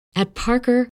At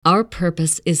Parker, our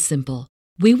purpose is simple.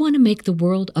 We want to make the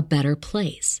world a better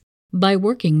place by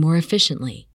working more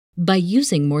efficiently, by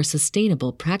using more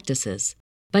sustainable practices,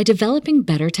 by developing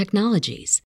better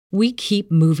technologies. We keep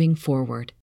moving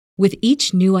forward. With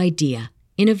each new idea,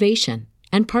 innovation,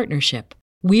 and partnership,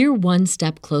 we're one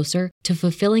step closer to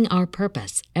fulfilling our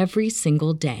purpose every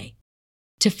single day.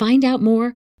 To find out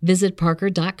more, visit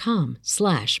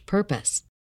parker.com/purpose.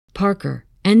 Parker,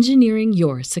 engineering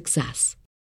your success.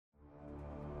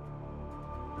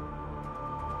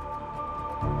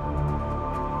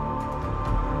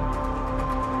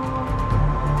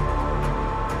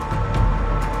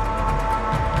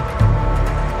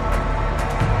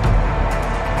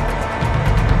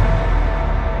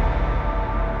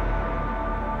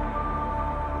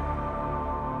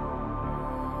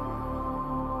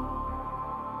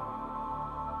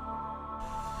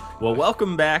 Well,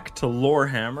 welcome back to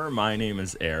Lorehammer. My name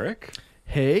is Eric.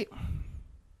 Hey.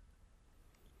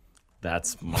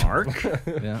 That's Mark.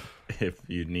 Yeah. If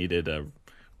you needed a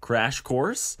crash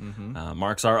course,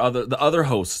 Mark's the other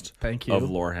host Thank you. of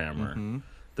Lorehammer.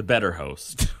 The better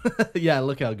host. Yeah,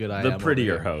 look how good I am. The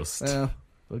prettier over here. host.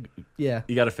 Yeah.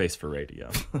 You got a face for radio.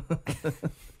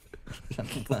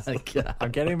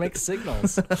 I'm getting mixed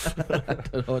signals. I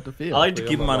don't know what to feel. I like to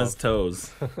keep him on his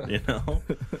toes, you know?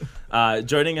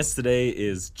 Joining us today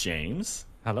is James.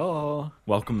 Hello.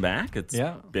 Welcome back. It's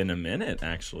Yeah. been a minute,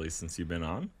 actually, since you've been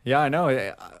on. Yeah, I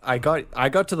know. I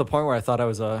got to the point where I thought I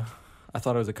was a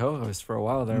co-host for a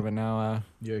while there, but now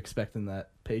You're expecting that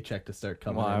paycheck to start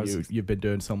coming. Well, in. You've been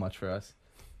doing so much for us.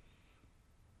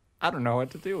 I don't know what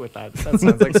to do with that. That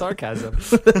sounds like sarcasm.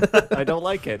 I don't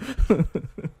like it.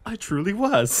 I truly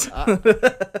was.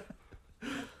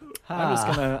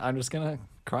 I'm just gonna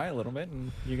cry a little bit,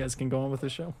 and you guys can go on with the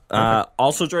show.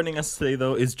 Also joining us today,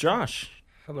 though, is Josh.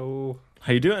 Hello.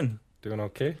 How you doing? Doing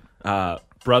okay?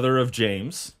 Brother of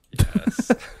James.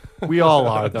 Yes. We all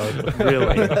are, though.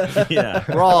 Really, Yeah.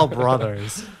 we're all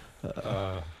brothers.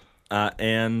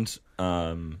 And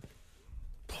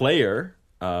player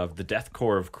of the Death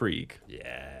Corps of Krieg.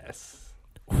 Yes.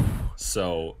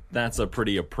 So that's a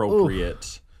pretty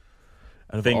appropriate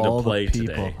thing All to play the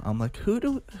people, today. I'm like, who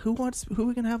are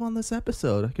we gonna have on this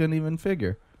episode? I couldn't even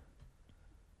figure.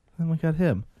 Then we got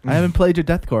him. I haven't played your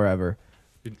deathcore ever.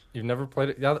 You've never played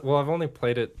it? Yeah. Well, I've only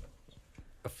played it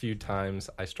a few times.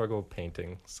 I struggle with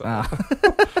painting, so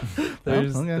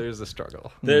there's a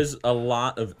struggle. There's a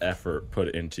lot of effort put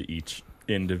into each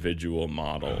individual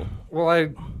model. Well, I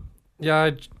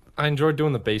enjoy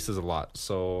doing the bases a lot.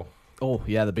 So Oh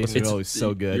yeah, the bases are always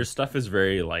so good. Your stuff is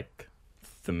very like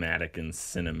thematic and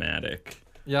cinematic.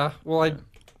 yeah. Well,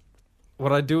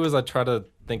 what I do is I try to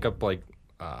think up like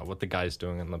what the guy's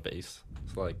doing in the base.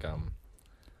 So like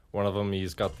one of them,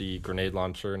 he's got the grenade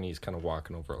launcher and he's kind of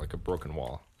walking over like a broken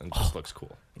wall, and it just looks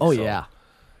cool. Oh So, yeah.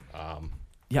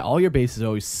 Yeah, all your bases are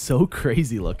always so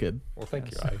crazy looking. Well,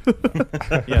 thank you.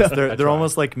 Yes, they're try.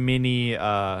 almost like mini.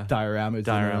 Dioramas.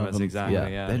 Dioramas,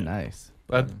 exactly, yeah. They're nice.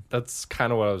 That's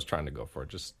kind of what I was trying to go for.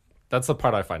 Just that's the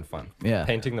part I find fun. Yeah.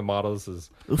 Painting the models is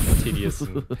tedious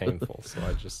and painful, so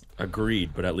I just Agreed,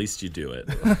 but at least you do it.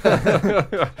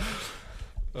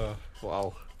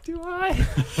 wow. Do I?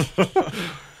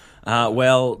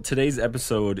 Well, today's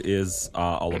episode is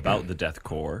all about the Death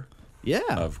Corps Yeah.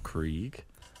 of Krieg.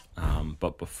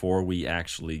 But before we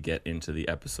actually get into the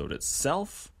episode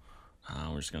itself,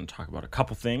 we're just going to talk about a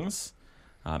couple things.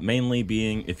 Mainly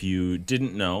being, if you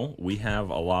didn't know, we have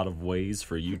a lot of ways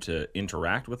for you to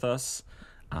interact with us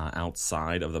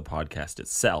outside of the podcast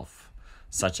itself,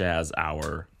 such as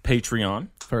our Patreon,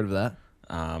 Heard of that?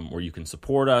 where you can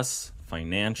support us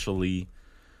financially,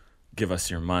 give us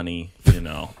your money, you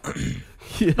know.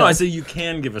 Yeah. No, I say you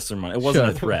can give us your money. It wasn't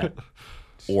a threat.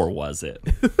 Or was it?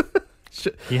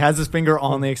 He has his finger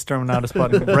on the exterminatus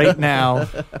button right now.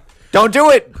 Don't do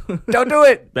it! Don't do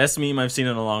it! Best meme I've seen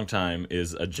in a long time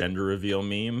is a gender reveal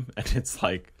meme, and it's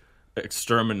like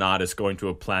Exterminatus going to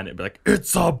a planet and be like,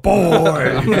 it's a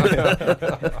boy!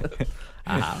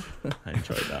 I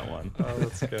enjoyed that one. Oh,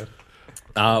 that's good.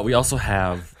 We also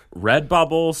have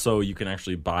Redbubble, so you can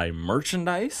actually buy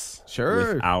merchandise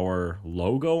Sure. with our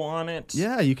logo on it.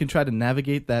 Yeah, you can try to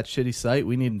navigate that shitty site.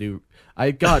 We need to do.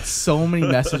 I got so many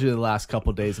messages the last couple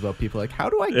of days about people like, how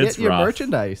do I get It's your rough.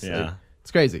 merchandise? Yeah. Like,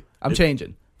 it's crazy. I'm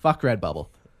changing. Fuck Redbubble.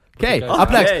 Okay, Okay. up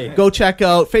next, Okay. go check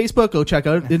out Facebook, go check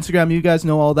out Instagram. You guys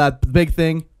know all that. The big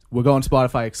thing, we're going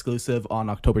Spotify exclusive on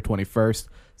October 21st.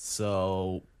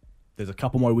 So there's a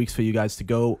couple more weeks for you guys to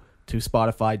go to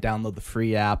Spotify, download the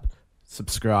free app,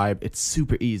 subscribe. It's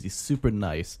super easy, super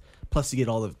nice. Plus, you get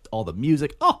all the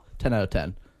music. Oh, 10 out of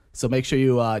 10. So make sure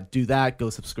you do that. Go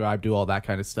subscribe. Do all that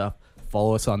kind of stuff.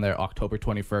 follow us on there October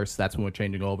 21st. That's when we're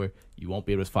changing over. You won't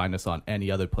be able to find us on any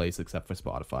other place except for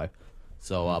Spotify.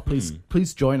 So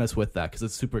please join us with that because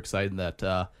it's super exciting that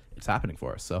it's happening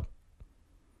for us. So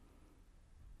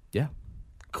yeah.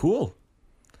 Cool.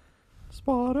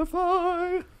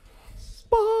 Spotify.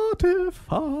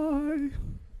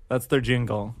 That's their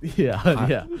jingle. Yeah,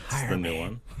 yeah. It's the new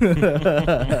one.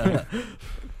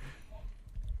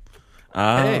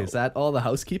 Hey, is that all the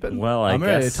housekeeping? Well, I I'm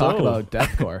ready guess to talk so. about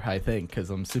deathcore, I think, because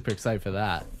I'm super excited for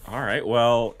that. All right.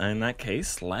 Well, in that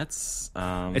case, let's.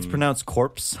 It's pronounced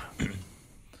corpse.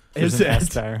 Is There's an S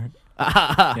it? there.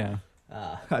 Yeah.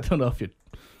 I don't know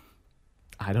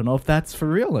if that's for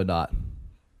real or not.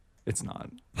 It's not.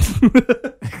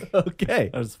 Okay.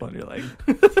 That was funny. Like,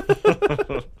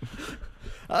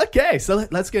 Okay, so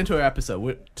let's get into our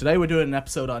episode. Today we're doing an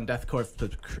episode on Death Corps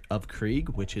of Krieg,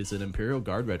 which is an Imperial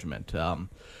Guard regiment.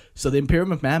 So the Imperial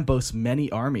McMahon boasts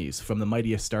many armies, from the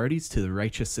mighty Astartes to the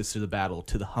righteous Sisters of Battle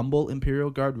to the humble Imperial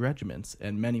Guard regiments,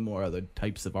 and many more other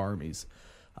types of armies.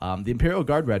 The Imperial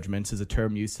Guard regiments is a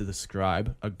term used to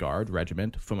describe a guard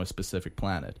regiment from a specific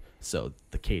planet. So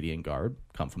the Cadian Guard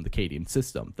come from the Cadian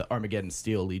system. The Armageddon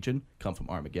Steel Legion come from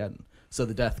Armageddon. So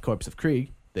the Death Corps of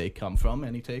Krieg, they come from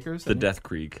any takers? The Death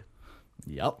Krieg.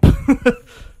 Yep.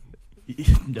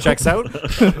 checks out.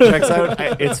 Checks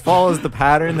out. It follows the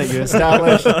pattern that you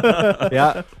established.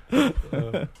 Yeah.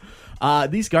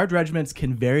 These guard regiments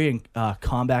can vary in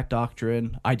combat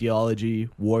doctrine, ideology,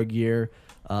 war gear,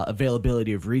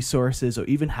 availability of resources, or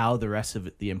even how the rest of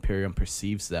the Imperium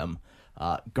perceives them.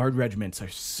 Guard regiments are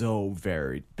so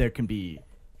varied. There can be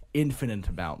infinite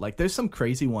amount. Like, there's some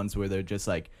crazy ones where they're just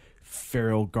like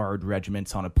feral guard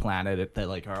regiments on a planet that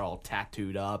like are all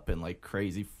tattooed up and like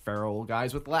crazy feral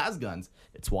guys with las guns.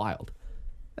 It's wild.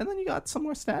 And then you got some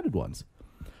more standard ones.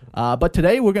 But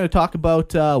today we're going to talk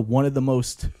about one of the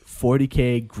most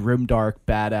 40k grimdark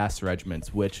badass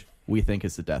regiments, which we think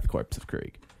is the Death Corps of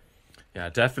Krieg. Yeah,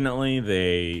 definitely.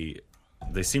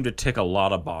 They seem to tick a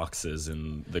lot of boxes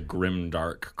in the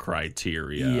grimdark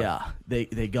criteria. Yeah, they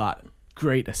got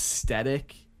great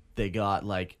aesthetic. They got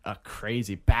like a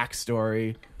crazy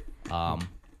backstory,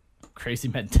 crazy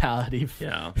mentality.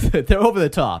 Yeah. They're over the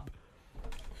top.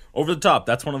 Over the top,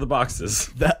 that's one of the boxes.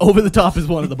 That over the top is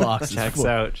one of the boxes. Checks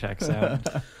out. Checks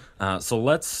out. So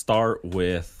let's start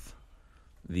with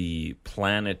the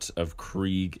planet of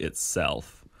Krieg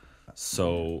itself.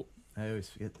 So I always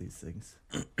forget these things.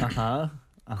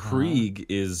 Krieg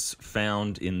is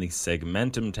found in the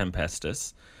Segmentum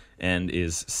Tempestus and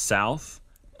is south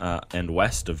and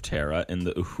west of Terra in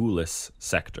the Uhulis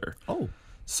sector. Oh.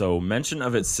 So mention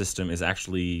of its system is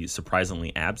actually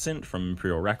surprisingly absent from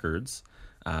Imperial records.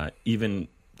 Even,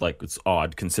 like, it's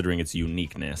odd considering its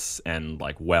uniqueness and,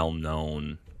 like,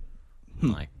 well-known,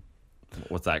 like,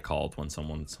 what's that called when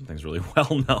something's really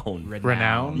well-known?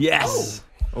 Renown? Yes!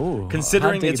 Oh.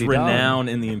 Considering hot its diggity dog. renown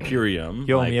in the Imperium.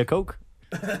 You owe like, me a Coke?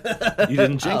 you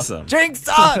didn't jinx them. Jinx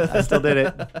on! I still did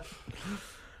it.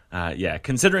 Yeah,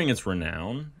 considering its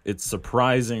renown, it's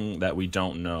surprising that we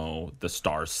don't know the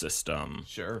star system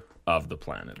Sure. of the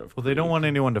planet of Well, they don't want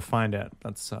anyone to find it.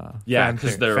 That's Yeah, fan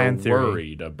because theory- they're fan theory.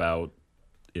 worried about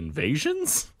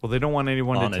invasions? Well, they don't want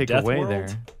anyone On to a take death away world? there.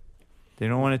 They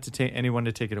don't want it to take anyone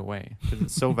to take it away because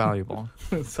it's so valuable.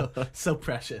 so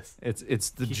precious. It's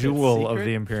the Keep it jewel of secret?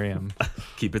 the Imperium.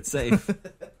 Keep it safe.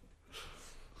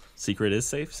 Secret is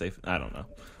safe? Safe? I don't know.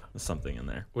 There's something in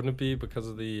there. Wouldn't it be because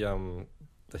of the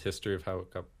history of how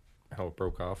it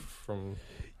broke off from?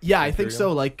 Yeah, I think Imperium?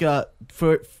 so. Like,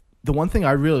 for the one thing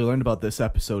I really learned about this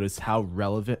episode is how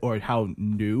relevant or how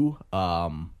new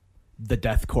the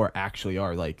Death Corps actually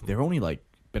are. Like, they're only like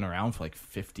been around for like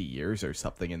 50 years or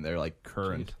something, and they're like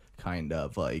current kind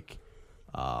of like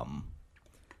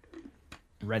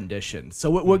rendition. So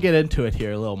we'll get into it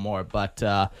here a little more. But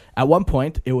at one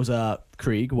point,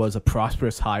 Krieg was a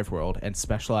prosperous hive world and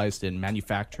specialized in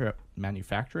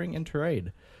manufacturing and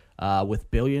trade. With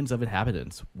billions of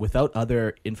inhabitants. Without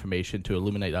other information to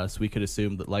illuminate us, we could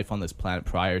assume that life on this planet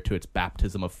prior to its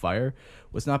baptism of fire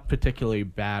was not particularly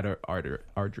bad or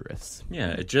arduous.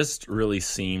 Yeah, it just really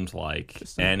seemed like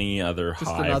any other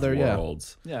hive another, yeah.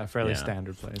 worlds. Yeah, fairly Yeah.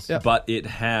 standard place. Yeah. But it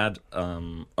had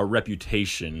a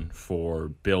reputation for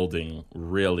building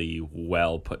really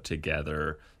well put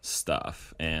together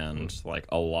stuff and like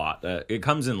a lot. It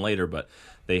comes in later, but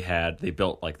they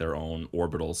built like their own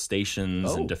orbital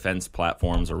stations and defense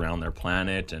platforms around their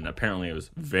planet, and apparently it was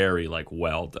very like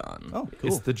well done. Oh,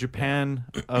 It's the Japan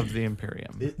of the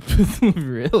Imperium.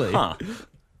 really? Huh.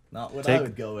 Not what Take- I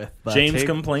would go with. But James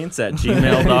complaints at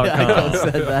gmail.com. I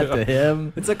said that to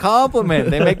him. It's a compliment.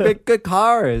 They make good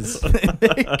cars.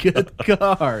 Good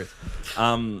cars.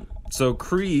 So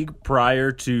Krieg,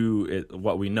 prior to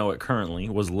what we know it currently,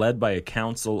 was led by a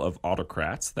council of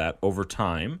autocrats that, over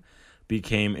time,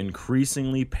 became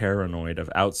increasingly paranoid of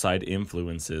outside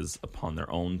influences upon their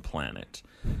own planet.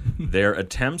 Their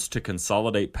attempts to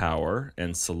consolidate power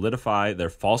and solidify their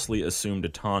falsely assumed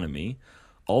autonomy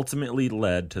ultimately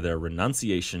led to their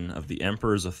renunciation of the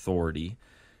Emperor's authority,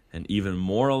 and even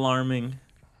more alarming,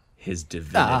 his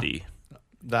divinity.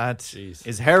 That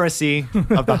is heresy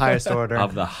of the highest order.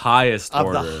 Of the highest Of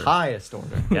order. the highest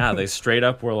order. Yeah, they straight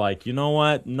up were like, you know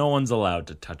what? No one's allowed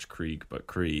to touch Krieg but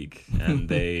Krieg. And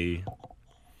they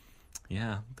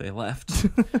left.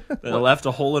 They left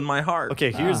a hole in my heart.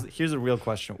 Okay, here's a real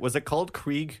question. Was it called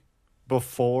Krieg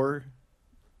before?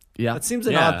 Yeah. That seems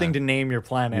an Yeah. odd thing to name your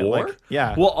planet. War? Like,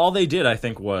 yeah. Well, all they did, I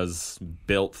think, was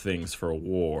built things for a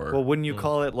war. Well, wouldn't you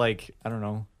call it like, I don't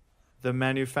know, the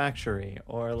manufactory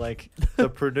or like the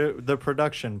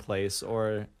production place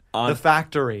or the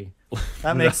factory?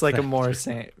 That makes like a more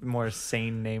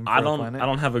sane name for I a don't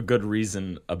planet. have a good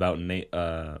reason about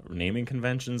naming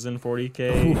conventions in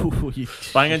 40K.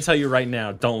 But I'm gonna tell you right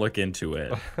now, don't look into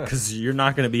it because you're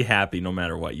not gonna be happy no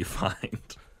matter what you find.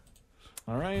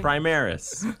 All right.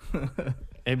 Primaris,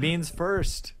 It means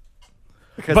first.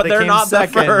 Because but they they're came not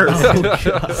second.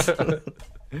 the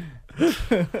first.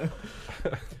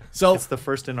 So It's the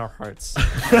first in our hearts.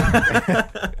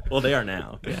 Well, they are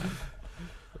now. Yeah.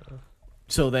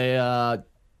 So they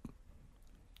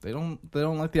don't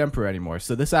like the Emperor anymore.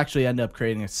 So this actually ended up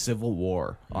creating a civil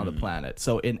war on the planet.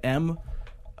 So in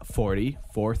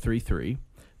M40-433,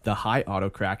 the High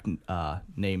Autocrat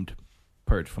named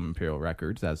Purge from Imperial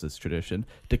Records, as is tradition,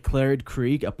 declared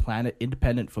Krieg a planet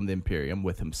independent from the Imperium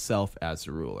with himself as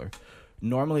the ruler.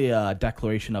 Normally, a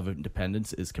declaration of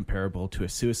independence is comparable to a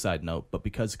suicide note, but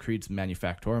because of Krieg's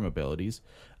manufactorum abilities,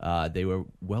 they were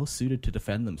well suited to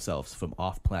defend themselves from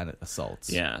off-planet assaults.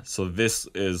 Yeah, so this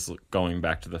is going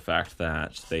back to the fact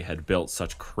that they had built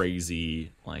such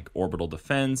crazy like orbital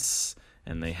defense,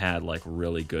 and they had like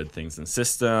really good things in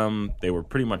system. They were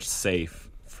pretty much safe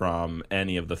from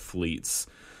any of the fleets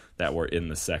that were in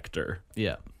the sector.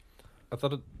 Yeah. I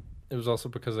thought it was also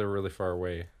because they were really far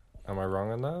away. Am I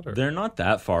wrong on that? Or? They're not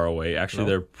that far away. Actually, No.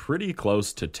 they're pretty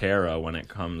close to Terra when it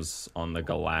comes on the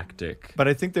galactic. But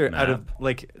I think they're out of Map.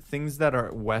 like things that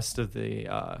are west of the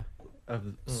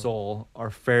Sol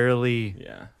are fairly.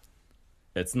 Yeah.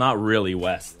 It's not really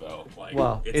west, though. Like,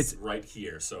 Well, it's it's- right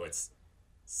here, so it's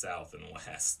south and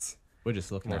west. We're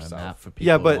just looking More at a south. map for people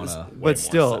Yeah, who but wanna... more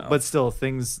still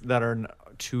things that are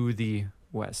to the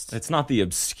west. It's not the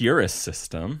Obscurus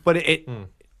system. But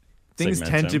things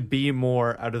tend Segmentum. to be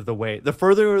more out of the way. The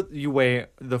further you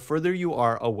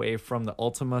are away from the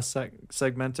Ultima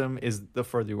Segmentum, is the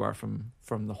further you are from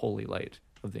the Holy Light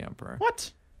of the Emperor.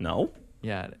 What? No.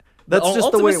 Yeah, that's just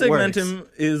Ultima the way it Segmentum works.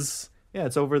 is... Yeah,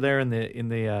 it's over there in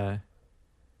the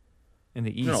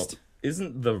east. No,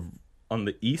 isn't on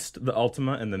the east the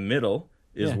Ultima, and the middle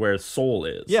is Yeah. where Soul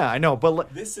is. Yeah, I know,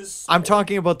 but This is I'm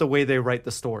talking about the way they write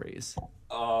the stories.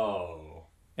 Oh.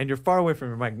 And you're far away from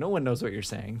your mic. No one knows what you're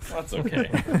saying. That's okay.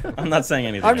 I'm not saying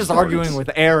anything. I'm just important. arguing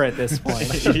with air at this point.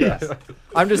 Yes.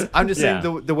 I'm just Yeah.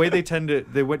 saying the way they tend to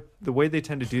the way they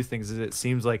tend to do things is it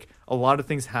seems like a lot of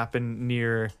things happen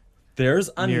near. There's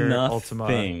Near enough Ultima.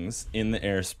 things in the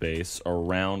airspace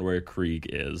around where Krieg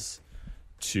is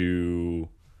to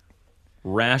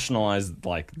rationalize,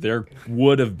 like, there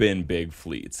would have been big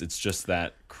fleets. It's just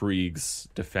that Krieg's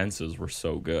defenses were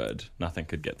so good, nothing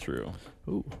could get through.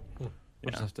 Ooh.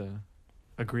 We'll just have to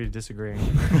agree to disagree.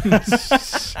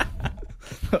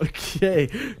 Okay.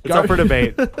 It's up for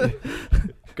debate.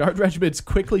 Guard regiments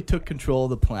quickly took control of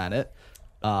the planet.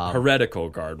 Heretical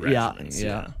guard regiments.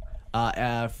 And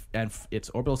its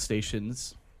orbital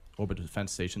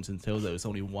defense stations, until there was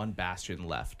only one bastion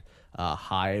left.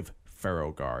 Hive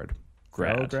Ferrograd.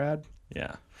 Grad. Ferrograd?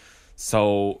 Yeah.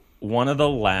 So one of the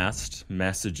last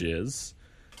messages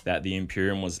that the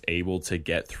Imperium was able to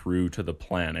get through to the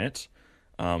planet,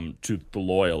 to the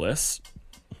Loyalists,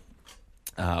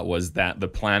 was that the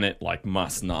planet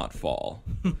must not fall.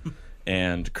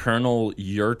 And Colonel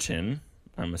Yurtin,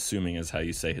 I'm assuming is how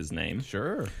you say his name,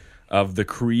 Sure. of the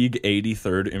Krieg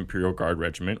 83rd Imperial Guard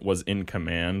Regiment, was in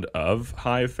command of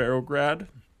Hive Ferrograd,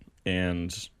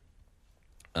 and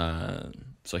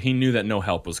so he knew that no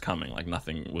help was coming. Like,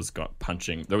 nothing was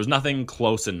punching. There was nothing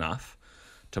close enough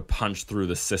to punch through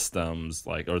the systems,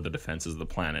 or the defenses of the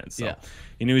planet. So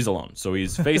he knew he's alone. So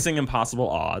he's facing impossible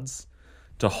odds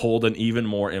to hold an even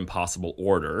more impossible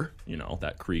order,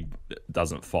 that Krieg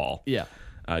doesn't fall. Yeah.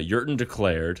 Yurtin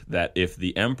declared that if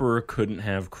the Emperor couldn't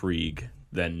have Krieg,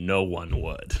 then no one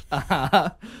would.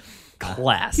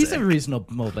 classic. He's a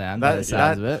reasonable man by the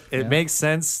sounds of it. It makes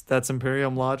sense. That's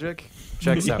Imperium logic.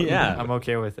 Checks out. Yeah. I'm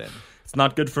okay with it. It's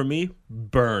not good for me.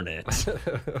 Burn it.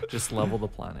 Just level the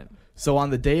planet. So on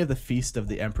the day of the Feast of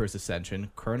the Emperor's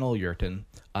Ascension, Colonel Yurton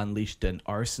unleashed an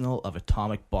arsenal of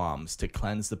atomic bombs to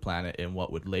cleanse the planet in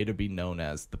what would later be known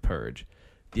as the Purge.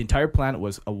 The entire planet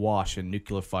was awash in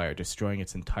nuclear fire, destroying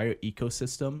its entire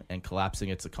ecosystem and collapsing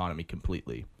its economy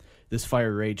completely. This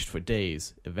fire raged for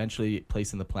days, eventually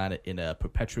placing the planet in a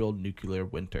perpetual nuclear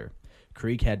winter.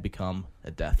 Krieg had become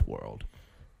a death world.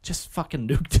 Just fucking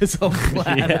nuked his own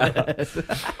planet.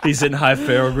 He's in High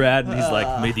Ferrograd, and he's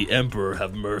like, "May the Emperor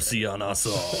have mercy on us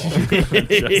all."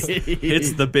 Just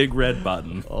hits the big red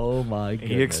button. Oh my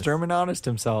goodness. He exterminated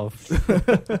himself.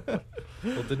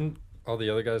 Well, didn't all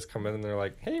the other guys come in and they're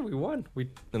like, "Hey, we won."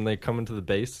 And they come into the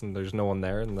base and there's no one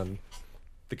there, and then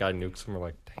the guy nukes them. We're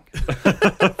like, "Dang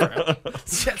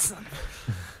it."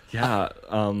 Yeah.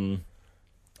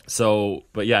 So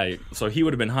he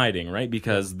would have been hiding, right?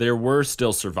 Because there were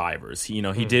still survivors. He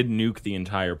did nuke the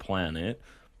entire planet,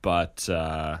 but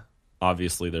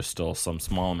obviously there's still some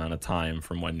small amount of time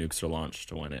from when nukes are launched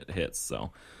to when it hits.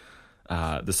 So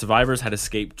the survivors had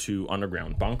escaped to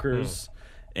underground bunkers,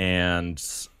 and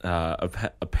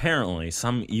apparently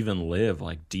some even live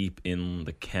like deep in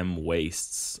the chem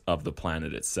wastes of the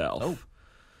planet itself. Oh.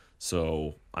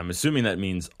 So I'm assuming that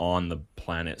means on the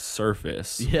planet's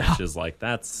surface, which is like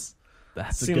that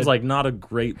seems like not a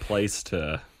great place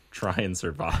to try and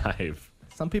survive.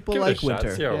 Some people Give it like a shot,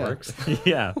 winter. see how it works.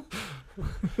 Yeah.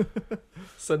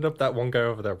 Send up that one guy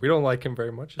over there. We don't like him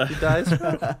very much. If he dies,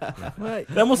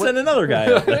 Then we'll send another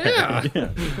guy up there. Yeah.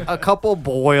 A couple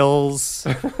boils,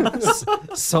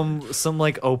 some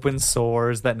like open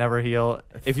sores that never heal.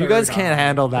 If you guys can't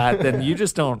handle that, then you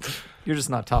just don't. You're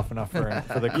just not tough enough for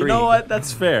the Krieg. You know what?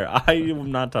 That's fair. I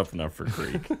am not tough enough for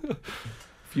Krieg.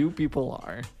 Few people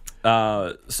are.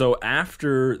 So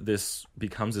after this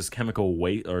becomes this chemical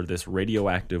waste or this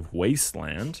radioactive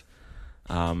wasteland,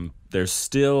 there's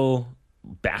still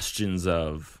bastions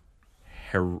of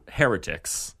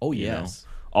heretics. Oh, yes.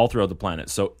 All throughout the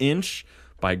planet. So inch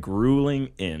by grueling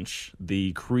inch,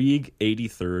 the Krieg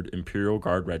 83rd Imperial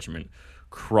Guard Regiment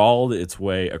crawled its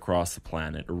way across the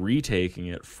planet, retaking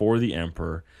it for the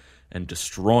Emperor and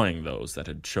destroying those that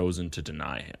had chosen to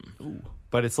deny him. Ooh.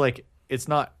 But it's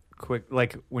not quick.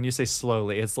 Like when you say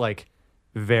slowly, it's like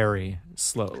very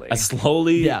slowly.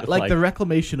 Slowly? Yeah, like the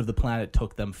reclamation of the planet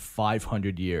took them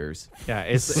 500 years. Yeah,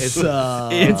 it's inch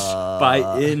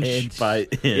by inch by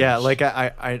inch. Yeah, like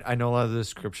I know a lot of the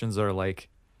descriptions are like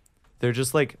they're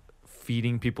just like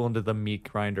feeding people into the meat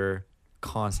grinder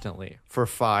constantly for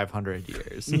 500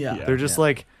 years. Yeah. They're just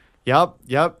like, yep,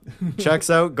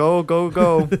 checks out,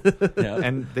 go.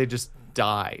 And they just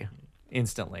die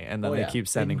instantly. And then they keep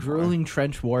sending grueling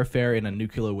trench warfare in a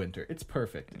nuclear winter. It's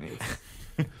perfect.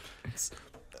 It's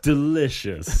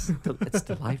delicious. It's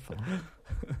delightful.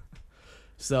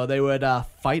 So they would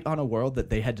fight on a world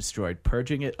that they had destroyed,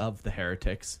 purging it of the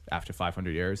heretics after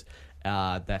 500 years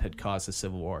that had caused a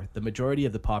civil war. The majority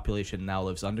of the population now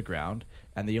lives underground,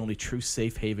 and the only true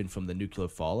safe haven from the nuclear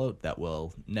fallout that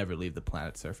will never leave the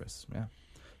planet's surface. Yeah.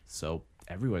 So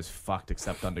everyone's fucked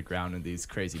except underground in these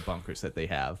crazy bunkers that they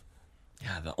have.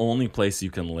 Yeah, the only place you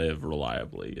can live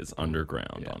reliably is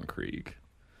underground on Krieg.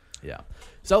 Yeah.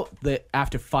 So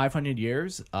after 500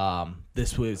 years,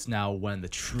 this was now when the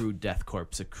true death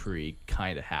corpse of Krieg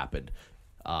kind of happened.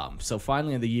 So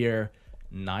finally in the year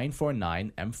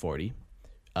 949 M40,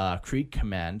 Krieg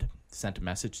Command sent a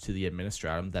message to the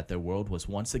Administratum that their world was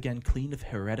once again clean of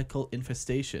heretical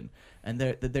infestation and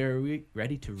that they're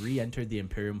ready to re-enter the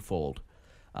Imperium fold.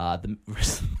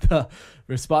 The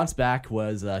response back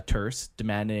was terse,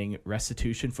 demanding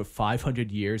restitution for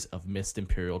 500 years of missed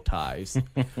imperial ties.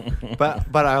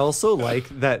 But I also like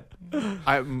that,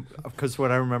 because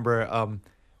what I remember,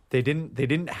 they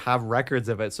didn't have records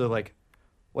of it, so like,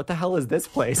 what the hell is this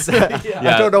place?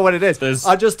 I don't know what it is.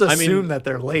 I'll just assume that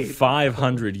they're late.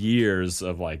 500 years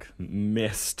of like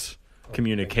missed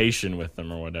communication with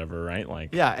them or whatever, right?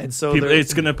 Like, yeah, and so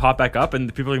it's gonna pop back up,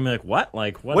 and people are gonna be like, "What?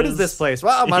 Like, what is this place?"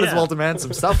 Well, I might as well demand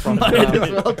some stuff from them.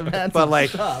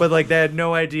 But they had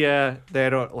no idea. They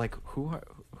don't like who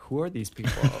are these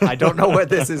people? I don't know where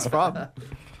this is from.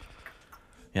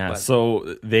 Yeah,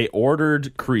 so they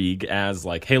ordered Krieg as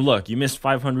like, "Hey, look, you missed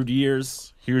 500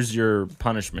 years. Here's your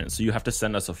punishment. So you have to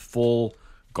send us a full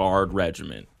guard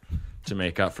regiment to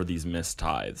make up for these missed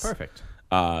tithes." Perfect.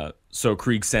 So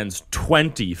Krieg sends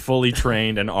 20 fully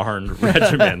trained and armed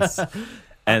regiments,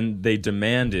 and they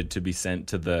demanded to be sent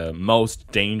to the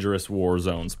most dangerous war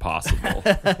zones possible.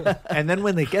 And then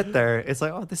when they get there, it's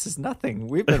like, oh, this is nothing.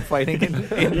 We've been fighting, we've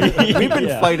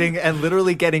been fighting and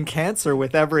literally getting cancer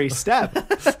with every step.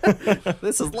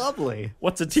 This is lovely.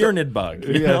 What's a Tyranid bug?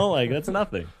 You know, like that's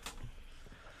nothing.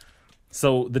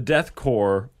 So the Death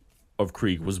Corps of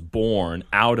Krieg was born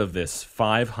out of this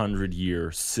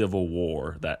 500-year civil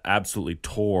war that absolutely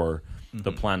tore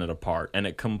the planet apart, and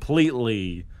it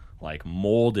completely like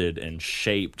molded and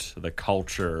shaped the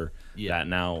culture that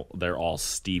now they're all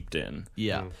steeped in.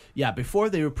 Yeah. Before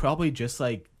they were probably just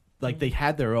like they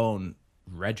had their own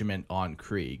regiment on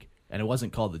Krieg, and it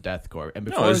wasn't called the Death Corps. And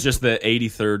before No, it was just the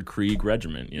 83rd Krieg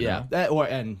Regiment. You know?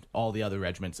 and all the other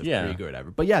regiments of Krieg or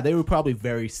whatever. But yeah, they were probably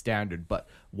very standard. But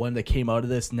when they came out of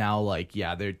this, now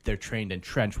they're trained in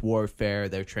trench warfare.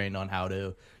 They're trained on how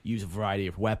to use a variety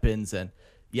of weapons and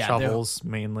shovels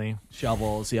mainly.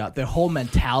 Shovels, yeah. Their whole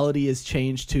mentality has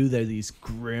changed too. They're these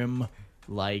grim,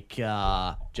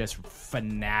 just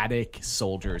fanatic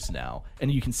soldiers now, and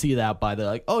you can see that by the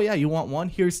like, oh yeah, you want one?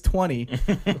 Here's 20.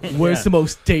 Where's the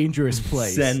most dangerous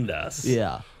place? Send us.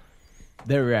 Yeah,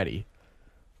 they're ready.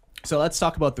 So let's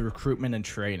talk about the recruitment and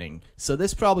training. So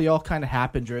this probably all kind of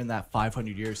happened during that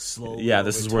 500 years slowly. Yeah,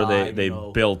 this is where they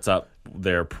built up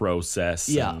their process.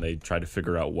 Yeah. And they tried to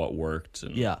figure out what worked.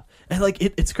 And and like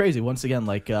it's crazy. Once again,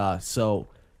 so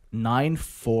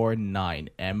 949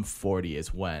 M40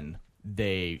 is when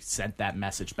they sent that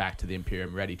message back to the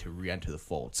Imperium, ready to re-enter the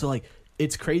fold. So like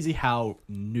it's crazy how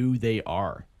new they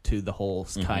are to the whole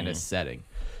kind of setting.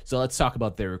 So let's talk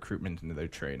about their recruitment and their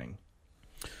training.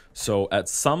 So at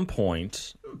some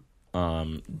point,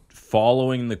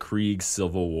 following the Krieg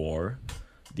Civil War,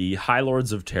 the High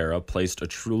Lords of Terra placed a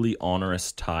truly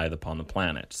onerous tithe upon the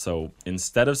planet. So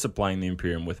instead of supplying the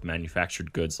Imperium with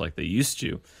manufactured goods like they used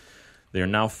to, they are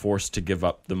now forced to give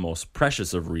up the most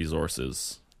precious of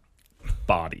resources,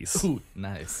 bodies. Ooh,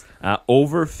 nice.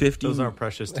 Over 50... Those aren't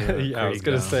precious to Krieg, I was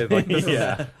going to say, like, this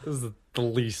is the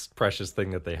least precious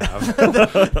thing that they have.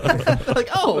 Like,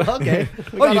 oh, okay.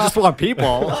 Oh, you just want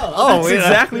people. That's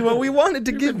exactly what we wanted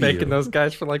to give Making those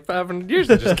guys for like 500 years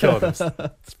and just killing them.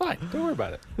 It's fine. Don't worry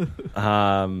about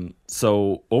it.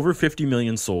 So over 50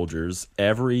 million soldiers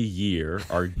every year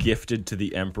are gifted to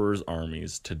the Emperor's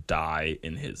armies to die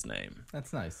in his name.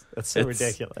 That's nice. That's so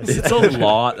ridiculous. It's a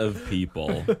lot of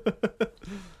people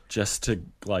just to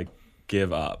like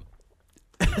give up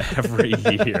every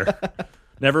year.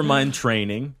 Never mind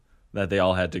training that they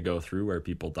all had to go through where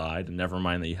people died, and never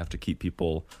mind that you have to keep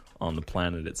people on the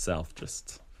planet itself.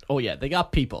 Oh yeah, they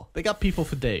got people. They got people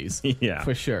for days. Yeah,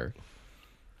 for sure.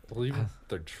 Well, even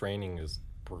their training is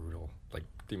brutal. Like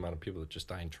the amount of people that just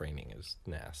die in training is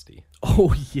nasty.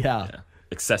 Oh yeah.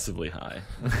 Excessively high.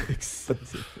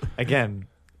 Again,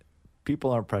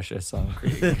 people aren't precious on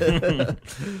Krieg.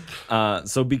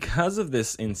 So because of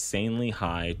this insanely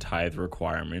high tithe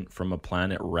requirement from a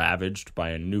planet ravaged by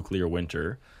a nuclear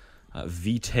winter,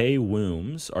 vitae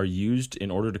wombs are used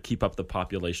in order to keep up the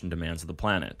population demands of the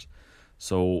planet.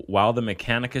 So while the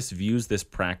Mechanicus views this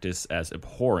practice as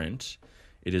abhorrent,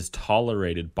 it is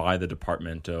tolerated by the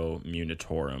Departamento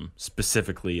Munitorum,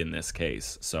 specifically in this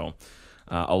case. So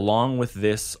along with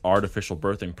this artificial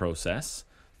birthing process,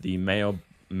 the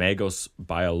Magos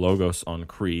Biologos on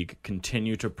Krieg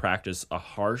continue to practice a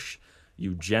harsh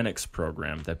eugenics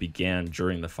program that began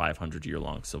during the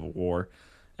 500-year-long Civil War,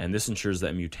 and this ensures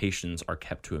that mutations are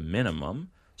kept to a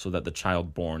minimum so that the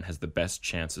child born has the best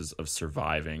chances of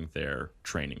surviving their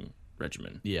training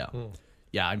regimen. Yeah.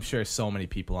 Yeah, I'm sure so many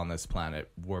people on this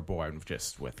planet were born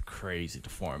just with crazy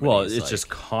deformities. Well, it's just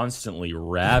constantly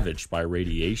ravaged by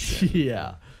radiation.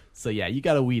 Yeah. So yeah, you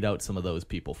got to weed out some of those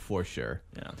people for sure.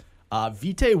 Yeah.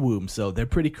 Vitae womb, so they're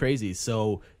pretty crazy.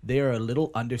 So they are a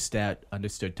little understood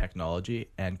technology,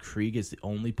 and Krieg is the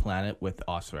only planet with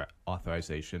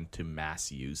authorization to mass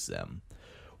use them.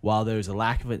 While there's a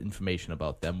lack of information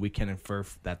about them, we can infer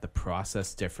that the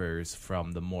process differs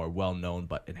from the more well-known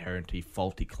but inherently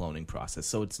faulty cloning process.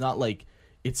 So it's not like,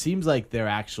 it seems like they're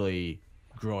actually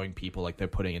growing people, like they're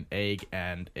putting an egg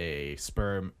and a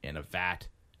sperm in a vat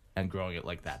and growing it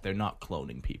like that. They're not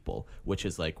cloning people, which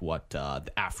is like what the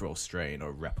Afro strain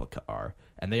or replica are.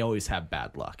 And they always have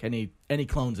bad luck. Any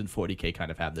clones in 40K kind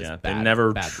of have this bad luck. They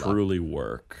never truly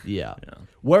work. Yeah.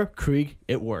 Where Krieg,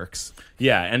 it works.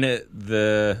 Yeah, and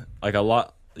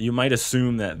you might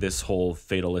assume that this whole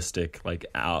fatalistic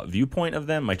viewpoint of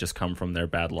them might just come from their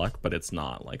bad luck, but it's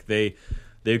not. Like they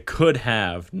could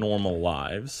have normal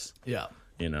lives. Yeah.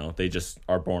 You know, they just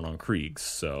are born on Kriegs,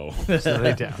 so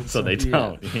they don't. So they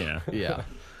don't. Yeah.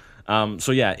 Yeah.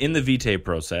 So yeah, in the vitae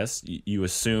process, you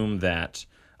assume that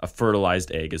A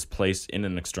fertilized egg is placed in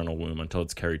an external womb until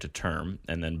it's carried to term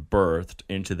and then birthed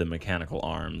into the mechanical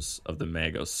arms of the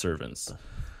Magos servants.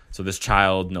 So this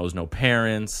child knows no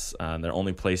parents. They're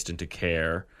only placed into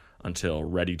care until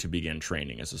ready to begin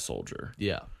training as a soldier.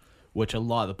 Yeah. Which a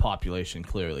lot of the population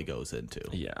clearly goes into.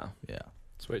 Yeah. Yeah.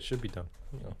 That's the way it should be done.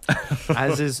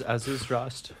 As is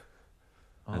Rust.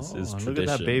 As is Look at that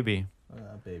tradition. baby.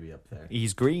 Baby up there.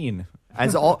 He's green.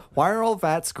 Why are all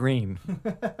vats green?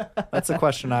 That's a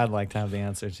question I'd like to have the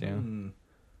answer to.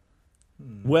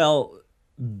 Well,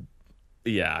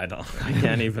 yeah, I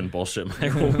can't even bullshit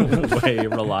my way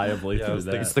reliably Yeah, I through was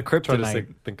that. thinking- It's the Trying to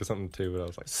kryptonite. think of something too, but I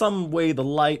was like, Some way the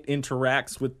light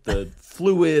interacts with the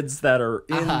fluids that are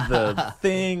in the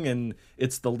thing, and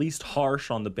it's the least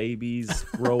harsh on the baby's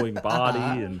growing body.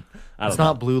 And I don't It's know.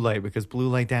 not blue light because blue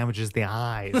light damages the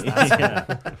eyes.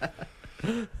 That's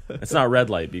It's not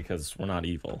red light because we're not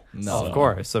evil. No. of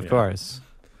course.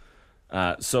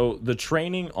 So the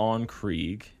training on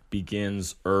Krieg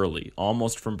begins early,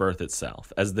 almost from birth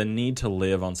itself, as the need to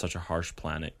live on such a harsh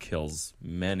planet kills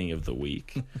many of the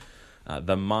weak.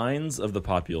 The minds of the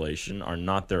population are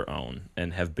not their own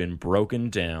and have been broken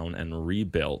down and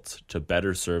rebuilt to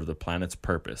better serve the planet's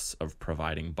purpose of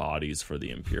providing bodies for the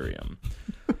Imperium.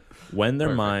 When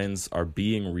their minds are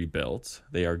being rebuilt,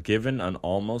 they are given an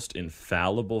almost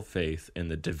infallible faith in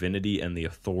the divinity and the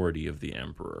authority of the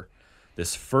Emperor.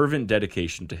 This fervent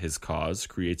dedication to his cause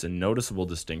creates a noticeable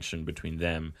distinction between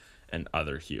them and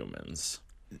other humans.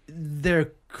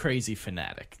 They're crazy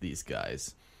fanatic, these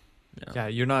guys. Yeah,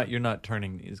 you're not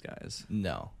turning these guys.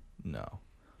 No.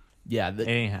 Yeah, It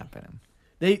ain't happening.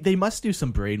 they must do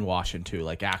some brainwashing too,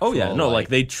 like actual. Oh yeah, no, like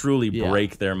they truly Yeah.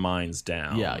 break their minds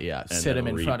down. Yeah. and Sit then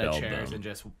them in front of rebuild chairs them and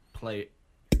just play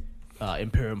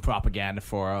Imperium propaganda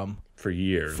for them for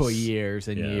years. for years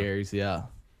and Yeah. years. Yeah.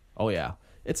 Oh yeah.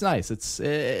 It's nice.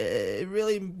 It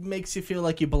really makes you feel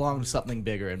like you belong to something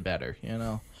bigger and better. You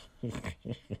know.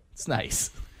 It's nice.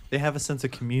 They have a sense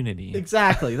of community.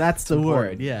 Exactly. That's the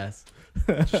word. Yes.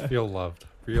 just feel loved.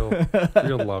 Real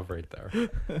love right there.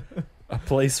 A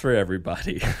place for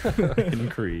everybody in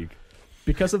Krieg.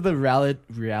 Because of the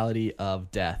reality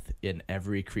of death in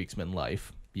every Kriegsman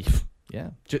life. Yeah.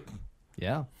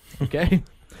 Yeah. Okay.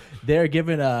 They're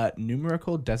given a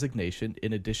numerical designation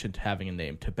in addition to having a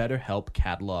name to better help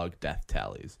catalog death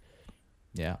tallies.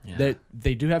 Yeah.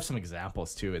 They do have some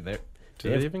examples too in there. Do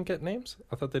they even get names?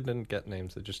 I thought they didn't get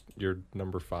names. They just, you're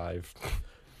number 5.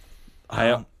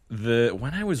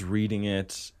 When I was reading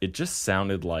it, it just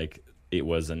sounded like it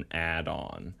was an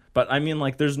add-on. But I mean,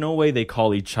 like, there's no way they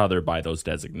call each other by those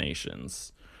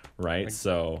designations, right?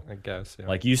 So, I guess, yeah.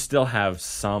 like, you still have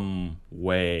some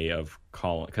way of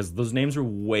calling, because those names are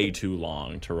way too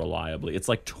long to reliably. It's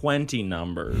like 20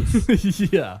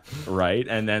 numbers, Yeah. right?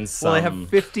 And then some. Well, they have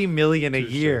 50 million a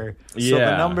year, so the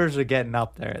Yeah. numbers are getting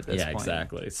up there at this yeah, point.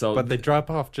 exactly. So, But they drop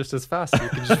off just as fast. So you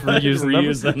can just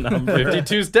reuse the number.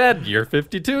 52's dead. You're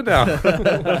 52 now.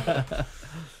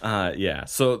 Yeah.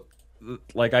 So,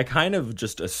 like, I kind of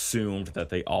just assumed that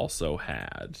they also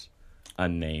had a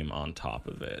name on top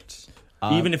of it,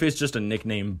 even if it's just a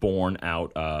nickname born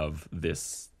out of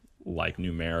this like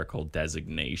numerical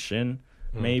designation.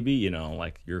 Maybe, you know,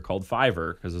 like you're called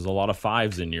Fiver because there's a lot of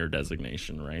 5s in your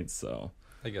designation, right? So,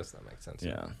 I guess that makes sense.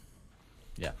 yeah.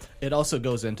 Yeah. It also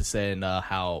goes into saying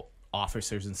how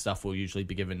officers and stuff will usually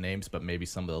be given names, but maybe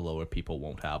some of the lower people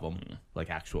won't have them, like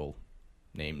actual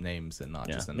names and not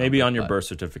Yeah. just a Maybe number, on your but- birth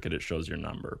certificate it shows your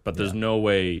number, but there's no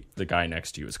way the guy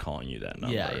next to you is calling you that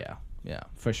number. Yeah,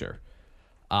 for sure.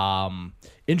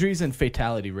 Injuries and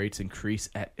fatality rates increase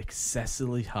at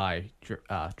excessively high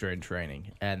during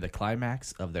training, and the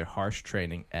climax of their harsh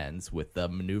training ends with the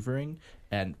maneuvering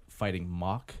and fighting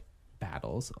mock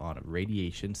battles on a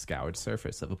radiation-scoured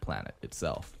surface of a planet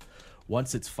itself.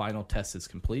 Once its final test is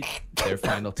complete, their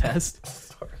final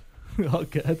test... Oh,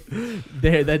 good.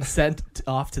 They're then sent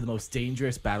off to the most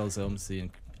dangerous battle zones the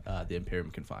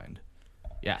Imperium can find.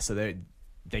 Yeah, so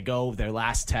they go, their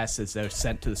last test is they're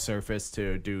sent to the surface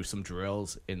to do some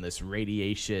drills in this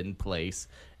radiation place,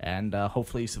 and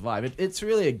hopefully survive. It's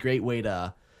really a great way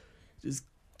to just...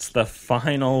 It's the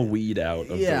final weed out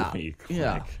of the week.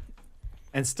 Yeah. Like,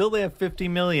 And still they have 50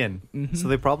 million. So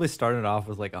they probably started off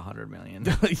with like 100 million.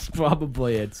 it's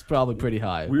probably pretty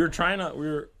high. we were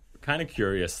kind of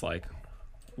curious, like,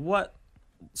 what?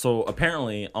 So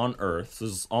apparently on Earth,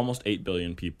 there's almost 8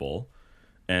 billion people,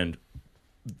 and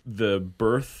the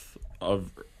birth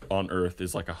of on Earth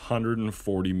is like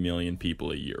 140 million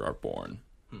people a year are born.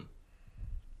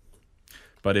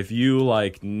 But if you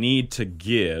like need to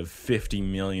give 50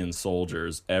 million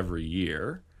soldiers every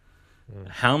year,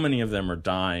 how many of them are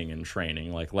dying in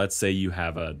training? Like, let's say you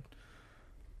have a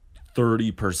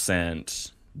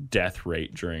 30% death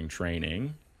rate during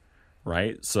training,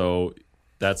 right? So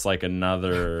that's like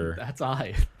another That's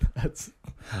high. That's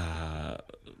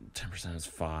 10% is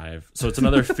 5. So it's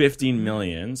another 15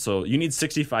 million. So you need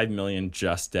 65 million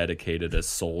just dedicated as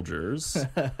soldiers,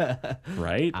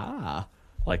 right?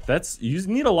 Like you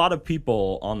need a lot of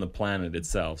people on the planet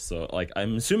itself. So like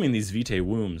I'm assuming these Vitae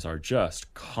wombs are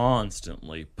just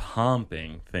constantly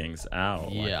pumping things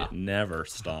out. Yeah. Like it never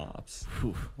stops.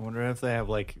 I wonder if they have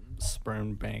like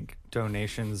sperm bank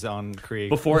donations on Krieg.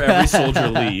 Before every soldier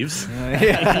leaves, he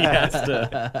has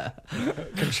to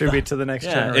contribute to the next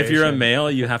generation. If you're a male,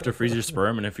 you have to freeze your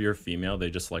sperm, and if you're a female, they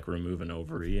just like remove an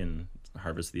ovary and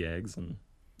harvest the eggs, and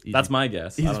that's my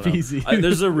guess. I don't know. Easy.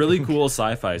 There's a really cool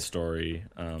sci-fi story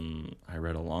I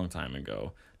read a long time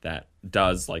ago that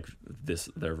does like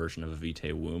their version of a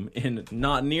Vitae womb in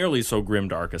not nearly so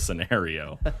grimdark a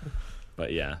scenario.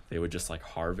 But yeah, they would just like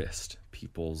harvest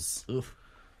people's. Oof.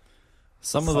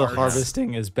 Some of the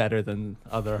harvesting is better than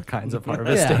other kinds of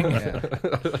harvesting.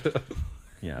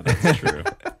 Yeah, that's true.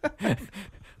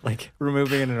 Like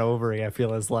removing an ovary, I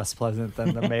feel is less pleasant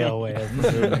than the male way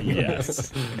of removing it.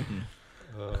 Yes.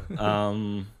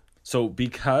 So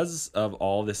because of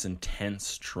all this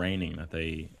intense training that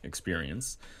they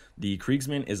experience, the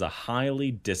Kriegsman is a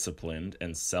highly disciplined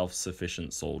and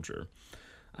self-sufficient soldier.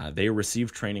 They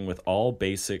receive training with all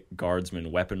basic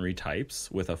guardsman weaponry types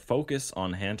with a focus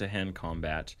on hand-to-hand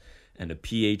combat and a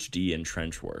PhD in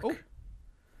trench work.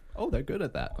 Oh, they're good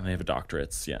at that. They have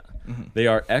doctorates, yeah. They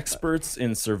are experts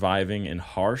in surviving in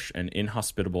harsh and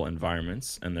inhospitable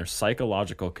environments, and their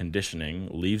psychological conditioning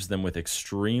leaves them with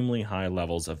extremely high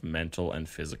levels of mental and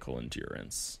physical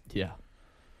endurance. Yeah.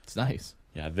 It's nice.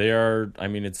 Yeah, they're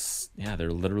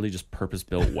literally just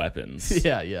purpose-built weapons.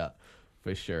 Yeah,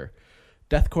 for sure.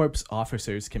 Death Corps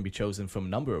officers can be chosen from a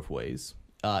number of ways.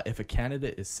 If a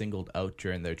candidate is singled out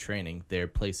during their training, they're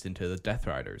placed into the Death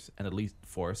Riders, an elite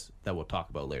force that we'll talk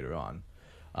about later on.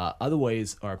 Other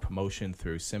ways are promotion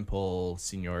through simple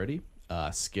seniority,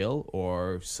 skill,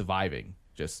 or surviving.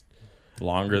 Just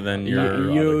longer than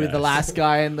you're the last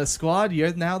guy in the squad.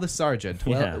 You're now the sergeant.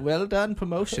 Well done,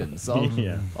 promotions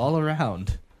all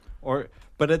around.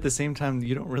 But at the same time,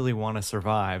 you don't really want to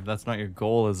survive. That's not your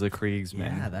goal as a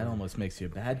Kriegsman. Yeah, that almost makes you a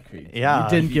bad Kriegsman. Yeah.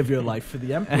 You didn't give your life for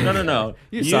the Emperor. No.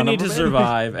 You need to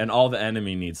survive, and all the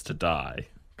enemy needs to die.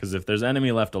 Because if there's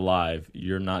enemy left alive,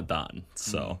 you're not done.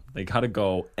 So they got to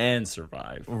go and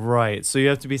survive. Right. So you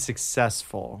have to be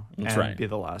successful That's and right. be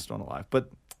the last one alive.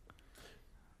 But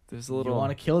there's a little. You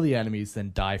want to kill the enemies, then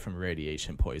die from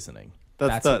radiation poisoning.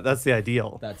 That's the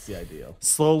ideal. That's the ideal.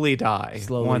 Slowly die.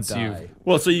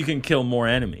 Well, so you can kill more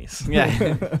enemies.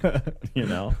 Yeah. You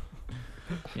know?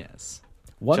 Yes.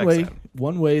 One Checks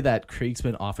out. way that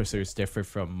Kriegsman officers differ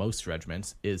from most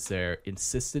regiments is their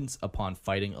insistence upon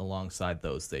fighting alongside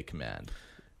those they command.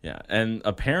 Yeah, and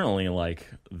apparently, like,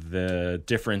 the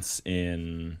difference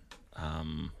in,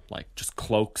 like, just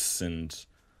cloaks and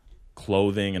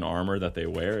clothing and armor that they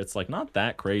wear, it's, like, not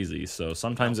that crazy. So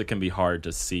sometimes it can be hard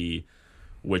to see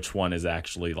which one is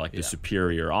actually, like, the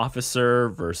superior officer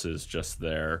versus just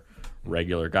their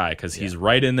regular guy. Because he's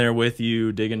right in there with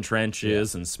you, digging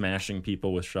trenches and smashing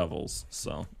people with shovels.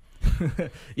 So,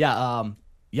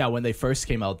 when they first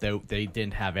came out, they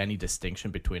didn't have any distinction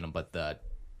between them, but the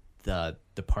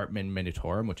Department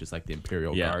Minitorum, which is like the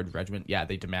Imperial Guard regiment,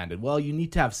 they demanded, well, you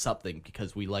need to have something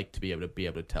because we like to be able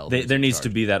to tell. There needs to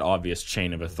be that obvious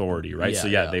chain of authority, right?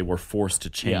 They were forced to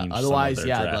change. Otherwise, some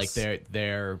of their dress. like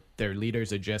their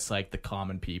leaders are just like the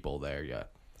common people there.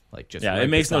 Like just it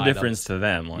makes no difference to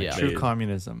them. Like True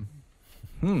communism.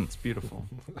 It's beautiful.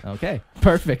 Okay,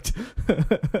 perfect.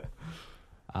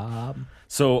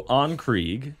 So on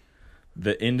Krieg,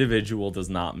 the individual does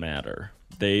not matter.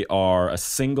 They are a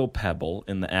single pebble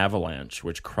in the avalanche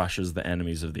which crushes the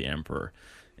enemies of the Emperor.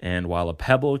 And while a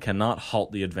pebble cannot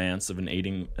halt the advance of an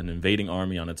invading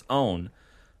army on its own,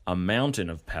 a mountain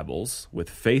of pebbles with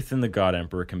faith in the God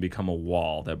Emperor can become a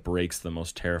wall that breaks the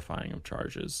most terrifying of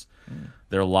charges.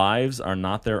 Their lives are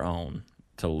not their own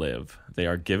to live. They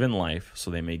are given life so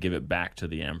they may give it back to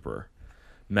the Emperor.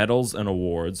 Medals and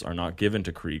awards are not given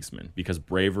to Kriegsmen because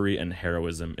bravery and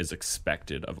heroism is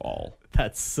expected of all.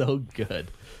 That's so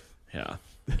good. Yeah.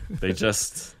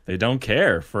 They don't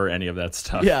care for any of that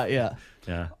stuff. Yeah.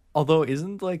 Although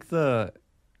isn't like the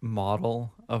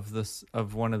model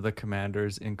of one of the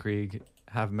commanders in Krieg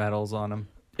have medals on him?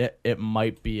 It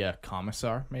might be a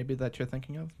commissar, maybe, that you're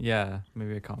thinking of. Yeah,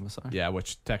 maybe a commissar. Yeah,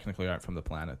 which technically aren't from the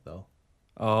planet, though.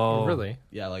 Oh, really?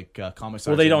 Yeah, like commissars.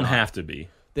 Well, they don't have to be.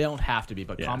 They don't have to be,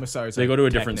 but Yeah. commissars They are go to a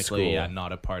different technically, school. Yeah,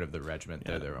 not a part of the regiment.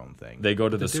 They're their own thing. They go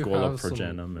to the They do school of have some,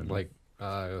 Progenum. And, like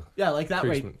yeah, like that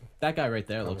Kriegsman- that guy right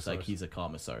there looks like Commissars. he's a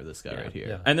commissar. This guy right here.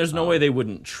 Yeah. and there's no way they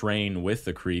wouldn't train with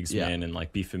the Kriegsmen Yeah. and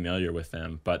like be familiar with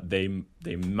them, but they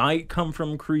might come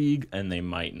from Krieg and they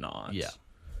might not. Yeah.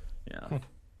 Yeah.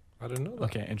 I didn't know that.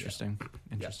 Okay, interesting.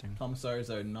 Interesting. Commissars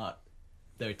are not.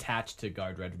 They're attached to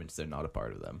guard regiments. They're not a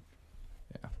part of them.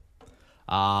 Yeah.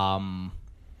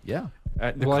 Yeah.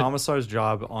 The Well, commissar's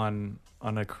job on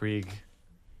a Krieg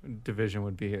division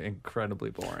would be incredibly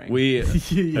boring. We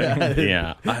yeah.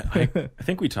 yeah. I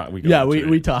think we talk. We go Yeah, into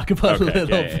we it. talk about Okay, it a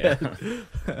little yeah. bit.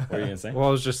 What are you gonna say? Well,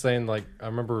 I was just saying, like, I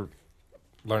remember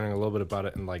learning a little bit about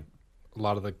it, and like a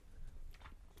lot of the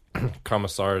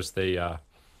commissars, they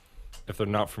if they're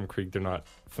not from Krieg, they're not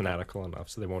fanatical enough,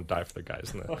 so they won't die for their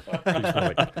guys. And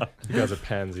the like, you guys are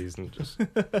pansies and just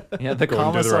Yeah, the Go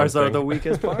and do their commissars own are thing. the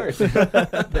weakest part.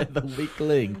 They're the weak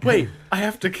link. Wait, I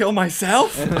have to kill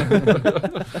myself?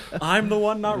 I'm the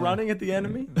one not running at the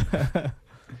enemy?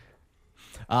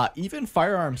 Even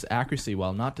firearms accuracy,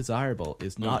 while not desirable,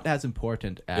 is not as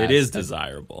important as It is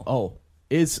desirable.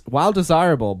 while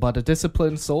desirable, but a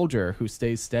disciplined soldier who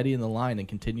stays steady in the line and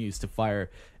continues to fire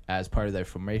as part of their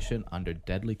formation under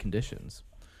deadly conditions.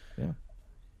 Yeah.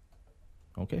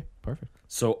 Okay, perfect.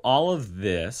 So all of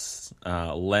this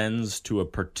lends to a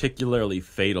particularly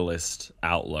fatalist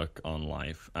outlook on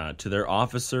life. To their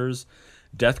officers,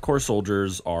 Death Corps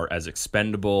soldiers are as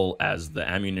expendable as the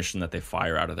ammunition that they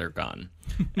fire out of their gun.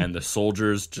 And the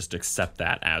soldiers just accept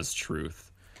that as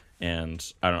truth. And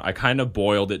I don't know, I kind of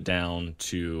boiled it down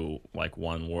to like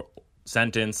one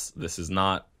sentence. This is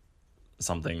not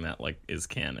something that like is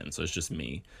canon, so it's just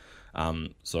me.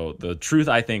 So the truth,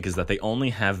 I think, is that they only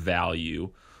have value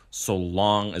so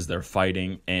long as they're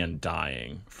fighting and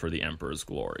dying for the Emperor's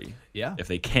glory. Yeah. If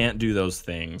they can't do those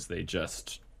things, they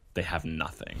have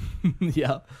nothing.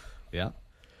 Yeah.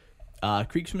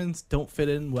 Kriegsmen don't fit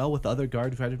in well with other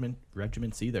guard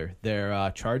regiments either.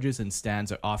 Their charges and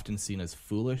stands are often seen as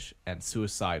foolish and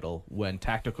suicidal when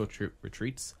tactical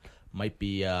retreats might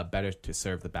be better to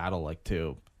serve the battle, like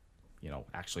to,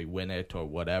 actually win it or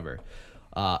whatever.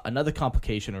 Another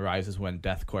complication arises when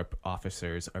Death Corps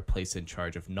officers are placed in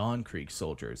charge of non-Krieg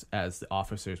soldiers, as the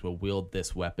officers will wield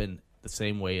this weapon the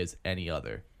same way as any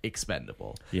other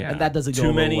expendable. Yeah, and that doesn't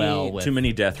go well with too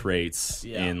many death rates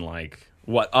Yeah. in like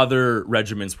what other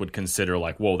regiments would consider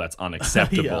like, whoa, that's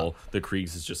unacceptable. The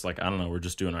Kriegs is just like, I don't know, we're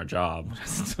just doing our job.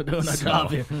 doing a job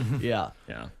here. Yeah.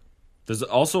 Yeah. There's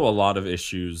also a lot of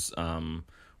issues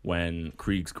when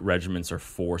Krieg's regiments are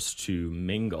forced to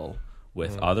mingle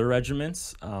with other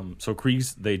regiments. So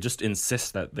Kriegs, they just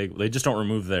insist that they just don't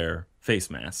remove their face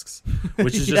masks,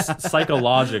 which is just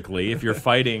psychologically, if you're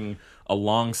fighting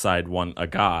alongside a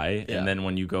guy, and then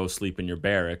when you go sleep in your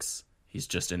barracks, he's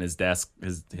just in his desk,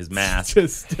 his mask.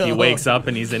 He wakes up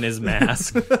and he's in his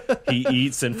mask. He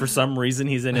eats and for some reason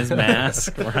he's in his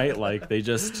mask, right? Like they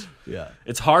just,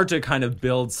 it's hard to kind of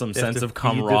build some sense of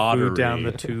camaraderie. Feed the food down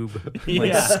the tube,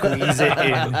 Yeah. squeeze it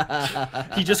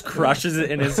in. He just crushes it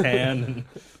in his hand and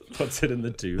puts it in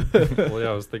the tube. Well, yeah,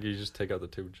 I was thinking you just take out the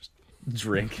tube, just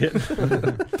Drink it.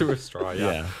 through a straw.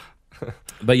 Yeah.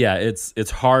 But yeah,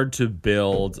 it's hard to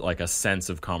build like a sense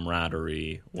of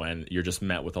camaraderie when you're just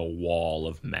met with a wall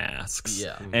of masks.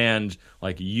 Yeah. And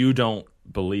like you don't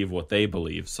believe what they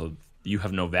believe, so you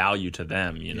have no value to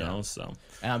them, you know? So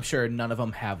And I'm sure none of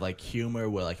them have like humor,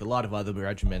 where like a lot of other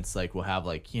regiments like will have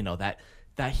like,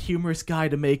 that humorous guy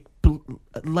to make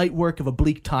light work of a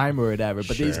bleak time or whatever.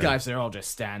 But these Sure. guys, they're all just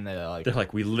standing there like they're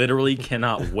like, we literally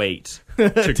cannot wait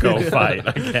to go fight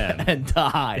again. and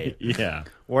die. Yeah.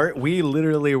 We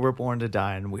literally were born to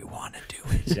die, and we want to do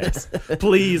it. Yes.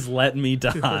 Please let me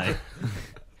die.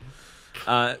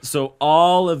 So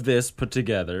all of this put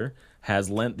together has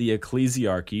lent the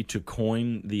ecclesiarchy to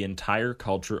coin the entire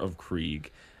culture of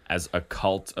Krieg as a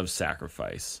cult of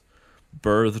sacrifice,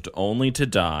 birthed only to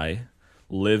die,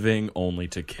 living only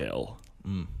to kill.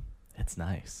 It's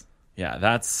nice. Yeah,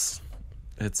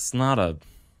 it's not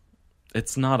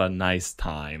a nice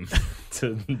time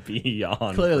to be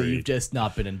on. Clearly, Krieg. you've just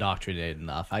not been indoctrinated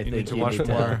enough. I think Need to you watch need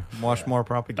to. watch more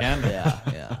propaganda.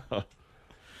 Yeah.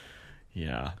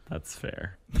 Yeah, that's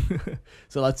fair.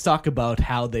 So let's talk about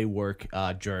how they work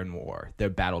during war, their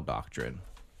battle doctrine.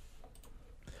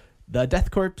 The Death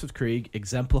Corps of Krieg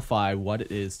exemplify what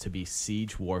it is to be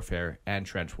siege warfare and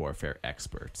trench warfare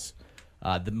experts.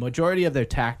 The majority of their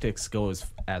tactics go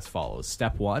as follows.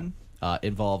 Step 1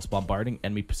 involves bombarding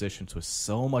enemy positions with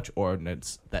so much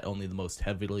ordnance that only the most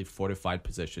heavily fortified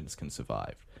positions can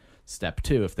survive. Step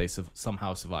 2, if they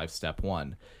somehow survive Step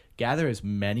 1, gather as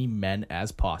many men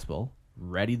as possible,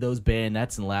 ready those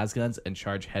bayonets and las guns, and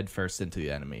charge headfirst into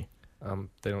the enemy.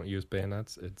 They don't use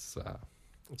bayonets. It's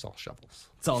all shovels.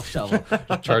 It's all shovel.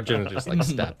 Charge in and just like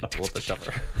stab people with the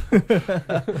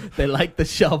shovel. They like the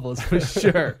shovels for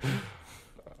sure.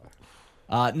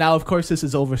 Now, of course, this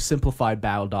is oversimplified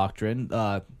battle doctrine.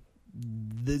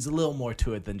 There's a little more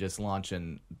to it than just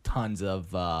launching tons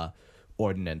of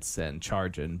ordnance and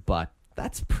charging, but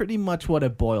that's pretty much what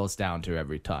it boils down to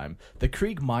every time. The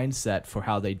Krieg mindset for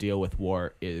how they deal with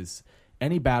war is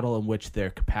any battle in which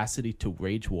their capacity to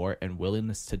wage war and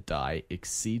willingness to die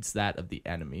exceeds that of the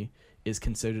enemy is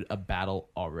considered a battle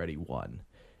already won.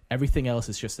 Everything else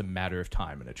is just a matter of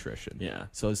time and attrition. Yeah.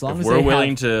 So as long if as we're they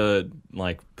willing to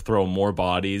like throw more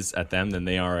bodies at them than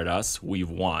they are at us, we've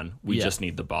won. We just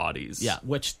need the bodies. Yeah,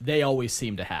 which they always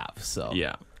seem to have. So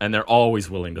Yeah, and they're always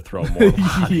willing to throw more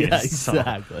bodies. yeah, so,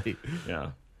 exactly.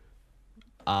 yeah.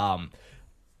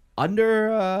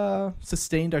 Under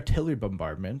sustained artillery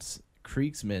bombardments,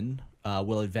 Kriegsmen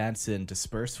will advance in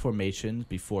dispersed formations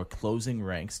before closing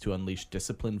ranks to unleash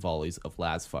disciplined volleys of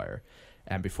las fire,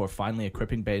 and before finally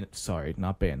equipping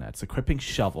equipping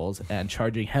shovels and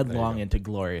charging headlong into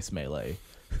glorious melee.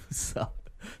 So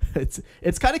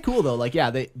it's kind of cool though. Like,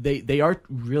 yeah, they are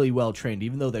really well trained.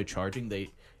 Even though they're charging,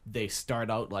 they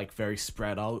start out like very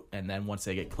spread out, and then once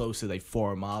they get closer, they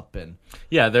form up. And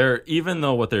Yeah, even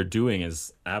though what they're doing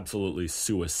is absolutely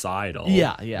suicidal.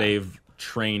 Yeah. They've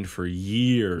trained for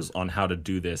years on how to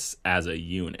do this as a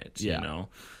unit. Yeah. You know,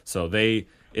 so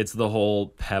it's the whole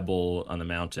pebble on the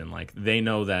mountain. Like, they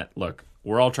know that, look,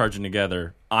 we're all charging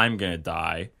together. I'm going to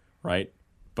die, right?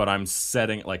 But I'm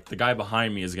setting, like, the guy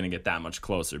behind me is going to get that much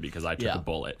closer because I took a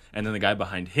bullet. And then the guy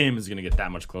behind him is going to get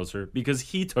that much closer because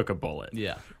he took a bullet.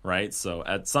 Yeah. Right? So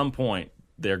at some point,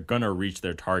 they're going to reach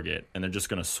their target and they're just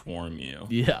going to swarm you.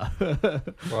 yeah.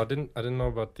 Well, I didn't know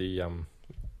about the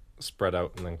spread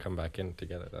out and then come back in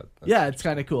together. That's Yeah, it's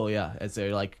kind of cool. Yeah, as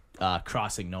they're like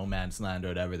crossing no man's land or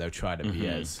whatever, they're trying to be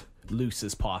as loose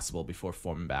as possible before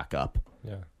forming back up.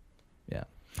 Yeah. Yeah.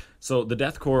 So the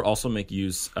Death Corps also make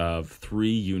use of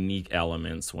 3 unique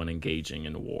elements when engaging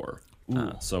in war.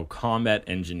 So combat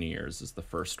engineers is the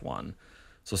first one.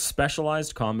 So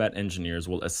specialized combat engineers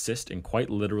will assist in quite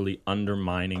literally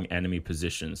undermining enemy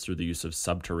positions through the use of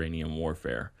subterranean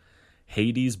warfare.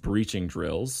 Hades breaching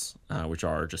drills, which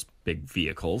are just big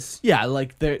vehicles. Yeah,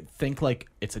 like think like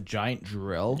it's a giant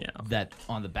drill Yeah. that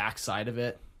on the back side of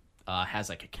it has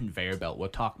like a conveyor belt. We'll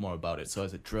talk more about it. So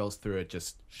as it drills through, it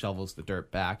just shovels the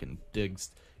dirt back and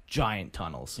digs giant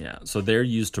tunnels. Yeah, so they're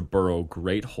used to burrow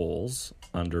great holes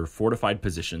under fortified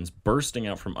positions, bursting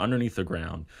out from underneath the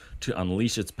ground to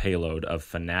unleash its payload of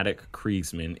fanatic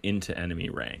Kriegsmen into enemy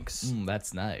ranks.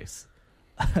 That's nice.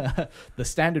 The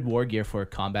standard war gear for a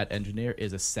combat engineer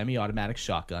is a semi-automatic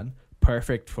shotgun,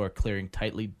 perfect for clearing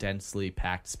tightly, densely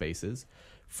packed spaces.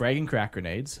 Frag and crack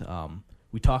grenades.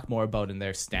 We talk more about in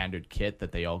their standard kit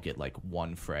that they all get like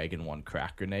 1 frag and 1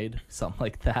 crack grenade, something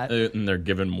like that. And they're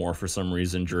given more for some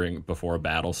reason before a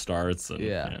battle starts. And,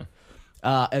 Yeah.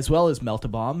 As well as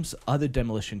melta-bombs, other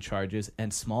demolition charges,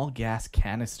 and small gas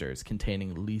canisters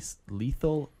containing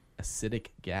lethal acidic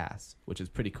gas, which is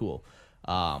pretty cool.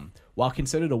 While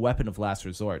considered a weapon of last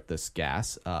resort, this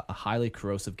gas, a highly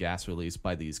corrosive gas released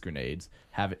by these grenades,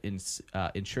 have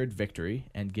ensured victory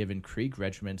and given Krieg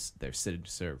regiments their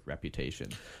sinister reputation.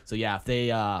 So yeah, if they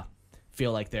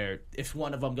feel like if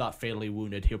one of them got fatally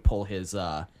wounded, he'll pull his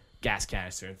gas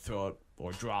canister and throw it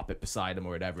or drop it beside him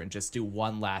or whatever, and just do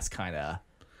one last kind of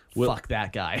fuck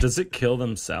that guy. Does it kill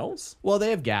themselves? Well, they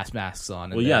have gas masks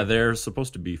on. Well, yeah, they're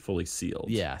supposed to be fully sealed.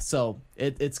 Yeah, so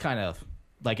it's kind of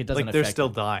like it doesn't Like, they're affect still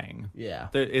them. dying. Yeah.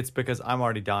 It's because I'm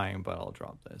already dying, but I'll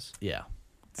drop this. Yeah.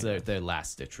 It's their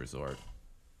last ditch resort.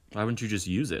 Why wouldn't you just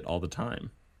use it all the time?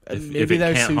 If Maybe it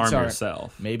their can't suits harm aren't.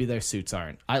 yourself. Maybe their suits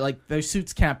aren't. Their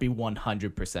suits can't be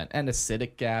 100%. And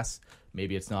acidic gas,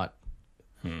 maybe it's not.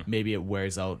 Maybe it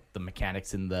wears out the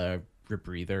mechanics in the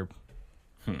rebreather,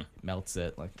 melts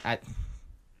it.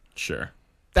 Sure.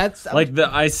 That's Like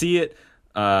I see it.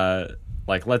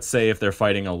 Like, let's say if they're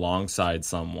fighting alongside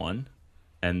someone,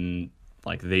 and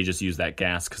like they just use that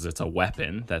gas because it's a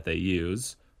weapon that they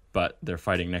use, but they're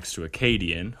fighting next to a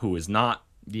Cadian who is not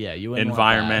yeah, you wouldn't want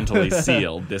that. environmentally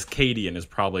sealed. This Cadian is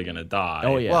probably going to die.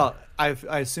 Oh yeah. Well,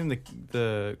 I assume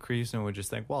the Kriegsmen would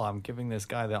just think, well, I'm giving this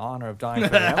guy the honor of dying for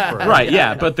the Emperor. Right,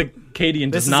 yeah, but the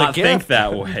Cadian This does is a not think gift.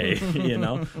 that way, you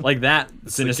know? Like, that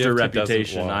sinister gift he doesn't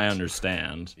reputation, I want.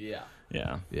 understand. Yeah.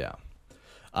 Yeah. Yeah.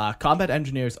 Combat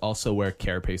engineers also wear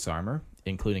carapace armor,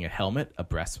 including a helmet, a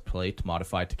breastplate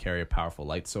modified to carry a powerful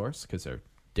light source because they're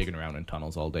digging around in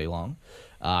tunnels all day long,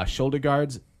 shoulder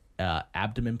guards,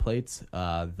 abdomen plates,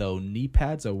 though knee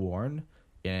pads are worn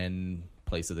in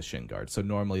place of the shin guards. So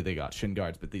normally they got shin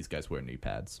guards, but these guys wear knee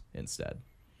pads instead.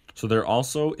 So they're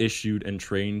also issued and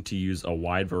trained to use a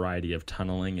wide variety of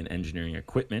tunneling and engineering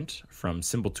equipment, from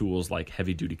simple tools like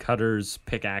heavy-duty cutters,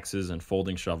 pickaxes, and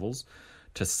folding shovels,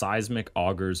 to seismic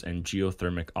augers and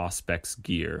geothermic auspex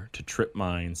gear, to trip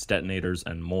mines, detonators,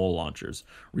 and mole launchers,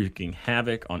 wreaking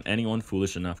havoc on anyone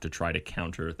foolish enough to try to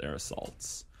counter their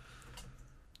assaults.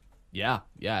 Yeah,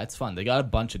 it's fun. They got a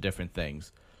bunch of different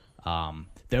things.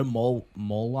 Their mole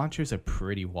launchers are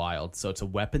pretty wild. So it's a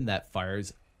weapon that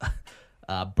fires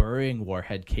a burrowing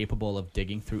warhead capable of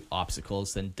digging through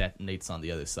obstacles, then detonates on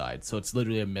the other side. So it's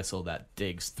literally a missile that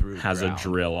digs through. Has ground. a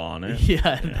drill on it.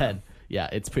 Yeah,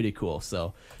 it's pretty cool.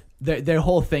 So their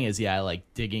whole thing is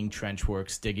like digging trench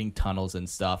works, digging tunnels and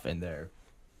stuff, and they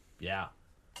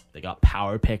got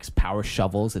power picks, power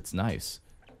shovels. It's nice.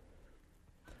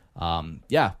 I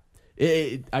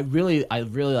really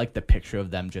like the picture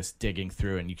of them just digging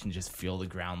through, and you can just feel the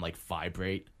ground like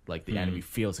vibrate. Like the enemy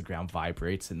feels the ground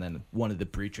vibrates, and then one of the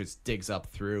breachers digs up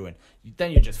through, and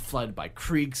then you're just flooded by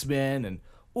Kriegsmen, and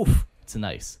oof, it's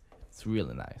nice. It's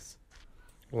really nice.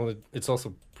 Well, it's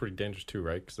also pretty dangerous too,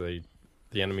 right? Because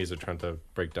the enemies are trying to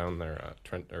break down their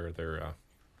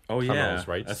tunnels,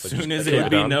 right? As So soon just as take it it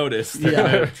be down. noticed, they're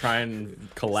gonna try and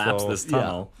collapse this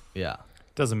tunnel. Yeah.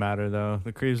 Doesn't matter though.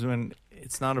 The Kriegsmen,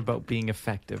 it's not about being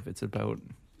effective. It's about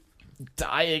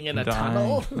Dying in a dying.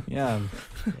 tunnel. Yeah.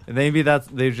 Maybe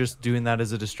they're just doing that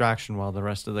as a distraction while the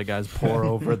rest of the guys pour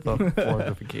over the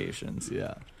fortifications.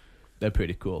 Yeah. They're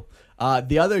pretty cool.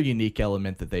 The other unique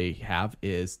element that they have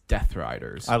is Death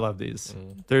Riders. I love these.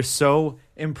 They're so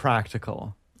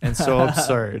impractical and so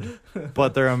absurd,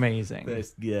 but they're amazing.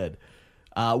 That's good.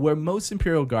 Where most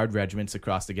Imperial Guard regiments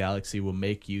across the galaxy will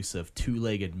make use of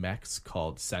two-legged mechs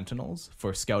called Sentinels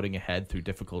for scouting ahead through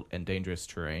difficult and dangerous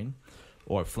terrain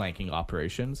or flanking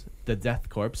operations, the Death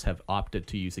Corps have opted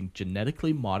to using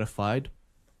genetically modified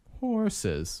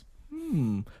horses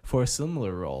for a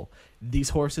similar role. These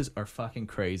horses are fucking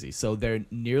crazy. So they're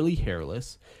nearly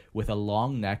hairless, with a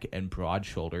long neck and broad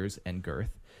shoulders and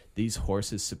girth. These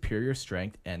horses' superior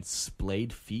strength and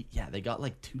splayed feet. Yeah, they got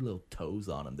like two little toes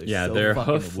on them. Their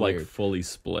fucking hoof weird. like fully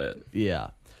split.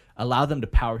 Yeah. Allow them to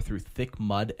power through thick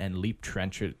mud and leap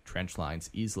trench lines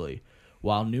easily,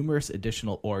 while numerous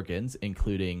additional organs,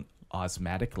 including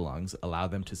osmotic lungs, allow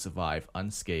them to survive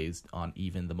unscathed on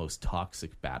even the most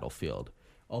toxic battlefield.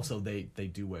 Also, they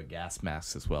do wear gas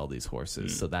masks as well, these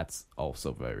horses, so that's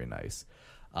also very nice.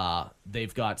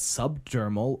 They've got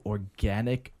subdermal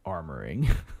organic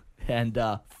armoring and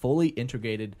fully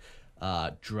integrated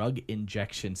drug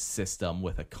injection system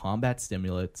with a combat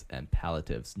stimulants and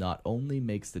palliatives. Not only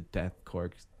makes the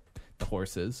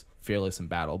horses fearless in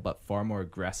battle, but far more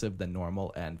aggressive than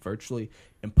normal and virtually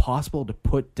impossible to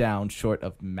put down short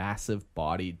of massive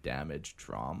body damage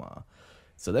trauma.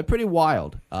 So they're pretty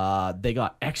wild. They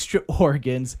got extra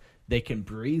organs. They can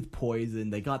breathe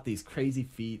poison. They got these crazy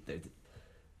feet.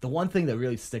 The one thing that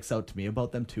really sticks out to me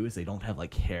about them too is they don't have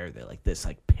like hair. They're like this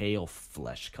like pale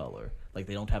flesh color. Like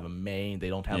they don't have a mane. They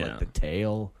don't have like the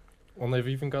tail. Well, they've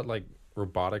even got like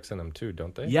robotics in them too,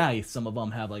 don't they? Yeah, some of them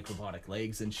have like robotic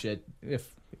legs and shit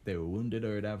if they were wounded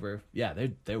or whatever. Yeah,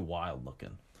 they're wild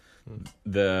looking.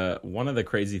 One of the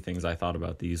crazy things I thought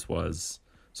about these was,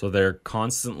 so they're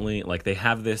constantly like they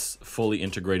have this fully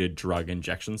integrated drug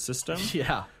injection system.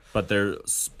 Yeah. But they're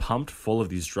pumped full of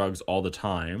these drugs all the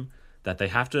time that they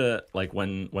have to, like,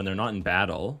 when they're not in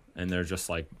battle and they're just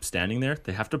like standing there,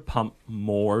 they have to pump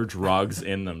more drugs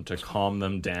in them to calm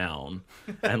them down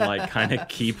and like kind of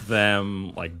keep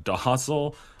them like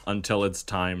docile until it's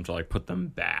time to like put them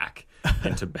back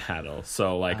into battle.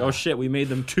 So like, oh shit, we made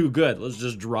them too good. Let's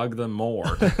just drug them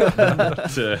more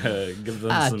to give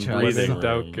them some breathing room.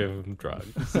 Don't give them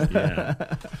drugs.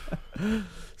 Yeah.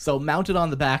 So mounted on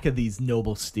the back of these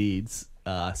noble steeds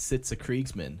sits a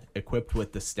Kriegsman equipped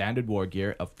with the standard war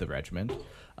gear of the regiment,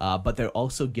 but they're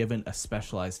also given a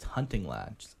specialized hunting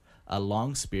lance, a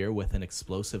long spear with an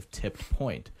explosive tipped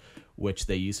point, which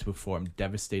they use to perform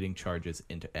devastating charges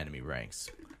into enemy ranks.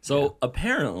 So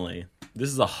apparently, this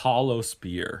is a hollow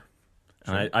spear.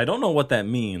 And I don't know what that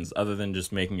means other than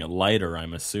just making it lighter,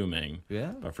 I'm assuming.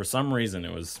 Yeah. But for some reason,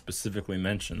 it was specifically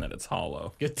mentioned that it's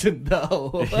hollow. Good to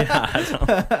know. Yeah,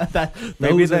 I don't...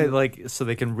 Maybe they like so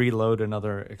they can reload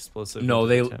another explosive. No,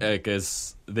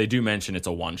 they do mention it's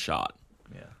a one shot.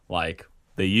 Yeah. Like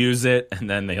they use it and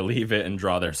then they leave it and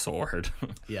draw their sword.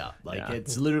 Yeah,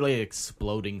 it's literally an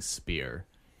exploding spear.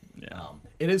 Yeah.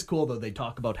 It is cool though. They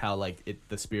talk about how like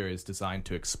the spear is designed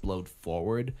to explode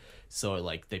forward, so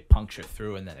like they puncture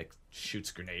through and then it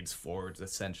shoots grenades forwards.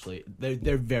 Essentially,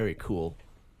 they're very cool.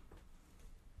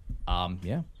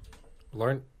 Yeah.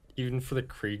 Lauren, even for the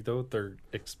Krieg though, they're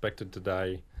expected to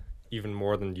die even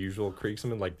more than usual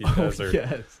Kriegsmen. Like these guys are.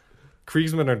 Yes.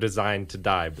 Kriegsmen are designed to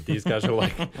die, but these guys are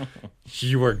like,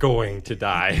 you are going to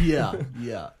die. Yeah.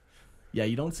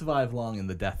 You don't survive long in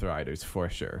the Death Riders for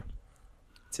sure.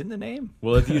 It's in the name.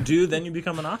 Well, if you do, then you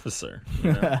become an officer.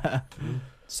 You know?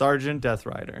 Sergeant Death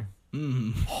Rider.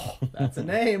 That's a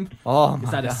name. Oh,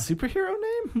 Is that a superhero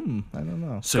name? I don't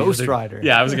know. So Ghost Rider.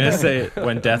 Yeah, I was gonna say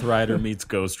when Death Rider meets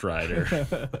Ghost Rider.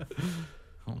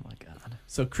 Oh my god.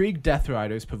 So Krieg Death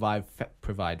Riders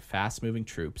provide fast-moving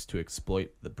troops to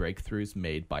exploit the breakthroughs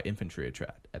made by infantry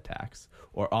attacks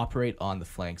or operate on the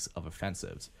flanks of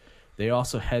offensives. They are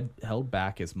also held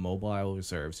back as mobile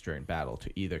reserves during battle to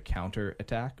either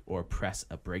counter-attack or press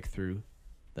a breakthrough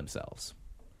themselves.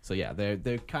 So yeah,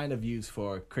 they're kind of used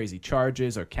for crazy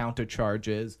charges or counter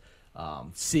charges,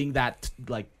 seeing that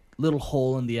like little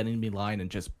hole in the enemy line and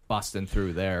just busting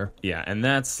through there. Yeah, and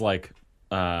that's like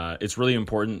it's really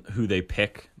important who they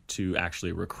pick to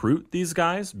actually recruit these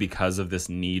guys because of this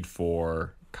need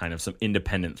for kind of some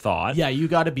independent thought. Yeah, you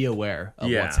got to be aware of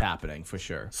what's happening for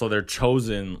sure. So they're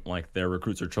chosen, like their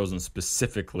recruits are chosen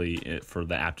specifically for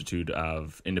the aptitude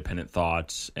of independent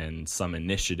thought and some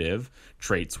initiative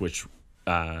traits, which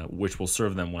will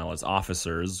serve them well as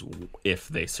officers if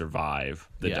they survive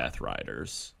the Death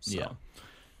Riders. So. Yeah.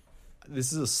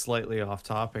 This is a slightly off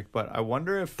topic, but I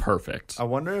wonder if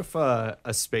a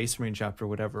Space Marine chapter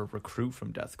would ever recruit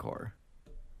from Death Corps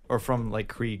or from like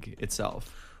Krieg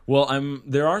itself. Well,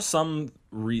 there are some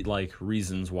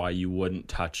reasons why you wouldn't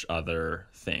touch other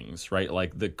things, right?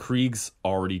 Like the Krieg's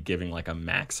already giving like a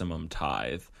maximum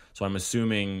tithe, so I'm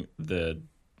assuming the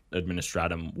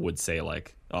Administratum would say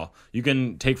like, oh, you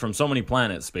can take from so many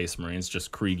planets, Space Marines,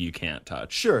 just Krieg you can't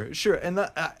touch. Sure, and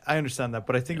I understand that,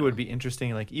 but I think it would be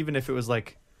interesting, like even if it was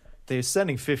like they're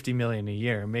sending $50 million a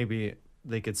year, maybe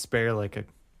they could spare like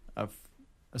a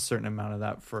certain amount of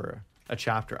that for a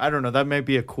chapter. I don't know. That might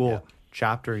be a cool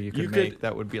chapter you could make.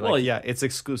 That would be like, it's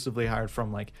exclusively hired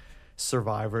from like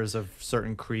survivors of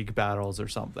certain Krieg battles or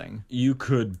something. You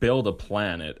could build a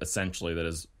planet essentially that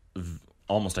is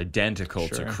almost identical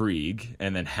to Krieg,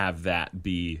 and then have that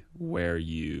be where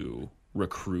you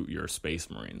recruit your Space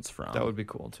Marines from. That would be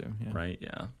cool too. Yeah. Right?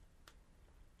 Yeah.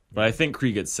 But I think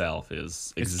Krieg itself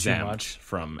is exempt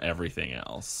from everything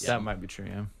else. Yeah. That might be true.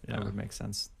 Yeah, that would make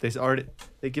sense. They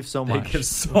give so much. They give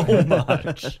so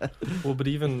much. Well, but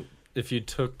even if you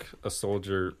took a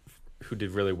soldier who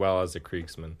did really well as a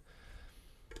Kriegsman,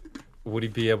 would he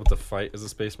be able to fight as a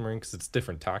Space Marine? Because it's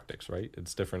different tactics, right?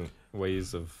 It's different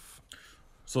ways of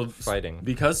fighting.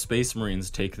 Because Space Marines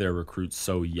take their recruits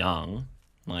so young,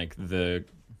 they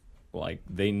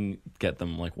get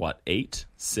them 8,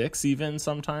 6 even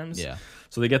sometimes. Yeah.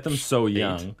 So they get them so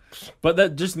young, but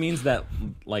that just means that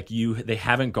they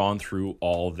haven't gone through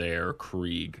all their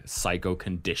Krieg psycho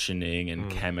conditioning and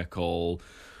chemical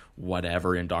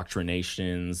whatever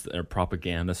indoctrinations or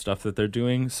propaganda stuff that they're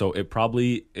doing. So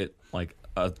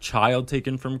a child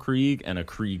taken from Krieg and a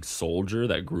Krieg soldier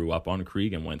that grew up on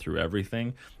Krieg and went through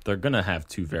everything, they're gonna have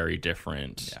two very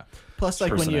different. Yeah. Plus,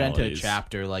 when you enter a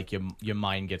chapter, your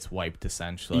mind gets wiped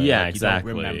essentially. Yeah,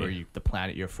 exactly. You don't remember the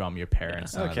planet you're from, your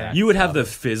parents. Yeah. Okay. You would have the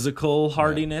physical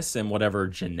hardiness and whatever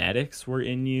genetics were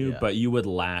in you, but you would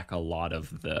lack a lot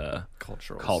of the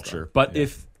culture. But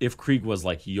if Krieg was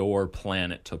your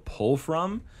planet to pull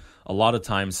from, a lot of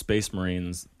times Space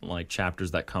Marines,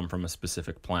 chapters that come from a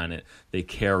specific planet, they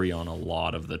carry on a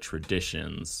lot of the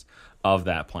traditions of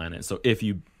that planet. So if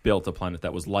you built a planet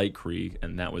that was like Krieg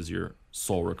and that was your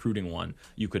sole recruiting one,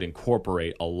 you could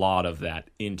incorporate a lot of that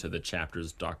into the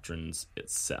chapter's doctrines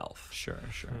itself. Sure.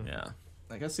 Yeah.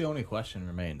 I guess the only question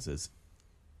remains is,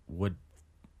 would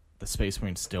the Space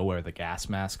Marine still wear the gas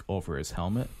mask over his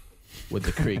helmet? Would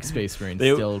the Krieg Space Marine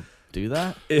still do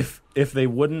that? If they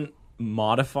wouldn't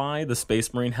modify the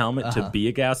Space Marine helmet to be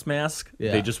a gas mask,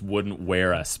 they just wouldn't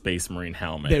wear a Space Marine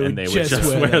helmet, and they would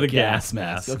just wear the gas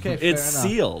mask. Okay, it's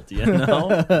sealed,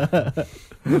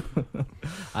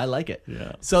 I like it.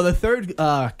 Yeah. So the third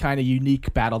kind of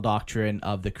unique battle doctrine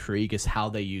of the Krieg is how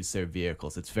they use their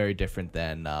vehicles. It's very different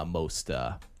than most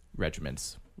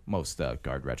regiments, most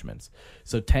guard regiments.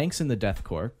 So tanks in the Death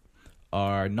Corps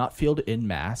are not fielded in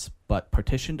mass, but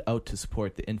partitioned out to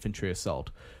support the infantry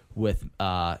assault, with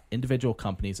individual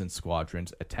companies and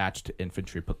squadrons attached to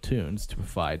infantry platoons to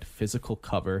provide physical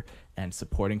cover and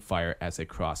supporting fire as they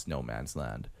cross no man's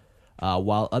land.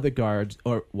 While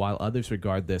others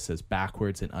regard this as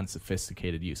backwards and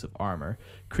unsophisticated use of armor,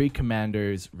 Krieg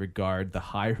commanders regard the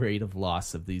high rate of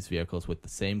loss of these vehicles with the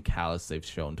same callous they've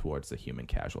shown towards the human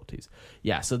casualties.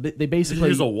 Yeah, so they basically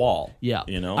use a wall. Yeah,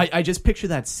 you know. I just picture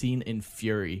that scene in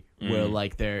Fury where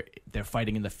like they're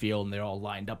fighting in the field and they're all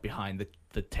lined up behind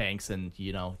the tanks, and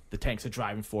you know the tanks are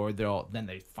driving forward. They're all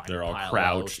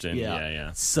crouched out. and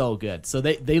yeah. So good. So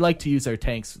they like to use their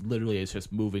tanks literally as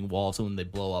just moving walls, and when they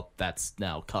blow up, that's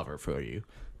now cover for you.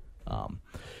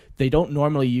 They don't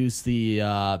normally use the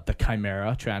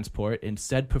Chimera transport,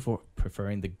 instead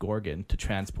preferring the Gorgon to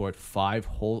transport 5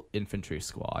 whole infantry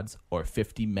squads or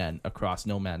 50 men across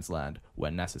no man's land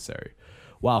when necessary.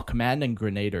 While command and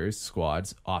grenadiers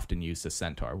squads often use the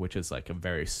Centaur, which is like a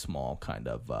very small kind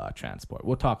of transport.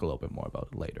 We'll talk a little bit more about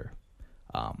it later.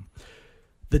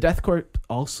 The Death Corps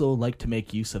also like to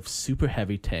make use of super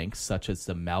heavy tanks such as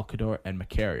the Malkador and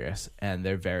Macarius and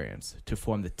their variants to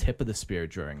form the tip of the spear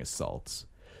during assaults.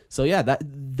 So yeah,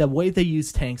 the way they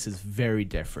use tanks is very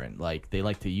different. Like they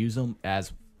like to use them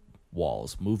as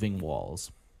walls, moving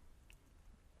walls.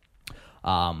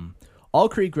 All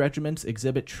Krieg regiments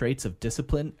exhibit traits of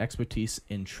discipline, expertise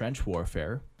in trench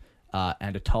warfare,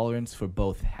 and a tolerance for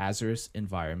both hazardous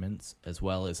environments as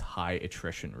well as high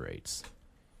attrition rates.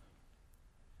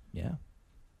 Yeah.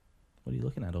 What are you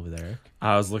looking at over there, Eric?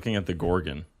 I was looking at the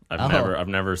Gorgon. I've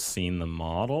never seen the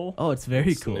model. Oh, it's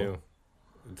very It's cool. new.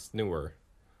 It's newer.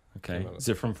 Okay. Is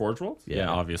it from Forge World? Yeah.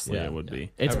 Obviously Yeah. it would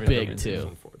be. It's Everything big is too.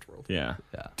 in Forge World. Yeah.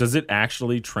 Yeah. Does it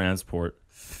actually transport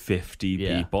 50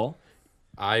 Yeah. people?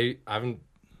 I haven't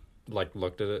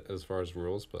looked at it as far as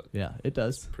rules, but Yeah, it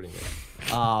does. pretty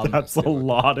neat. That's a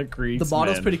lot of Kriegsmen. The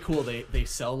model's pretty cool. They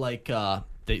sell like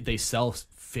they sell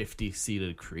 50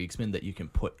 seated Kriegsmen that you can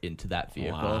put into that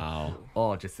vehicle. Wow.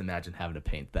 Oh, just imagine having to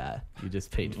paint that. You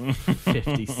just paint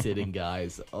 50 sitting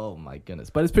guys. Oh my goodness.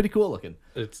 But it's pretty cool looking.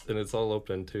 It's all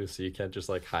open too, so you can't just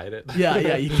hide it.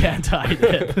 Yeah, you can't hide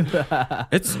it.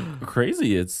 It's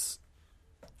crazy. It's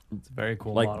It's a very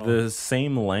cool like model. the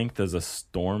same length as a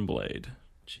Stormblade.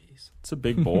 Jeez. It's a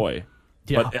big boy.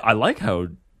 Yeah. But I like how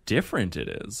different it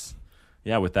is.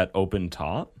 Yeah, with that open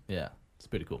top. Yeah, it's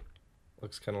pretty cool.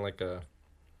 Looks kind of like a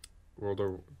World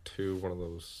War II, one of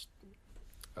those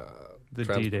The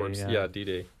transports. D-Day, Yeah,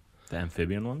 D-Day. The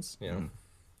amphibian ones. Yeah.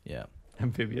 Yeah.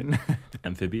 Amphibian.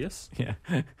 Amphibious. Yeah.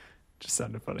 Just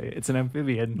sounded funny. It's an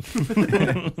amphibian.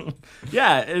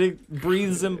 Yeah, it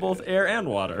breathes in both air and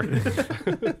water.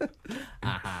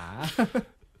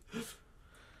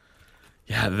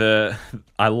 Yeah,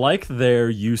 I like their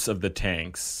use of the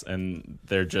tanks, and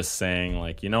they're just saying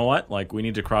like, you know what, like we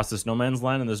need to cross this no man's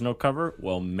land and there's no cover.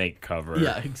 Well, make cover.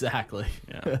 Yeah, exactly.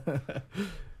 Yeah.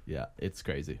 Yeah, it's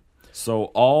crazy. So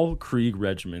all Krieg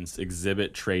regiments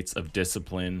exhibit traits of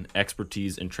discipline,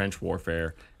 expertise in trench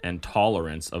warfare, and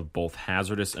tolerance of both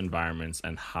hazardous environments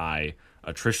and high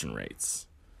attrition rates.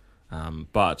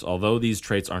 But although these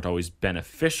traits aren't always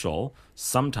beneficial,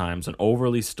 sometimes an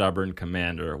overly stubborn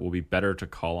commander will be better to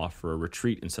call off for a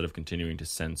retreat instead of continuing to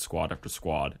send squad after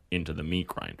squad into the meat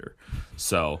grinder.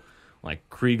 So, like,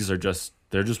 Kriegs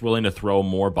they're just willing to throw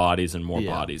more bodies and more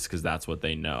bodies because that's what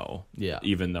they know. Yeah.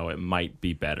 Even though it might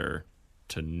be better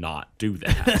to not do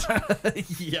that.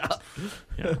 Yeah.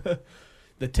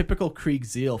 The typical Krieg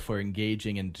zeal for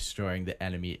engaging and destroying the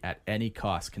enemy at any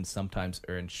cost can sometimes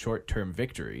earn short-term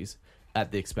victories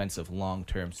at the expense of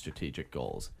long-term strategic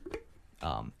goals.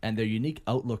 And their unique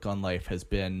outlook on life has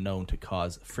been known to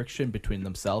cause friction between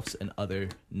themselves and other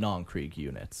non-Krieg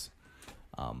units.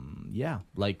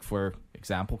 Like for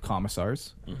example,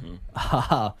 commissars.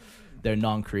 They're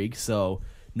non-Krieg, so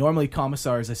normally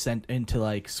commissars are sent into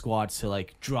like squads to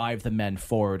like drive the men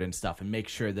forward and stuff and make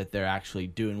sure that they're actually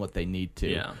doing what they need to.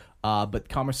 Yeah. But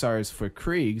commissars for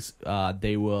Kriegs,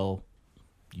 they will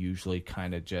usually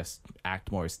kind of just act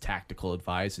more as tactical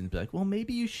advisors and be like, well,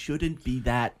 maybe you shouldn't be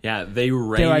that, Yeah, they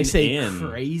rein dare I say, in.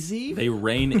 crazy. They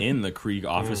rein in the Krieg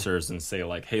officers and say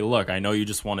like, hey, look, I know you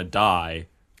just want to die,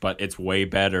 but it's way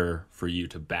better for you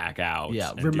to back out. Yeah,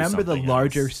 and do remember the something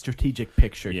larger else. strategic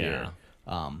picture Yeah.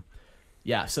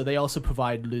 here. So they also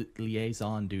provide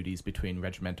liaison duties between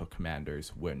regimental commanders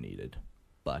where needed.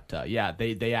 But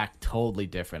they act totally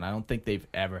different. I don't think they've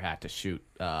ever had to shoot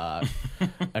a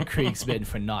Kriegsman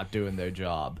for not doing their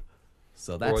job.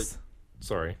 So that's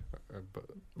Sorry, but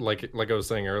like I was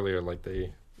saying earlier, like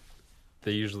they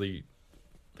usually,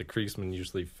 the Kriegsmen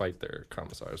usually fight their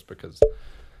commissars because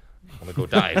I want to go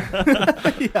die.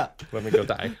 yeah. Let me go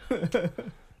die.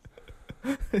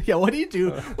 Yeah, what do you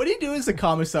do? What do you do as a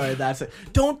commissar that's like,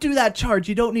 don't do that charge,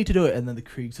 you don't need to do it. And then the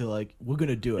Kriegs are like, we're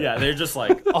gonna do it. Yeah, they're just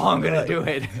like, Oh, I'm gonna do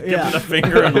it. Yeah. give it a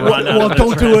finger and run out Well, of the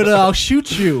don't do it, trench. I'll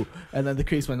shoot you. And then the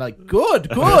Kriegs went like, good,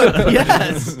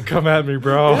 yes. Come at me,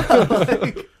 bro.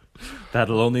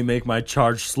 That'll only make my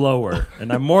charge slower,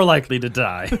 and I'm more likely to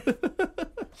die.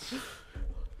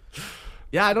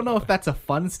 Yeah, I don't know if that's a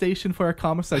fun station for a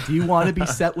commissar. Do you want to be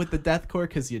set with the Death Corps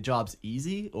because your job's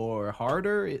easy or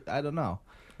harder? I don't know.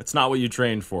 It's not what you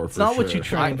trained for. It's not what you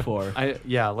trained for.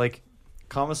 Like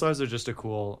commissars are just a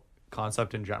cool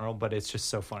concept in general, but it's just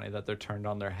so funny that they're turned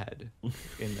on their head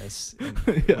in this when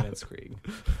it's Krieg.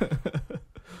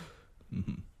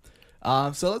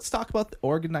 So let's talk about the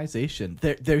organization.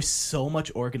 There's so much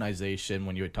organization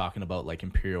when you're talking about like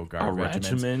Imperial Guard A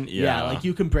regiments. regiment, yeah. Like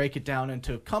you can break it down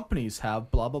into companies have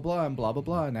blah blah blah and blah blah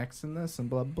blah and X and this and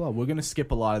blah blah blah. We're gonna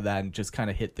skip a lot of that and just kind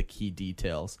of hit the key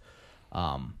details.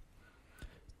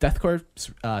 Death Corps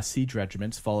siege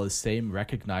regiments follow the same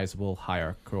recognizable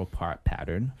hierarchical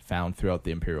pattern found throughout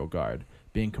the Imperial Guard,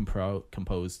 being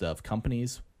composed of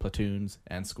companies, platoons,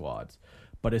 and squads,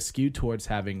 but is skewed towards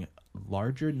having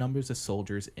larger numbers of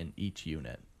soldiers in each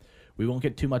unit. We won't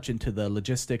get too much into the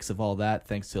logistics of all that,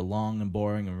 thanks to long and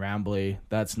boring and rambly.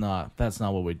 That's not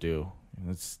what we do.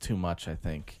 It's too much, I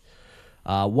think.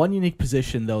 One unique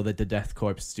position, though, that the Death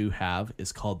Corps do have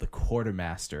is called the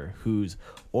Quartermaster, whose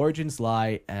origins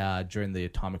lie during the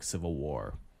Atomic Civil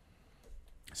War.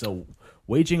 So,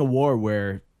 waging a war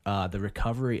where the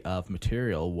recovery of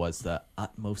material was the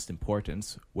utmost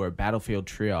importance, where battlefield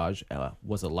triage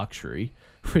was a luxury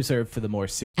reserved for the more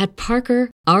At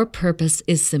Parker, our purpose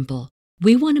is simple.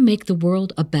 We want to make the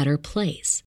world a better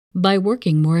place by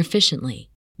working more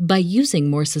efficiently, by using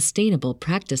more sustainable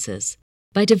practices,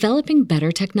 by developing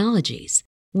better technologies.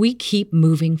 We keep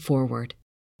moving forward.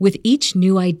 With each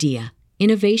new idea,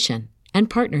 innovation, and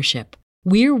partnership,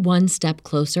 we're one step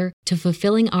closer to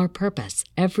fulfilling our purpose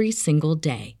every single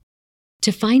day.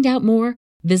 To find out more,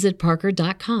 visit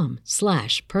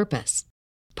parker.com/purpose.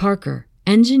 Parker,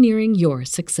 engineering your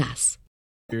success.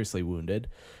 seriously wounded,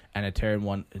 and a Terran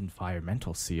 1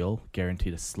 environmental seal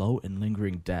guaranteed a slow and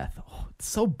lingering death. Oh, it's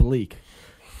so bleak.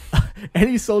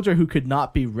 Any soldier who could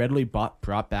not be readily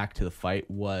brought back to the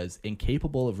fight was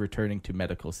incapable of returning to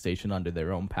medical station under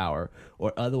their own power,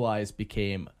 or otherwise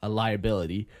became a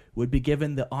liability, would be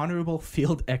given the honorable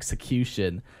field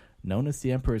execution known as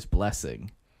the Emperor's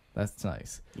Blessing. That's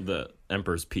nice. The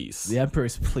Emperor's Peace. The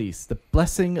Emperor's Peace. The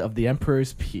blessing of the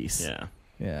Emperor's Peace. Yeah.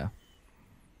 Yeah.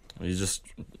 You just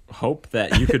hope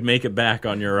that you could make it back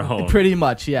on your own. Pretty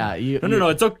much, yeah. No.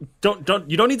 It's okay. Don't.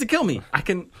 You don't need to kill me. I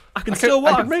can still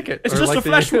walk. I can make it. It's Or just like a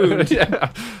flesh wound.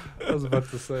 Yeah. I was about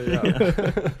to say,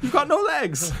 yeah. You've got no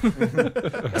legs.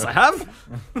 Yes, I have.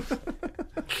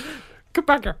 Come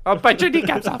back here. I'll bite your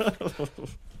kneecaps off.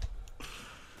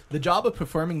 The job of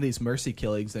performing these mercy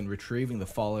killings and retrieving the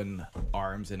fallen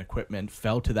arms and equipment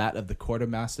fell to that of the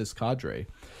Quartermaster's cadre,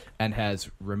 and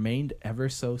has remained ever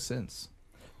so since.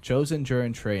 Chosen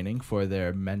during training for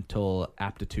their mental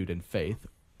aptitude and faith,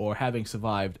 or having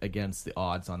survived against the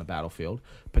odds on the battlefield,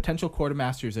 potential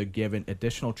quartermasters are given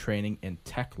additional training in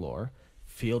tech lore,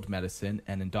 field medicine,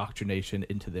 and indoctrination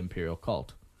into the Imperial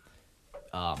cult.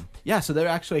 So they're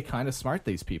actually kind of smart,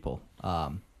 these people.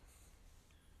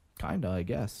 Kinda, I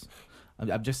guess.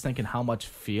 I'm just thinking how much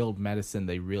field medicine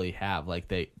they really have. Like,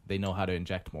 they know how to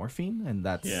inject morphine, and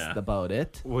that's about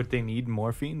it. Would they need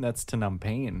morphine? That's to numb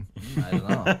pain. I don't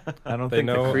know. I don't They think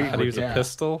know the Krieg how to would. use a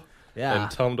pistol Yeah.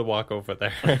 and tell them to walk over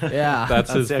there. Yeah.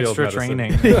 That's his the field extra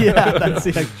medicine. training. Yeah, that's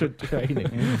the extra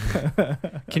training.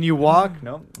 Can you walk?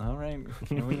 No. All right.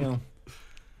 Here we go.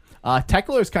 Tech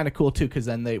lore is kind of cool too, because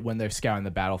then when they're scouring the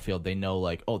battlefield, they know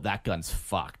like, oh, that gun's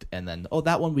fucked, and then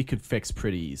that one we could fix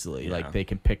pretty easily. Yeah. Like they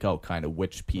can pick out kind of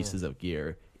which pieces of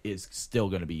gear is still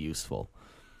going to be useful.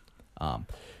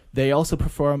 They also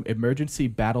perform emergency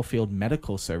battlefield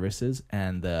medical services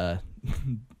and the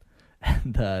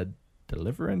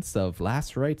deliverance of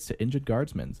last rites to injured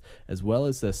guardsmen, as well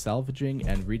as the salvaging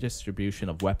and redistribution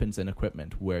of weapons and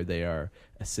equipment where they are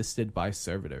assisted by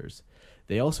servitors.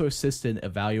 They also assist in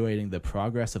evaluating the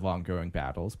progress of ongoing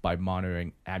battles by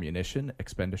monitoring ammunition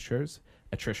expenditures,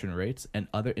 attrition rates, and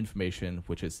other information,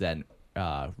 which is then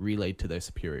relayed to their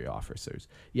superior officers.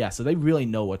 Yeah, so they really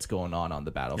know what's going on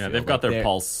the battlefield. Yeah, they've got Like, their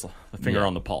pulse, the finger Yeah.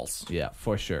 on the pulse. Yeah,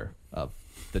 for sure, of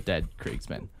the dead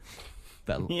Kriegsmen.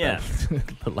 Yeah.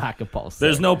 The lack of pulse.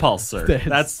 There's there. no pulse, sir. There's-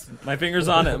 That's my finger's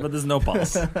on it, but there's no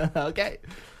pulse. Okay.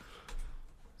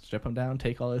 Strip him down,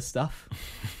 take all his stuff.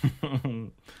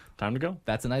 Time to go.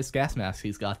 That's a nice gas mask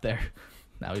he's got there.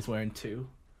 Now he's wearing two.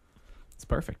 It's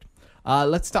perfect.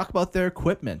 Let's talk about their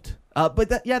equipment. But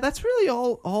that's really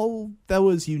all that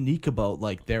was unique about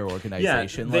like their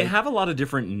organization. Yeah, they have a lot of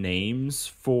different names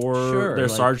for their like-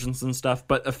 sergeants and stuff,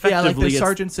 but effectively, Yeah, like the it's-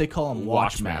 sergeants, they call them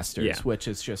Watchmaster, watchmasters, yeah. which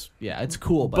is just it's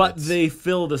cool. but it's- they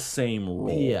fill the same role.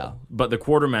 Yeah. But the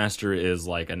quartermaster is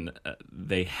like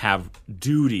they have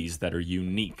duties that are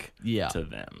unique Yeah. to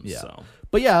them. Yeah. So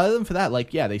But yeah, other than for that,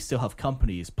 like they still have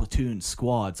companies, platoons,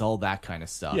 squads, all that kind of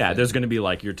stuff. yeah, And- there's going to be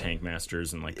like your tank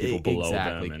masters and like people below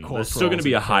Exactly, them, and there's still going to corporals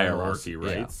be a and colonels, hierarchy,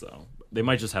 right? yeah. So they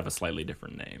might just have a slightly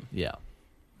different name. Yeah.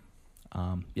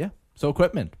 So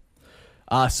equipment.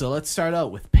 So let's start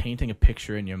out with painting a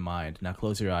picture in your mind. Now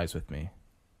close your eyes with me.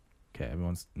 Okay,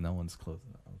 no one's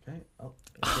closing. Okay. Oh.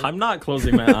 I'm not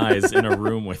closing my eyes in a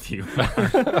room with you.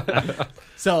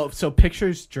 So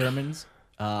pictures Germans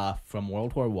from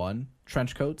World War I,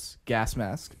 trench coats, gas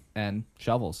masks, and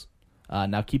shovels.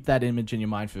 Now keep that image in your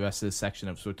mind for the rest of this section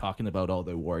as we're talking about all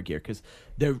their war gear, because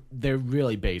they're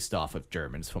really based off of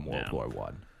Germans from World War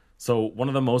I. So one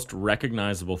of the most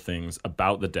recognizable things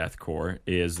about the Death Corps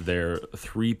is their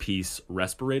 3-piece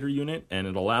respirator unit, and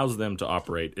it allows them to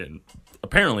operate in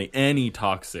apparently any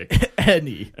toxic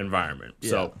environment. Yeah.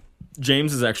 So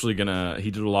James is actually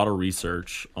he did a lot of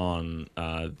research on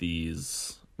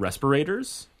these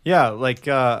respirators. Yeah, like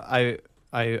I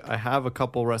have a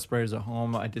couple respirators at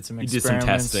home. I did some You did some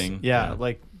experiments. testing. Yeah, Yeah.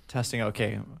 like testing.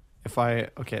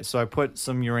 So I put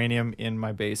some uranium in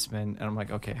my basement, and I'm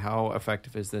like, okay, how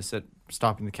effective is this at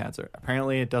stopping the cancer?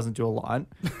 Apparently, it doesn't do a lot.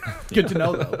 Good to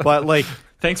know, though. But like,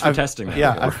 Thanks for testing that.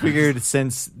 yeah, I figured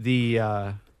since the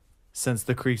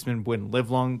Kriegsmen wouldn't live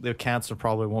long, the cancer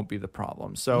probably won't be the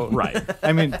problem. So Right.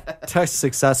 I mean, test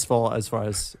successful as far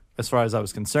as I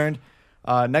was concerned.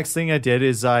 Next thing I did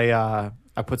is I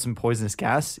put some poisonous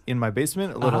gas in my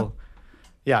basement. A little,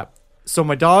 yeah. So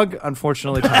my dog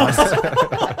unfortunately passed.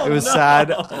 It was sad.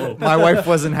 My wife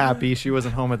wasn't happy. She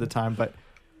wasn't home at the time, but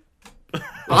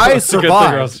I It's a good thing,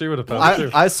 or else survived. she would have passed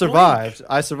too. I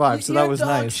survived. So that was Your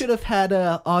dog nice. should have had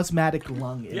a osmotic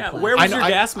lung Yeah, implant. where was know, your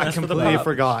gas mask for the completely pup?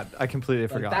 forgot. I completely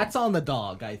Like, forgot. that's on the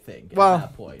dog, I think. Well- at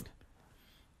that point.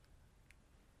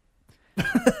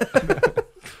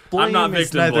 I'm not Blame is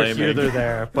victim neither blaming. here nor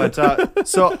there. But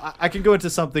so I can go into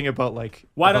something about like.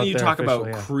 Why don't you their talk about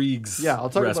official- Krieg's Yeah, I'll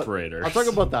talk respirators? I'll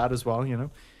talk about that as well. You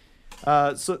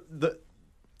know, so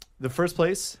the first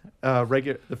piece,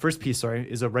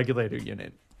 is a regulator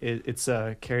unit. It's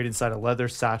carried inside a leather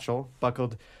satchel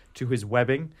buckled to his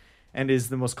webbing, and is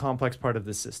the most complex part of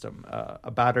the system.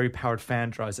 A battery-powered fan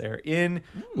draws air in,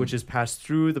 which is passed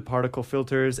through the particle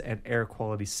filters and air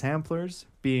quality samplers,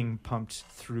 being pumped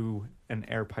through an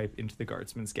air pipe into the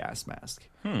guardsman's gas mask.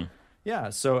 Yeah,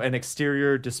 so an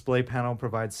exterior display panel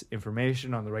provides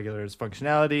information on the regulator's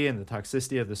functionality and the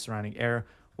toxicity of the surrounding air,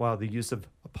 while the use of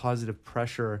a positive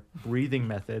pressure breathing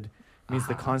method means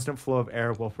the constant flow of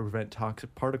air will prevent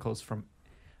toxic particles from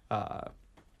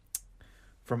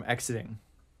exiting.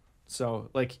 So,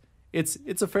 like, it's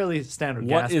a fairly standard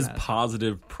gas What is mask.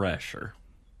 positive pressure?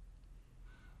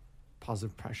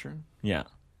 Positive pressure? Yeah.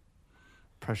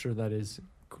 Pressure that is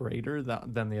greater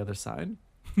than the other side?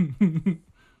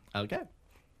 Okay.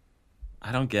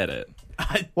 I don't get it.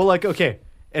 Well, like, okay,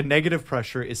 a negative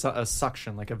pressure is a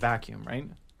suction, like a vacuum, right?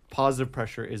 Positive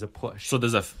pressure is a push. So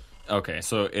there's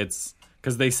so it's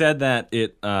because they said that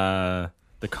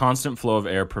the constant flow of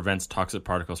air prevents toxic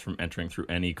particles from entering through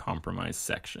any compromised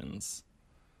sections.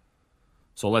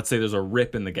 So let's say there's a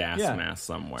rip in the gas Yeah. mask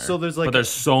somewhere. So there's like but there's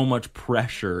so much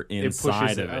pressure inside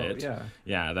pushes of it out, it. yeah.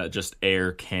 Yeah, that just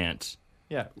air can't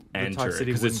yeah, the enter it toxicity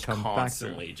because wouldn't it's come back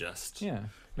constantly through. just. Yeah,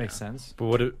 makes sense. But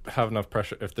would it have enough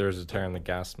pressure if there's a tear in the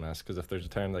gas mask? Because if there's a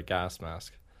tear in the gas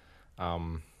mask,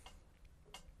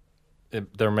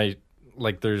 there may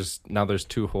there's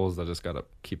 2 holes that just gotta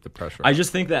keep the pressure. I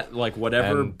just think that like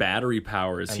whatever And- battery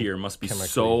power is and here must be chemically.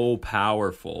 so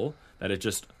powerful that it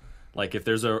just like if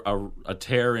there's a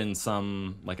tear in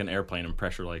some like an airplane and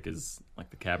pressure is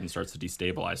the cabin starts to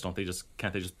destabilize,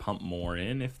 can't they just pump more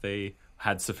in if they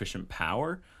had sufficient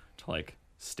power to And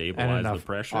stabilize enough the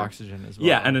pressure? oxygen as well.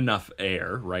 Yeah, and enough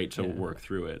air, right, to work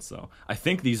through it. So I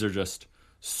think these are just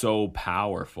so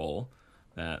powerful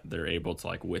that they're able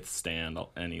to withstand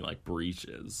any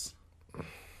breaches.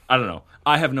 I don't know.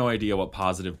 I have no idea what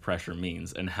positive pressure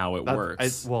means and how it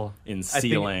works. In I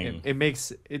sealing. think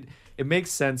it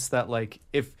makes sense that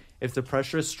if the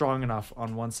pressure is strong enough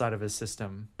on one side of a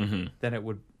system,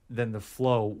 then the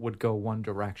flow would go one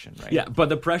direction, right? Yeah, but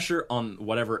the pressure on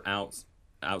whatever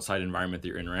outside environment that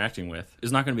you're interacting with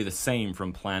is not going to be the same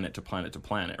from planet to planet to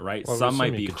planet, right? Well, Some assume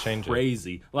might you be could change it.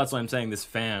 crazy. Well, that's why I'm saying this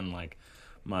fan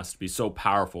must be so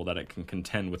powerful that it can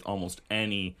contend with almost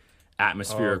any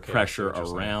atmospheric okay, I see pressure what you're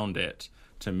saying. around it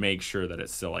to make sure that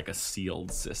it's still like a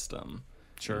sealed system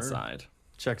inside.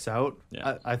 Checks out.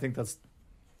 Yeah. I think that's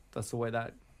the way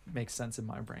that makes sense in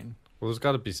my brain. Well,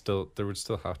 there would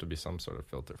still have to be some sort of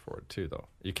filter for it too, though.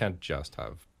 You can't just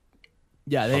have.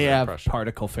 Yeah, they Public have pressure.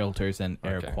 particle filters and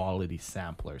air Okay. quality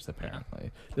samplers. Apparently,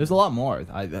 there's a lot more.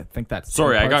 I think that's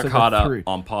Sorry, I got caught up three.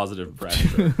 on positive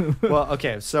pressure. Well,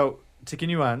 okay, so to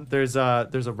continue on, there's a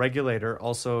regulator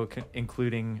also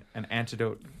including an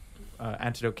antidote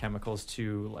chemicals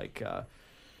to like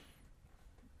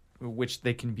which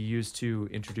they can be used to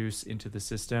introduce into the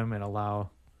system and allow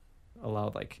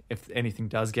like if anything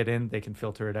does get in, they can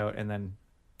filter it out and then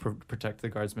protect the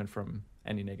guardsmen from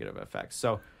any negative effects.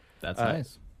 So That's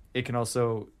nice. it can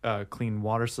also clean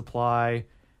water supply.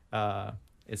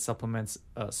 It supplements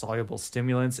soluble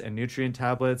stimulants and nutrient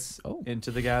tablets into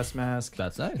the gas mask.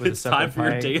 That's nice. with a It's time for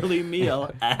your separate pipe. daily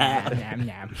meal.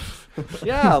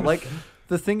 Yeah, like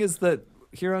the thing is that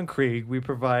here on Krieg, we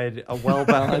provide a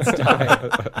well-balanced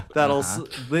diet that'll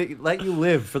let you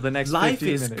live for the next Life 15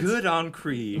 is minutes. good on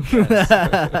Krieg.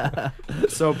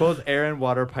 So both air and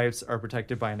water pipes are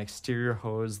protected by an exterior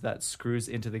hose that screws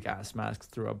into the gas mask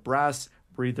through a brass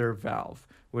breather valve,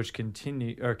 which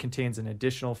contains an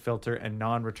additional filter and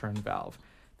non-return valve.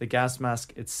 The gas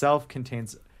mask itself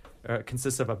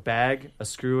consists of a bag, a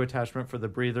screw attachment for the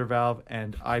breather valve,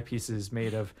 and eyepieces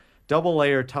made of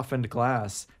double-layer toughened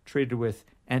glass treated with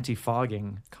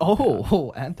anti-fogging.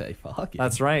 Anti-fogging.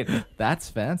 That's right. That's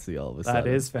fancy all of a sudden. That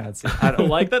is fancy. I don't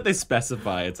like that they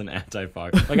specify it's an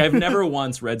anti-fog. Like I've never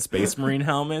once read Space Marine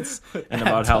helmets and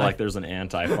about how like there's an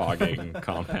anti-fogging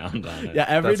compound on it. Yeah,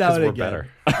 every That's now because and we're again.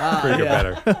 better. Krieg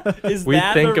are better. Is We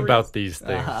that think the about these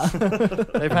things. They've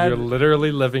You're had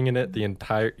literally living in it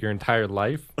your entire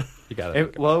life. You got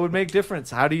it. well, it would make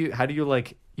difference. How do you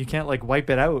like? You can't like wipe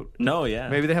it out. No, yeah.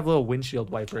 Maybe they have little windshield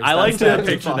wipers. I like That's to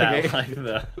picture that, anti-fogging.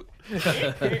 like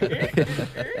the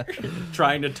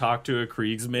trying to talk to a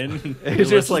Kriegsman. He It's just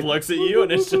just like- looks at you,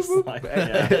 and it's just like,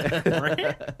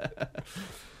 yeah.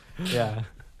 Yeah.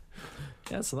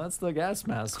 Yeah, so that's the gas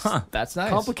mask. That's nice.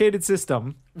 Complicated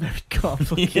system. Very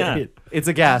complicated. It's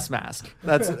a gas mask.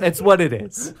 It's what it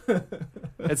is.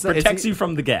 Protects you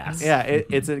from the gas. Yeah,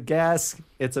 it's a gas.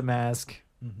 It's a mask.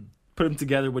 Put them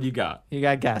together. What do you got? You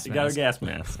got gas. You got a mask. gas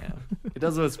mask. Yeah. It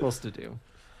does what it's supposed to do.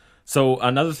 So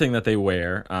another thing that they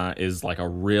wear is like a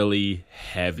really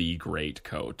heavy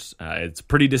greatcoat. It's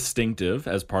pretty distinctive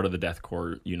as part of the Death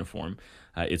Corps uniform.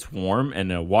 It's warm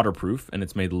and waterproof, and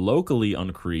it's made locally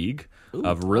on Krieg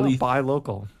of really buy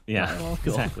local. yeah,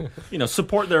 exactly.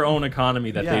 Support their own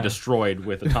economy that they Yeah. destroyed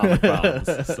with atomic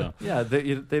bombs. So Yeah,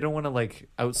 they don't want to like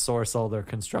outsource all their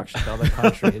construction to other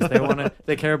countries.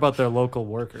 They care about their local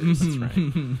workers. that's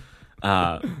right.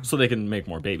 So they can make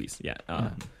more babies. Yeah.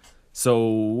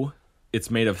 So it's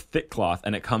made of thick cloth,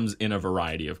 and it comes in a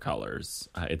variety of colors.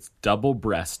 It's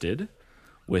double-breasted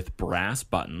with brass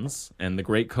buttons, and the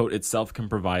greatcoat itself can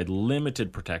provide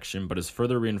limited protection, but is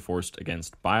further reinforced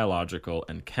against biological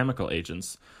and chemical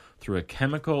agents through a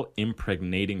chemical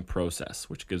impregnating process,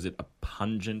 which gives it a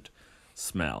pungent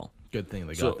smell. Good thing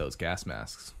they So- got those gas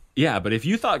masks. Yeah, but if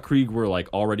you thought Krieg were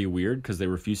like already weird because they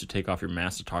refuse to take off your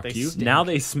mask to talk They to you, stink. now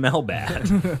they smell bad.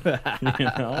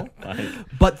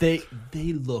 But they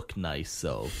look nice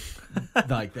though.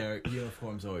 Like their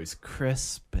uniform's always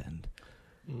crisp and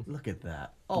look at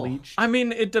that. Bleach. I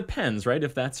mean, it depends, right?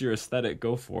 If that's your aesthetic,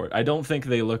 go for it. I don't think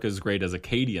they look as great as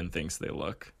Acadian thinks they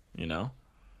look.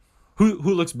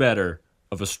 Who looks better,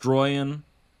 a Vestroyan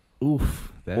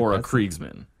Oof. or a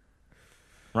Kriegsman?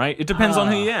 Right? It depends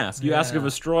on who you ask. You ask a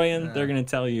Vestroyan, they're going to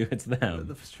tell you it's them.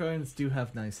 The Australians do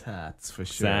have nice hats for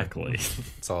sure. Exactly.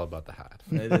 It's all about the hat.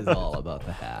 It is all about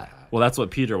the hat. Well, that's what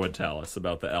Peter would tell us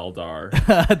about the Eldar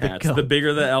hats. The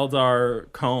bigger the Eldar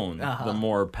cone, the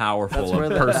more powerful That's a where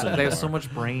person they have you so are.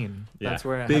 much brain. Yeah. That's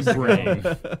where it big has to go.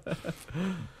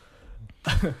 brain.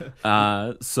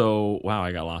 So wow,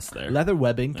 I got lost there. Leather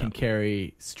webbing can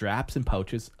carry straps and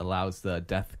pouches, allows the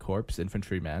Death Corps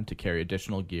infantryman to carry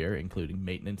additional gear, including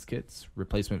maintenance kits,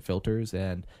 replacement filters,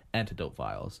 and antidote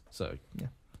vials. So, yeah,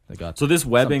 they got So this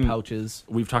some webbing pouches.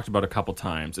 we've talked about a couple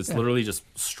times. It's literally just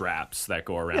straps that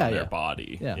go around Yeah, their yeah.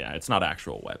 body. Yeah. It's not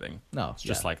actual webbing. No, It's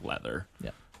just like leather.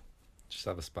 Yeah. Just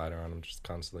have a spider on them, just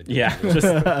constantly. Yeah, just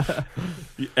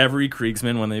every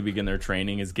Kriegsman when they begin their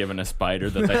training is given a spider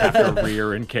that they have to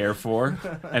rear and care for,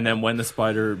 and then when the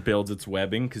spider builds its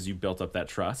webbing, because you built up that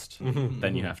trust,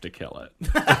 then you have to kill it.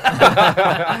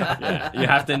 Yeah, you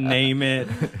have to name it.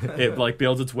 It like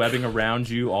builds its webbing around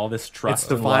you. All this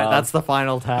trust. and love. That's the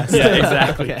final test. Yeah,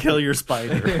 exactly. Kill your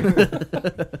spider.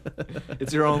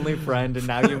 It's your only friend, and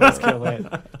now you must kill it.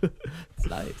 It's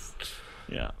nice.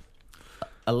 Yeah.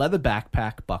 A leather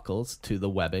backpack buckles to the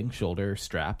webbing shoulder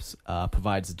straps,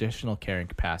 provides additional carrying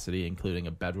capacity, including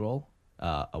a bedroll,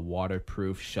 a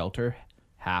waterproof shelter,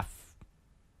 a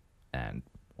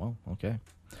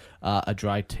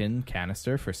dry tin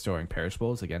canister for storing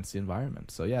perishables against the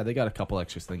environment. So yeah, they got a couple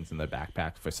extra things in their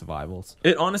backpack for survivals.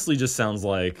 It honestly just sounds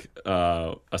like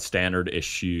a standard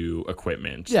issue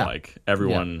equipment. Yeah. Like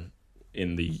everyone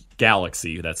in the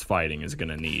galaxy that's fighting is going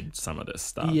to need some of this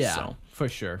stuff. Yeah, So. for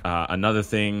sure. Another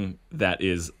thing that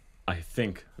is, I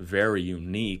think, very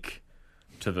unique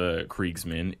to the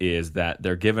Kriegsmen is that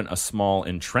they're given a small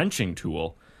entrenching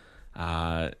tool,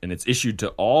 and it's issued to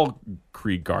all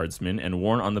Krieg guardsmen and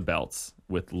worn on the belts,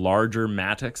 with larger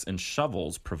mattocks and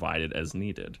shovels provided as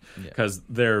needed. Because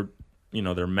they're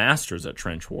masters at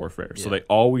trench warfare, so they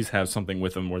always have something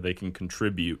with them where they can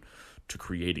contribute to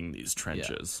creating these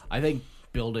trenches. I think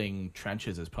building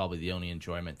trenches is probably the only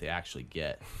enjoyment they actually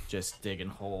get. Just digging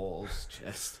holes,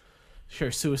 Sure,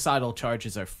 suicidal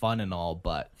charges are fun and all,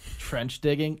 but trench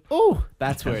digging,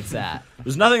 that's where it's at.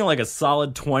 There's nothing like a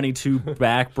solid 22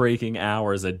 back-breaking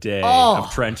hours a day Oh,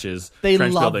 of trench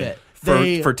love building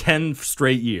it. for 10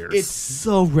 straight years. It's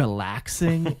so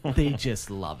relaxing. They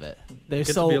just love it. They're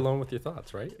Get so to be alone with your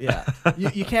thoughts, right? Yeah.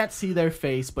 You can't see their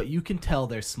face, but you can tell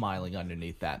they're smiling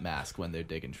underneath that mask when they're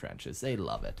digging trenches. They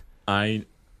love it. I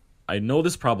know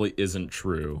this probably isn't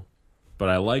true, but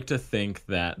I like to think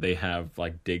that they have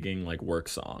like digging like work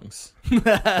songs.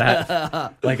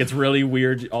 Like it's really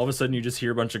weird. All of a sudden you just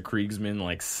hear a bunch of Kriegsmen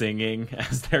like singing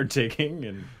as they're digging,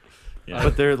 and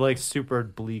But they're like super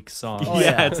bleak songs.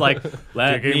 it's like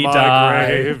let Digging me my die,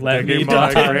 grave, let me digging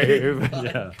my die. grave.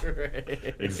 Yeah,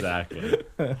 exactly.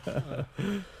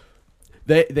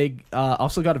 They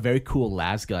also got a very cool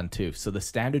las gun too. So the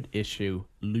standard issue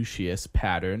Lucius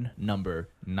pattern number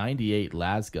 98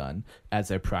 las gun as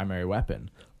their primary weapon,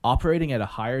 operating at a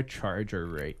higher charger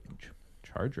range.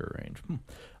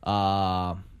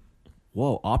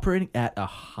 Operating at a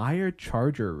higher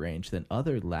charger range than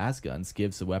other las guns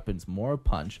gives the weapons more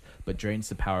punch, but drains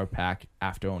the power pack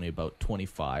after only about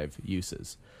 25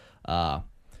 uses.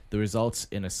 The results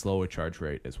in a slower charge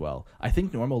rate as well. I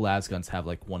think normal las guns have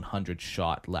like 100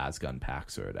 shot las gun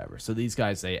packs or whatever. So these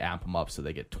guys, they amp them up so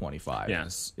they get 25.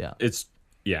 Yes.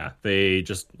 Yeah. They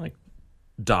just like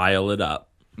dial it up,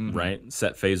 right?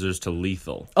 Set phasers to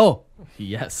lethal. Oh,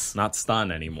 yes. Not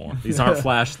stun anymore. These aren't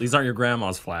These aren't your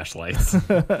grandma's flashlights. These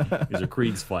are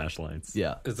Krieg's flashlights.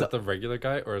 Yeah. Is that the regular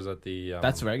guy or is that the?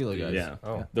 That's regular guys. Yeah.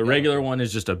 Oh. The regular one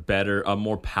is just a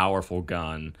more powerful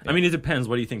gun. I mean, it depends.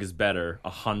 What do you think is better?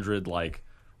 100 like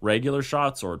regular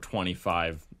shots or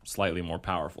 25 slightly more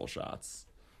powerful shots?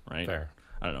 Right. Fair.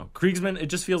 I don't know. Kriegsmen, it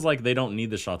just feels like they don't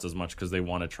need the shots as much because they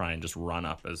want to try and just run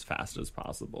up as fast as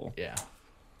possible.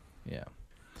 Yeah.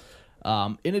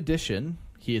 In addition,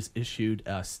 he has issued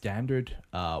a standard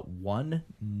one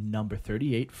number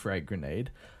 38 frag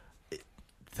grenade.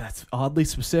 That's oddly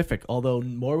specific, although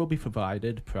more will be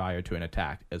provided prior to an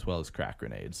attack, as well as crack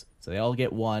grenades. So they all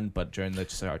get one, but during the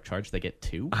charge, they get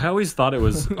two. I always thought it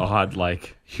was odd,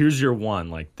 like, here's your one.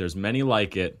 Like, there's many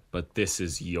like it, but this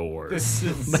is yours.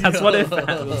 That's what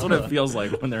it feels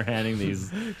like when they're handing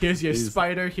these. Here's your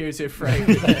spider, here's your frag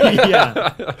grenade.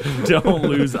 Yeah. Don't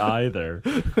lose either.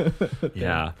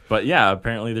 Yeah. But yeah,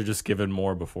 apparently they're just given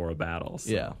more before a battle. So.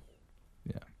 Yeah.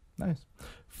 Nice.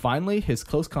 Finally, his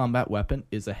close combat weapon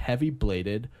is a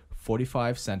heavy-bladed,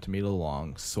 45-centimeter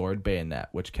long sword bayonet,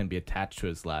 which can be attached to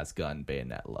his las gun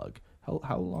bayonet lug.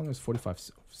 How long is 45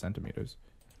 centimeters?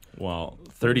 Well,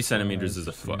 30 centimeters is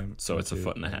a foot, so it's a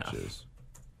foot and a half.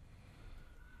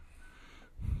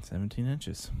 17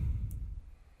 inches.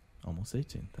 Almost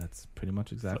 18. That's pretty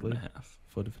much exactly Foot and a half.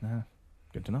 Foot and a half.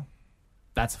 Good to know.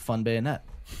 That's a fun bayonet.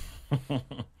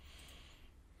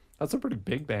 That's a pretty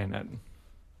big bayonet.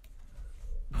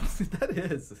 That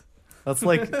is. That's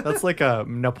like a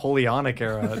Napoleonic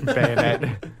era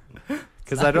bayonet.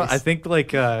 Because I think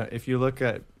like if you look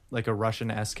at like a Russian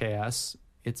SKS,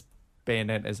 its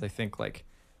bayonet is I think like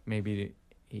maybe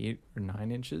 8 or 9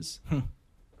 inches.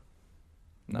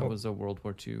 That was a World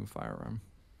War II firearm.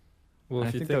 Well, And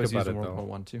if I you think that think was about used it in World though,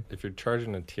 War I too. if you're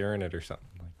charging a Tyranid or something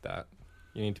like that,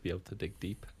 you need to be able to dig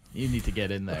deep. You need to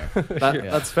get in there.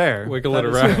 That's fair. Wiggle it That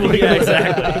is around. fair. Yeah,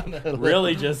 exactly.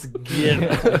 Really just give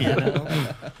it, you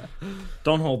know?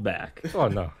 Don't hold back. Oh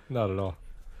no, not at all.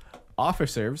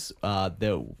 Officers,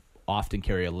 they'll often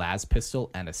carry a las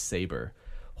pistol and a saber,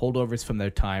 holdovers from their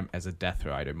time as a Death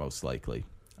Rider, most likely.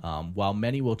 While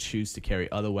many will choose to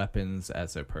carry other weapons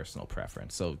as their personal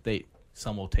preference. So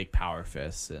some will take power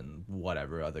fists and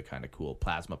whatever other kind of cool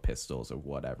plasma pistols or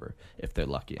whatever if they're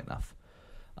lucky enough.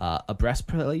 A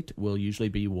breastplate will usually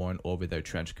be worn over their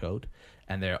trench coat,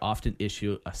 and they're often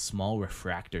issued a small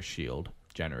refractor shield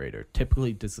generator,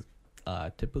 typically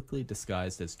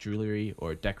disguised as jewelry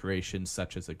or decorations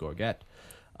such as a gorget,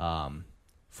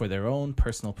 for their own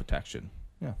personal protection.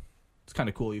 Yeah, it's kind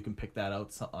of cool. You can pick that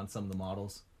out on some of the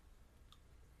models.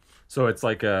 So it's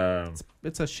like a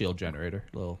It's a shield generator,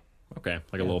 little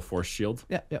force shield.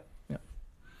 Yeah.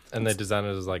 And they design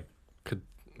it as like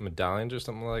medallions or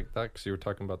something like that, because you were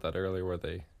talking about that earlier, where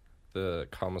the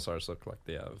commissars look like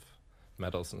they have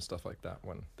medals and stuff like that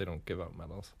when they don't give out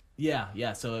medals.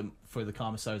 Yeah. So for the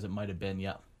commissars, it might have been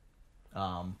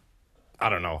I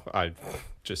don't know. I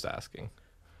just asking.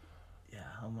 Yeah,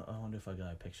 I wonder if I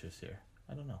got pictures here.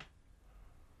 I don't know.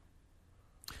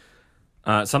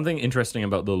 Something interesting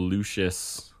about the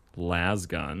Lucius las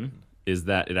gun is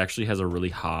that it actually has a really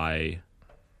high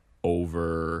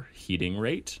overheating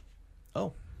rate.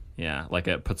 Oh. Yeah, like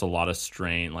it puts a lot of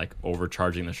strain, like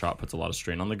overcharging the shot puts a lot of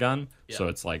strain on the gun. Yeah. So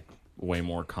it's like way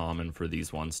more common for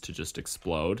these ones to just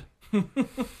explode.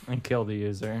 And kill the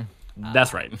user.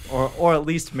 That's right. Or at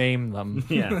least maim them.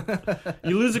 Yeah.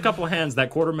 You lose a couple of hands, that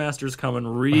quartermaster's coming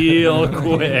real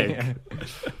quick.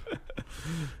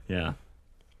 Yeah.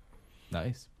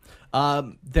 Nice.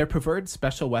 Their preferred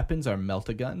special weapons are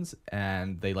melta-guns,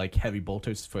 and they like heavy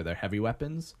bolters for their heavy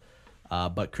weapons.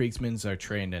 But Kriegsmans are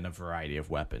trained in a variety of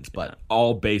weapons. But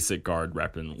all basic guard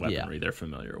weaponry they're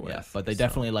familiar with. yeah, but they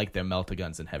definitely like their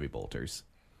melta-guns and heavy bolters.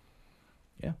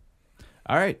 Yeah.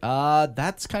 All right.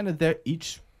 That's kind of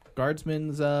each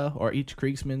guardsman's or each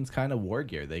Kriegsman's kind of war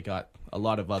gear. They got a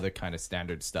lot of other kind of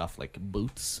standard stuff like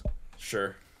boots,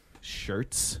 Sure.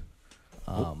 shirts.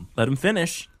 Let him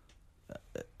finish.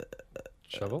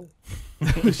 Shovel?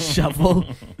 Shovel,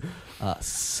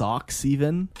 socks.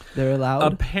 Even they're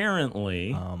allowed.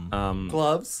 Apparently,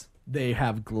 Gloves. They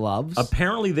have gloves.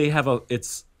 apparently they have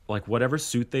it's like whatever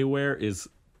suit they wear is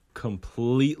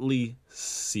completely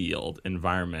sealed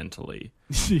environmentally.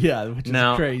 Yeah, which is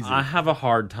Now, crazy. I have a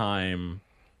hard time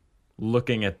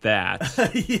looking at that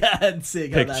Yeah, and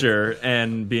seeing how that's- picture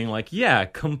and being like, yeah,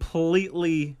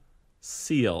 completely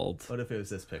sealed. What if it was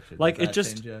this picture? Like, Does it that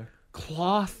just- change your-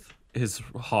 Cloth is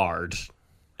hard.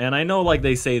 And I know, like,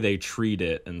 they say they treat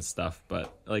it and stuff,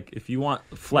 but, like, if you want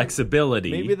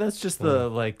flexibility... Maybe that's just the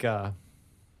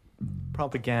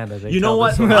propaganda. They You know tell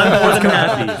what? us I'm about. more than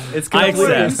happy. It's I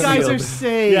completely accept. You guys are sealed.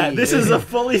 saying. Yeah, this is a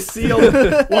fully sealed.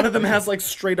 One of them has like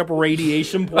straight up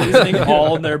radiation poisoning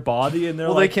all in their body, and they're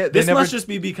Well, they like, can't- they "This never- must just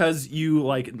be because you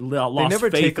like lost They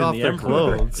never faith take in off the their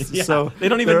emperor." clothes, Yeah, so they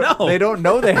don't even know. They don't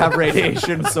know they have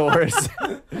radiation source.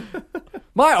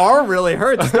 My arm really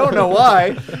hurts. Don't know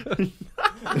why. He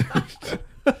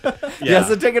Yeah,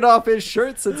 hasn't taken off his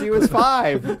shirt since he was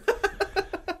 5.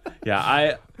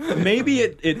 yeah. Maybe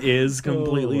it is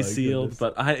completely my sealed,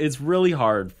 goodness. but it's really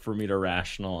hard for me to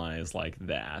rationalize like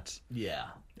that. Yeah,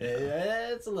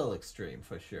 it's a little extreme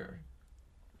for sure.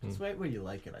 It's right where you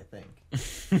like it, I think.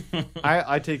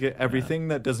 I take it everything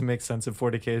that doesn't make sense in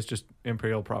 40K is just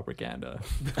imperial propaganda.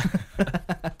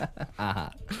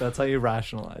 That's how you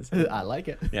rationalize it. I like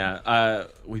it. Yeah,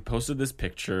 we posted this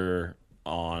picture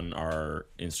on our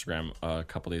Instagram a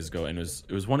couple days ago, and it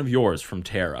was one of yours from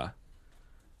Terra.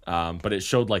 But it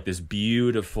showed like this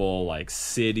beautiful like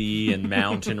city and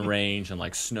mountain range and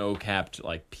like snow-capped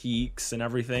like peaks and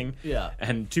everything. Yeah.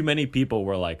 And too many people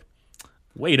were like,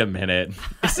 wait a minute,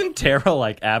 isn't Terra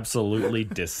like absolutely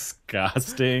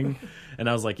disgusting? And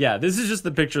I was like, yeah, this is just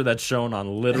the picture that's shown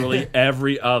on literally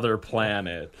every other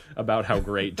planet about how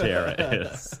great Terra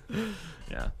is.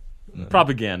 Yeah.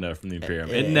 Propaganda from the Imperium.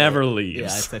 It never leaves. Yeah,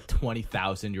 it's a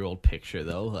 20,000-year-old picture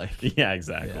though. Like, Yeah,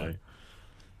 exactly. Yeah.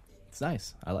 It's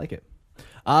nice. I like it.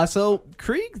 So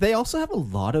Krieg, they also have a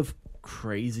lot of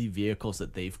crazy vehicles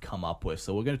that they've come up with.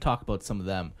 So we're going to talk about some of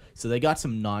them. So they got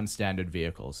some non-standard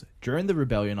vehicles. During the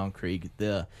rebellion on Krieg,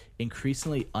 the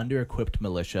increasingly under-equipped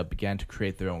militia began to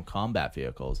create their own combat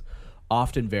vehicles,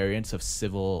 often variants of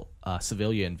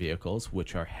civilian vehicles,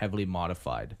 which are heavily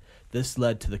modified. This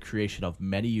led to the creation of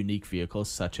many unique vehicles,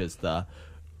 such as the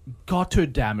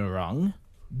Gotterdammerung,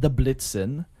 the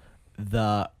Blitzen,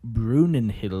 the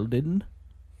Brunenhilden,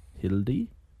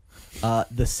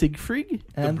 the Siegfried,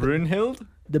 and Brunhild?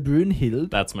 the Brunhild,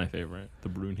 That's my favorite. The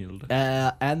Brunhild.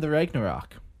 and the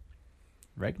Ragnarok.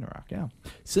 Yeah.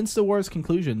 Since the war's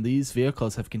conclusion, these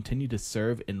vehicles have continued to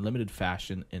serve in limited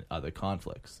fashion in other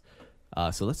conflicts.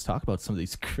 So let's talk about some of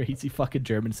these crazy fucking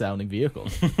German-sounding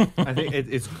vehicles. I think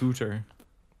it's Guter.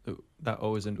 That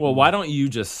O is in. Well, why don't you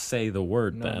just say the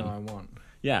word No, then? I won't.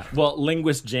 Yeah. Well,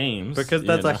 linguist James. Because you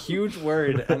that's know. a huge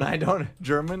word, and I don't.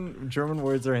 German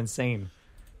words are insane.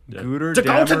 Guter To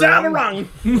go to Damerung.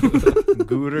 Damerung!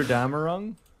 Guter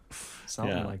Damerung?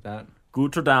 Something Yeah. like that.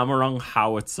 Guter Damerung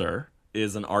howitzer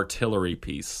is an artillery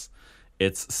piece.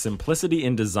 Its simplicity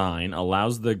in design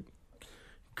allows the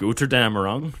Guter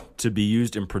Damerung to be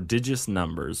used in prodigious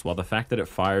numbers, while the fact that it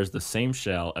fires the same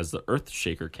shell as the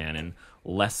Earthshaker cannon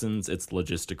lessens its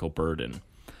logistical burden.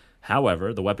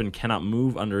 However, the weapon cannot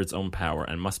move under its own power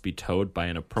and must be towed by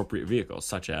an appropriate vehicle,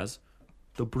 such as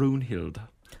the Brunhild.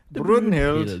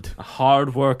 Brunhild. A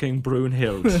hard-working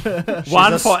Brunhild.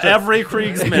 One for every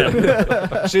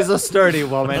Kriegsman. She's a sturdy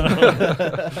woman.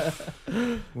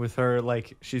 With her,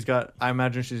 like, I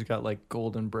imagine she's got, like,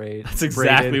 golden braids. That's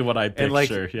exactly what I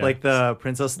picture. And, like the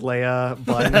Princess Leia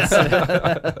buns.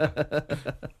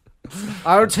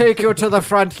 I'll take you to the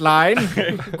front line.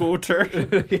 Guter.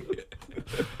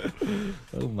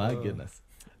 Oh my goodness.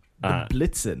 The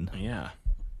Blitzen Yeah.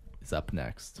 is up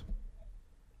next.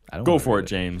 I don't Go wanna for read it,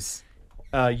 James.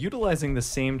 Utilizing the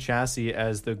same chassis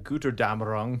as the Guter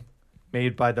Damerung,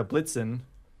 made the Blitzen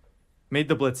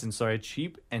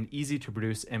cheap and easy to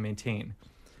produce and maintain.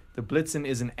 The Blitzen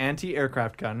is an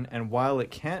anti-aircraft gun, and while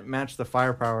it can't match the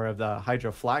firepower of the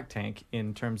Hydra flak tank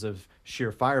in terms of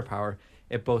sheer firepower,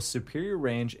 it boasts superior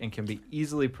range and can be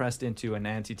easily pressed into an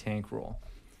anti-tank role.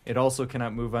 It also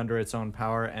cannot move under its own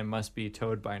power and must be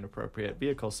towed by an appropriate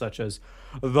vehicle, such as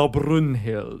the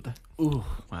Brunhild. Ooh,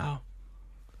 wow.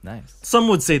 Nice. Some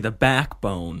would say the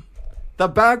backbone The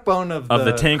backbone of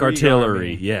the tank Krieg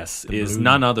artillery, army. yes, is Brun-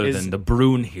 none other is- than the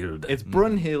Brunhild. It's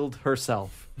Brunhild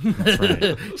herself. That's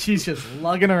right. She's just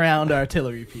lugging around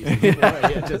artillery pieces.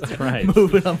 Yeah, just right.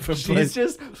 moving them from She's place.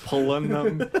 just pulling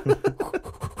them.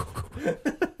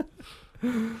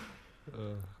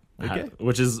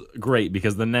 Which is great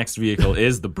because the next vehicle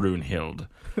is the Brunhild.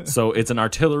 So it's an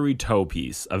artillery tow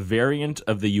piece, a variant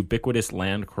of the ubiquitous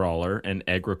landcrawler and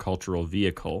agricultural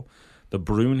vehicle. The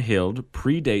Brunhild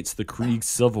predates the Krieg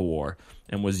Civil War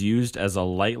and was used as a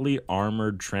lightly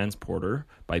armored transporter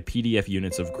by PDF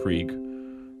units of Krieg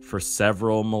for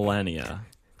several millennia.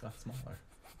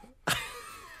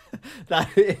 That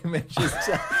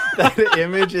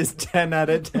image is 10 out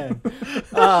of 10.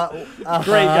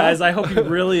 Great, guys. I hope you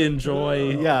really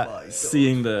enjoy Yeah,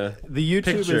 seeing the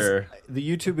picture. the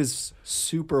YouTube is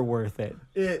super worth it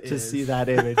to see that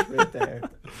image right there.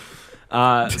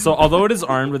 So although it is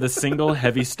armed with a single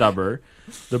heavy stubber,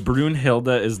 the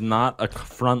Brunhilde is not a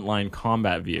frontline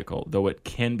combat vehicle, though it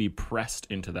can be pressed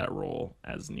into that role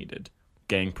as needed.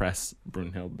 Gang press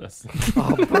Brunhild.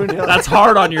 That's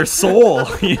hard on your soul,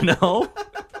 you know?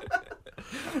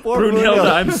 Brunhilde,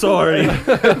 I'm sorry.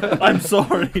 I'm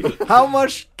sorry. How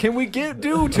much can we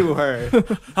do to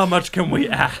her? How much can we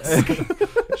ask?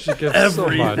 She gives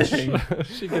Everything. so much.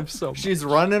 She gives so much. She's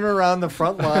running around the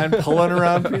front line, pulling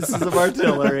around pieces of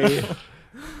artillery,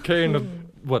 Carrying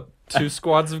two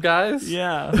squads of guys?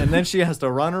 Yeah. and then she has to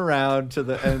run around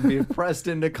and be pressed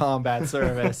into combat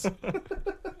service.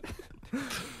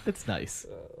 It's nice.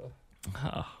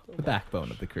 The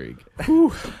backbone of the Krieg.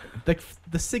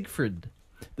 The Siegfried.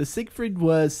 The Siegfried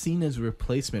was seen as a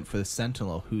replacement for the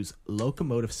Sentinel, whose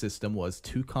locomotive system was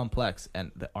too complex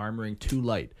and the armoring too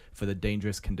light for the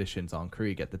dangerous conditions on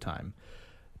Krieg at the time.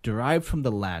 Derived from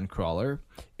the Landcrawler,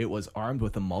 it was armed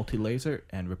with a multi-laser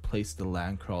and replaced the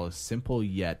Landcrawler's simple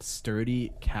yet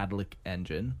sturdy catalytic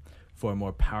engine for a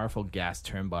more powerful gas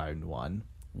turbine one,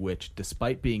 which,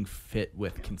 despite being fit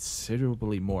with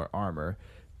considerably more armor,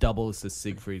 doubles the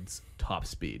Siegfried's top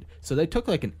speed. So they took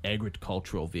like an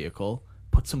agricultural vehicle,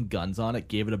 put some guns on it,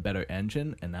 gave it a better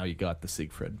engine, and now you got the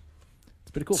Siegfried.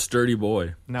 It's pretty cool. Sturdy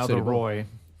boy. Now City the Boy. Roy.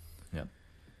 Yeah.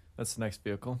 That's the next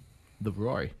vehicle. The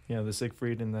Roy. Yeah, the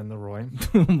Siegfried and then the Roy.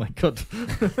 Oh my god.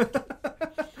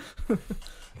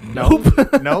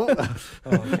 Nope. No?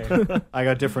 Oh, okay. I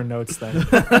got different notes then.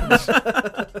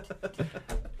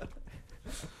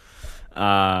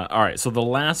 All right, so the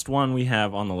last one we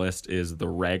have on the list is the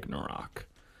Ragnarok.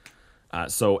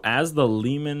 So as the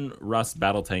Lehman Russ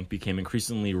battle tank became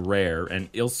increasingly rare and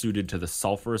ill-suited to the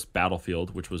sulfurous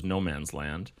battlefield, which was no man's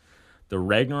land, the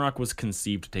Ragnarok was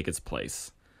conceived to take its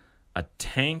place. A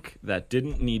tank that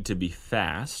didn't need to be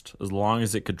fast as long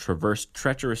as it could traverse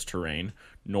treacherous terrain,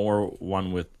 nor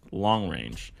one with long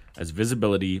range, as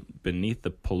visibility beneath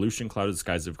the pollution-clouded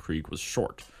skies of Krieg was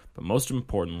short, but most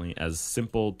importantly, as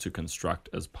simple to construct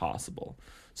as possible.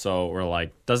 So we're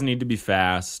like, doesn't need to be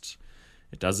fast.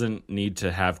 It doesn't need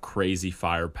to have crazy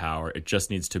firepower. It just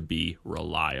needs to be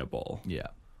reliable. Yeah.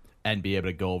 And be able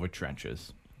to go over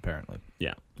trenches, apparently.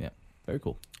 Yeah. Yeah. Very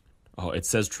cool. Oh, it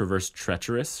says traverse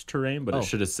treacherous terrain, but Oh. it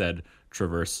should have said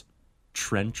traverse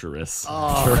treacherous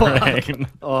terrain.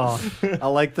 Oh, I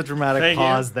like the dramatic Thank you.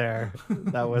 pause there.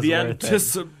 That was The worth it.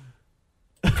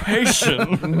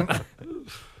 anticipation.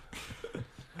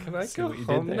 Can I See go what you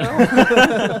did home there?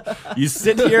 now? You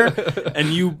sit here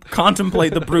and you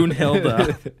contemplate the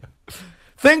Brunhilde.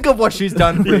 Think of what she's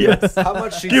done for you. Yes. How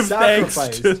much she Give thanks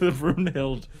sacrificed. to the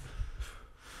Brunhilde.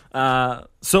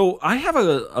 So I have a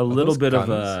little Those bit of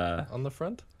guns a on the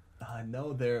front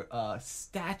No, they're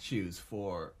statues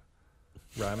for.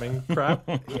 rhyming crap.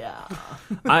 Yeah.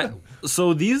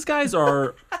 so these guys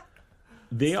are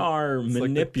they are like they took a-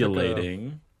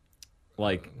 manipulating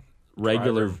like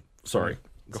regular. Trireme. Sorry.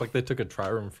 It's like they took a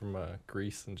trireme from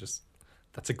Greece and just,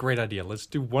 that's a great idea. Let's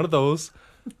do one of those,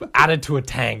 but add it to a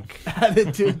tank.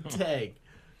 Added to a tank.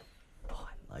 Oh,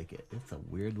 I like it. It's a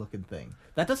weird looking thing.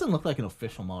 That doesn't look like an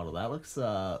official model. That looks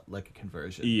like a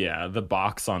conversion. Yeah, the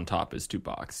box on top is too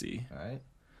boxy. All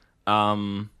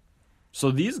right.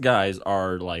 So these guys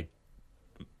are like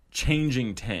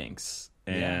changing tanks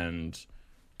and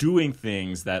doing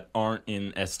things that aren't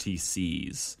in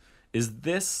STCs. Is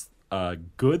this a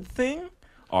good thing?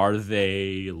 Are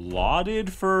they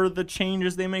lauded for the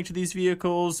changes they make to these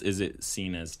vehicles? Is it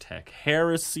seen as tech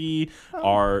heresy?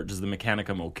 Does the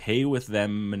Mechanicum okay with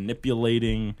them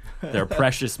manipulating their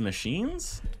precious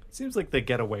machines? Seems like they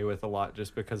get away with a lot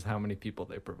just because how many people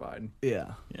they provide.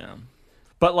 Yeah. Yeah.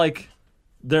 But like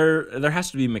there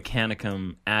has to be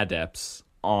Mechanicum adepts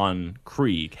on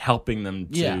Krieg helping them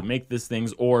to make these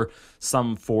things, or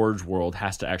some Forge world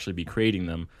has to actually be creating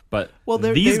them. But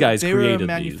these guys they created were these.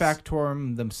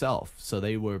 manufacturing themselves, so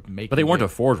they were making. But they weren't a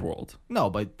Forge world.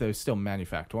 No, but they're still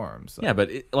manufacturing. So. Yeah,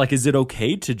 but is it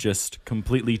okay to just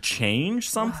completely change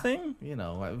something? You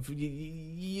know, if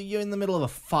you're in the middle of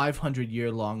a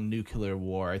 500-year-long nuclear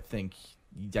war. I think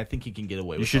you can get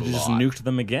away with. You should a have just lot. nuked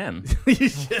them again. You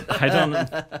should. I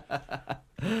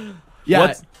don't.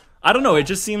 Yeah. I don't know. It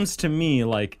just seems to me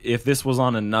like if this was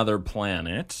on another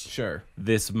planet, Sure.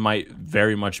 this might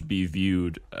very much be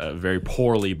viewed very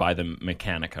poorly by the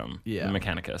Mechanicum, the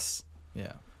Mechanicus.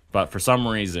 Yeah. But for some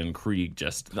reason, Krieg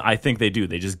I think they do.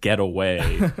 They just get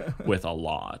away with a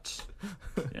lot.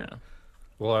 Yeah.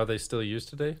 Well, are they still used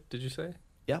today, did you say?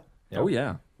 Yeah. Oh,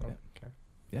 yeah. Oh, okay.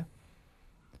 Yeah.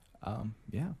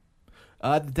 Yeah.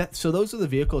 So those are the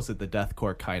vehicles that the Death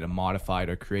Corps kind of modified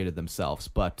or created themselves.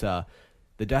 But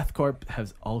the Death Corps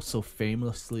has also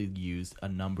famously used a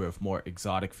number of more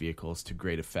exotic vehicles to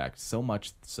great effect. So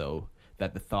much so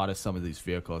that the thought of some of these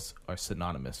vehicles are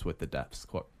synonymous with the Death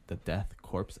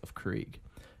Corps of Krieg.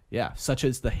 Yeah, such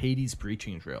as the Hades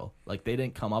breaching drill. Like, they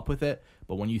didn't come up with it,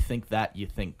 but when you think that, you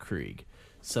think Krieg.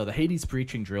 So the Hades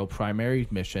breaching drill primary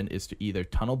mission is to either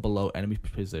tunnel below enemy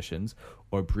positions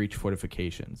or breach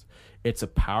fortifications. Its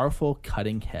powerful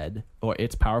cutting head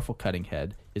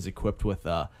is equipped with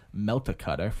a melta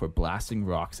cutter for blasting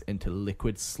rocks into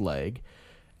liquid slag,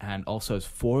 and also has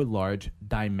 4 large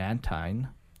diamantine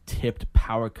tipped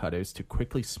power cutters to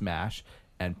quickly smash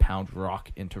and pound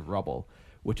rock into rubble,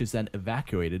 which is then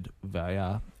evacuated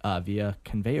via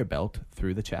conveyor belt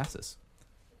through the chassis.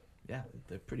 Yeah,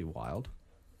 they're pretty wild.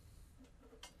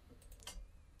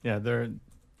 Yeah,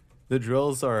 the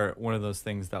drills are one of those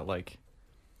things that, like,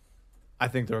 I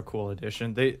think they're a cool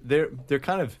addition. They're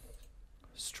kind of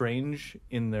strange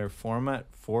in their format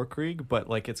for Krieg, but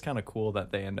like it's kind of cool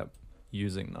that they end up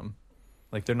using them.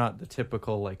 Like, they're not the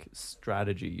typical like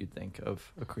strategy you'd think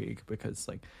of a Krieg, because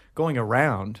like going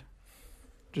around,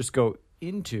 just go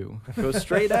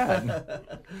straight at.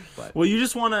 But Well, you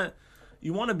just want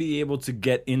to be able to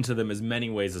get into them as many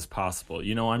ways as possible.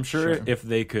 You know, I'm sure if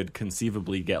they could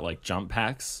conceivably get like jump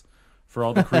packs for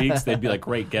all the Kriegs, they'd be like,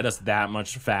 great, get us that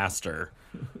much faster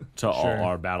to all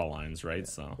our battle lines, right?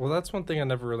 So Well, that's one thing I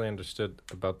never really understood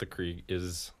about the Krieg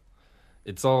is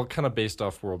it's all kind of based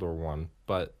off World War One,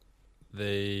 but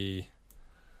they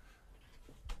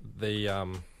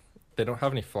don't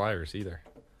have any flyers either,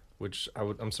 which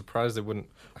I'm surprised they wouldn't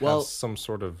have some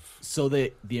sort of. So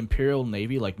the Imperial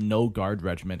Navy, like, no guard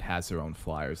regiment has their own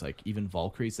flyers. Like, even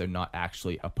Valkyries, they're not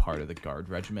actually a part of the guard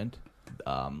regiment.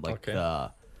 I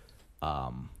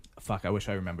wish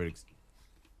I remembered.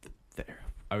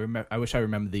 I wish I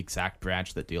remembered the exact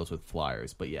branch that deals with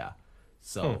flyers. But yeah,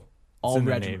 so all in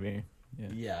the regiment. Navy.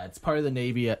 Yeah, it's part of the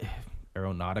Navy.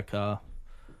 Aeronautica.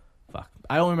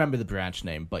 I don't remember the branch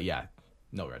name, but yeah,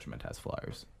 no regiment has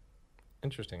flyers.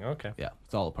 Interesting. Okay. Yeah,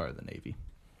 it's all a part of the Navy.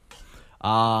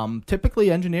 Typically,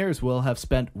 engineers will have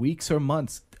spent weeks or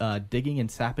months digging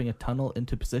and sapping a tunnel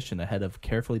into position ahead of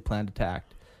carefully planned attack.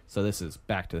 So this is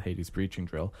back to the Hades breaching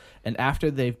drill. And after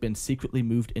they've been secretly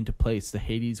moved into place, the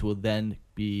Hades will then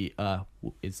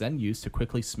is then used to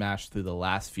quickly smash through the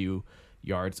last few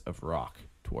yards of rock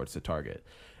towards the target.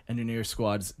 Engineer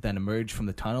squads then emerge from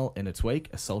the tunnel in its wake,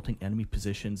 assaulting enemy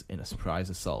positions in a surprise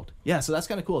assault. Yeah, so that's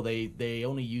kind of cool. They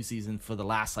only use these for the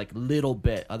last like little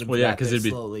bit. Other than that, because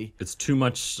slowly. It's too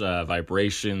much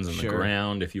vibrations in the Sure.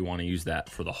 ground if you want to use that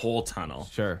for the whole tunnel.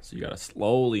 Sure. So you got to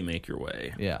slowly make your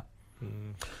way. Yeah.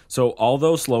 So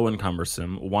although slow and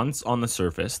cumbersome, once on the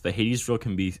surface, the Hades drill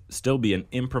can still be an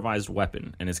improvised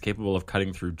weapon and is capable of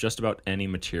cutting through just about any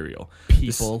material.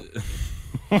 People.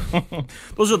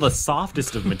 Those are the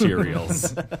softest of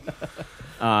materials.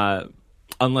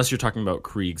 Unless you're talking about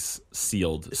Krieg's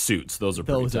sealed suits. Those are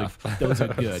pretty tough. Those are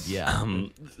good, yeah.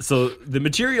 So the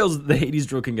materials the Hades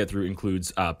drill can get through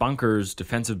includes bunkers,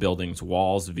 defensive buildings,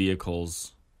 walls,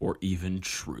 vehicles, or even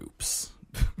troops.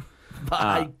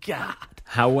 My God.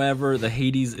 However, the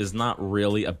Hades is not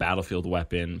really a battlefield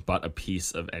weapon, but a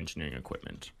piece of engineering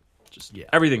equipment. Just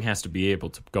everything has to be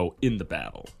able to go in the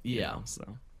battle. Yeah.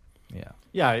 So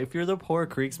Yeah, if you're the poor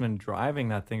Kriegsman driving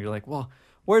that thing, you're like, well,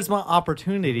 where's my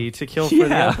opportunity to kill for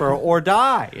the Emperor or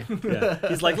die? yeah.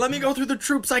 He's like, let me go through the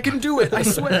troops. I can do it. I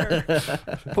swear.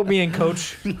 Put me in,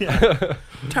 coach. I'm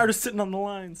tired of sitting on the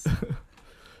lines.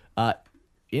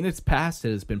 In its past,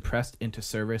 it has been pressed into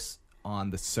service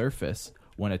on the surface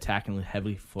when attacking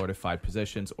heavily fortified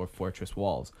positions or fortress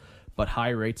walls. But high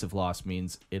rates of loss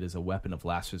means it is a weapon of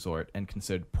last resort and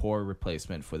considered poor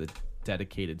replacement for the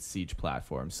dedicated siege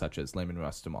platforms such as Lehman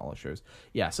Russ demolishers.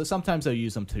 Yeah, so sometimes they'll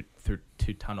use them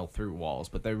to tunnel through walls,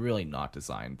 but they're really not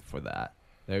designed for that.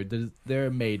 They're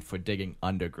made for digging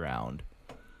underground.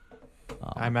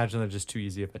 I imagine they're just too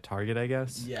easy of a target, I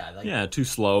guess. Yeah, Too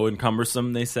slow and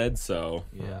cumbersome, they said. So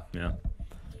yeah.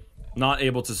 Not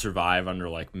able to survive under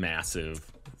like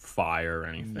massive fire or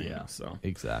anything. Yeah, So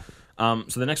exactly.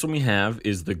 So the next one we have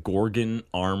is the Gorgon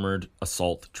Armored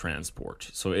Assault Transport.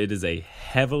 So it is a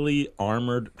heavily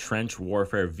armored trench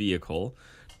warfare vehicle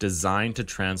designed to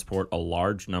transport a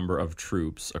large number of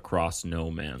troops across no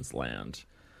man's land.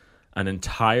 An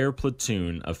entire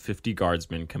platoon of 50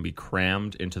 guardsmen can be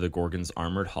crammed into the Gorgon's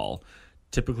armored hull,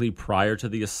 typically prior to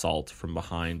the assault from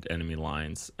behind enemy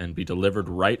lines, and be delivered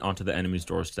right onto the enemy's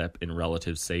doorstep in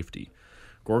relative safety.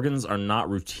 Gorgons are not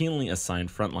routinely assigned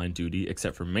frontline duty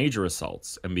except for major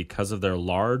assaults, and because of their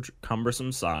large,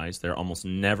 cumbersome size, they're almost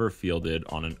never fielded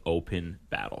on an open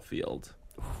battlefield.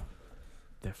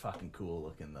 They're fucking cool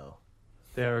looking, though.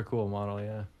 They're a cool model,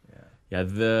 yeah. Yeah,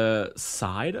 the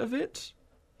side of it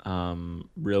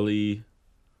really,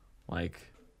 like,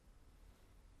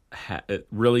 it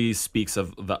really speaks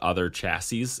of the other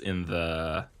chassis in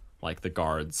the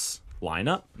guards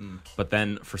lineup, but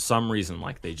then for some reason,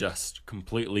 like, they just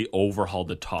completely overhauled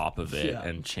the top of it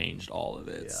and changed all of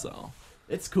it. So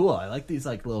it's cool. I like these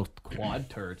like little quad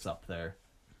turrets up there.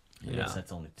 I Yeah. guess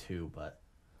that's only two, but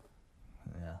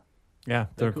yeah. Yeah,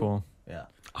 they're cool. Yeah.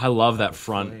 I love that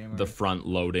flame, the right? front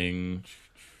loading,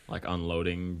 like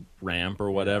unloading ramp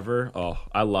or whatever. Oh,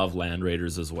 I love Land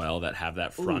Raiders as well that have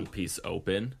that front piece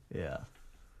open. Yeah.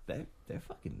 They're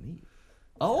fucking neat.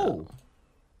 Oh.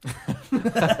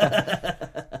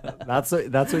 That's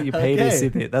what you pay to see.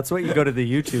 That's what you go to the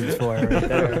YouTubes for, right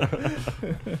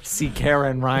there. See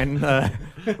Karen riding the.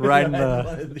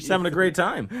 Just having a great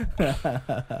time.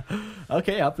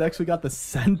 Okay, up next we got the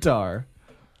Centaur.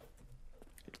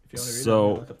 If you want to read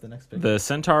So, it, look up the next picture. The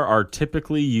Centaur are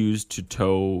typically used to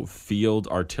tow field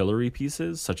artillery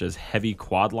pieces, such as heavy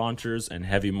quad launchers and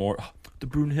heavy the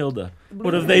Brunhilde.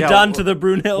 What have they done to the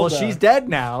Brunhilde? Well, she's dead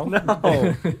now.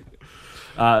 No.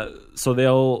 So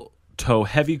they'll tow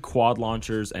heavy quad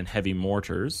launchers and heavy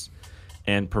mortars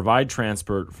and provide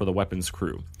transport for the weapon's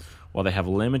crew. While they have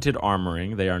limited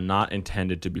armoring, they are not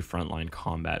intended to be frontline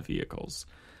combat vehicles.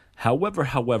 However,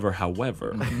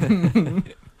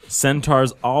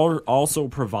 Centaurs are also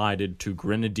provided to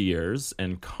grenadiers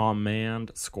and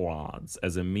command squads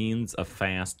as a means of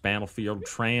fast battlefield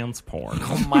transport.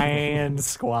 Command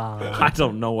squad. I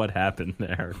don't know what happened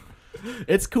there.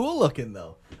 It's cool looking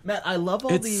though. Man, I love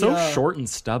all It's so short and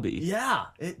stubby. Yeah,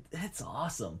 it's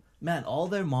awesome. Man, all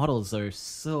their models are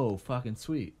so fucking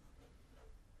sweet.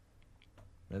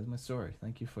 That's my story.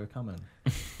 Thank you for coming.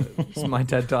 It's my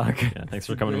TED Talk. Yeah, thanks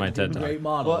for coming to my TED Talk. Great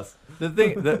models. The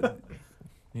thing,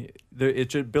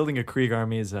 building a Krieg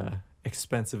army is a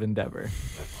expensive endeavor.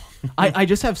 I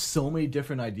just have so many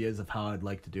different ideas of how I'd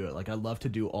like to do it. Like, I'd love to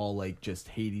do all, like, just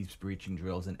Hades breaching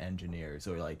drills and engineers,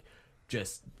 or, like,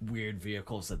 just weird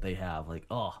vehicles that they have. Like,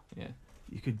 Yeah.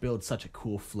 you could build such a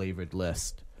cool flavored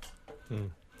list.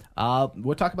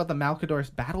 We'll talk about the Malcador's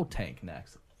battle tank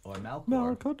next. Or Malcor.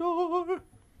 Malcador.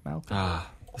 Malcador.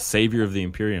 Savior of the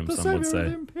Imperium, some would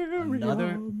say.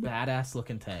 Another badass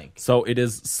looking tank. So it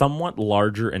is somewhat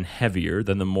larger and heavier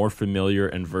than the more familiar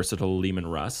and versatile Leman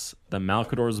Russ. The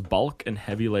Malkador's bulk and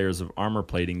heavy layers of armor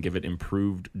plating give it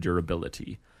improved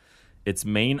durability. Its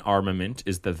main armament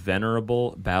is the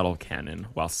venerable battle cannon,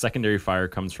 while secondary fire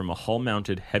comes from a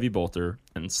hull-mounted heavy bolter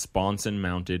and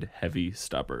sponson-mounted heavy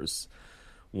stubbers.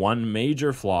 One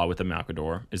major flaw with the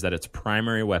Malkador is that its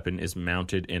primary weapon is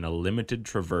mounted in a limited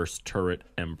traverse turret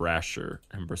embrasure.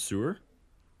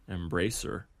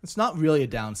 It's not really a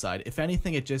downside. If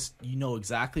anything, it just, you know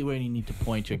exactly where you need to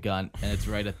point your gun, and it's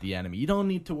right at the enemy. You don't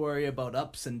need to worry about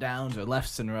ups and downs or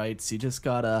lefts and rights. You just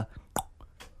gotta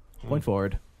point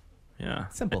forward. Yeah.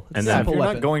 Simple. It's And a then- If simple you're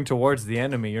weapon. not going towards the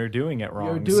enemy, you're doing it wrong.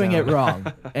 You're doing so- it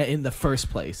wrong in the first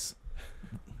place.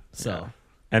 So,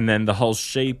 And then the hull's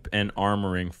shape and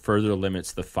armoring further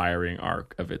limits the firing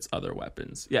arc of its other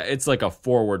weapons. Yeah, it's like a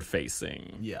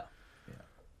forward-facing yeah.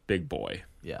 big boy.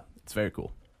 Yeah. It's very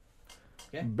cool.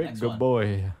 Okay, Big next good one.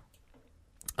 boy.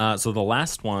 So the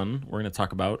last one we're going to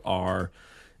talk about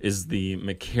is the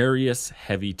Macarius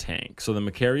heavy tank. So the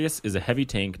Macarius is a heavy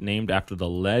tank named after the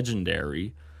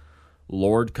legendary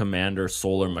Lord Commander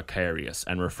Solar Macarius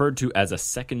and referred to as a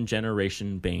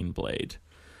second-generation Baneblade,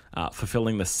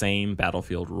 fulfilling the same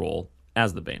battlefield role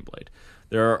as the Baneblade.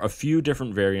 There are a few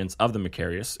different variants of the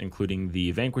Macarius, including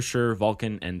the Vanquisher,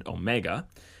 Vulcan, and Omega,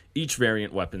 each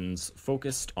variant weapons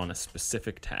focused on a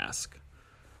specific task.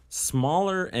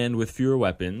 Smaller and with fewer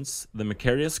weapons, the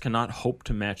Macarius cannot hope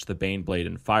to match the Baneblade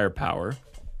in firepower.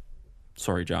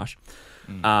 Sorry, Josh.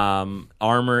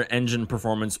 Armor, engine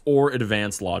performance, or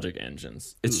advanced logic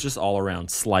engines. It's just all around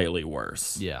slightly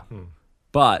worse. Yeah.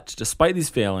 But despite these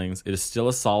failings, it is still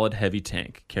a solid heavy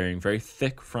tank, carrying very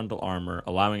thick frontal armor,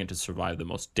 allowing it to survive the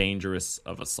most dangerous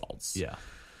of assaults. Yeah.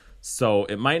 So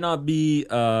it might not be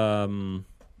a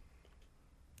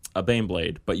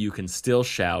Baneblade, but you can still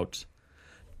shout,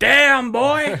 "Damn,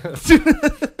 boy!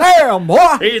 Damn,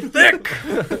 boy! He's thick!"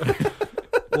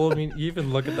 Well, I mean, you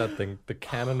even look at that thing. The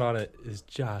cannon on it is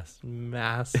just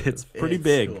massive. It's pretty It's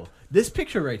big. cool. This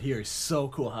picture right here is so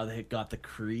cool how they got the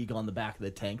Krieg on the back of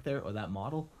the tank there, or that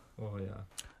model. Oh yeah.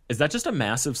 Is that just a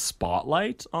massive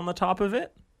spotlight on the top of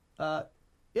it?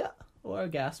 Yeah. Or a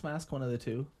gas mask, one of the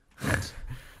two.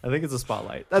 I think it's a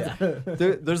spotlight. That's,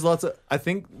 there's lots of. I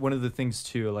think one of the things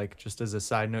too, like just as a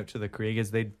side note to the Krieg,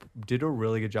 is they did a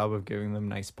really good job of giving them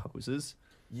nice poses.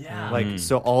 Yeah. Like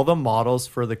so, all the models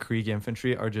for the Krieg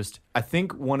infantry are just. I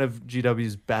think one of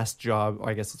GW's best job.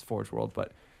 I guess it's Forge World,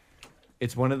 but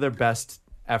it's one of their best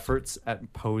efforts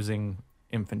at posing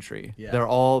infantry. Yeah. They're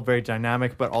all very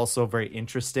dynamic, but also very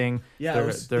interesting.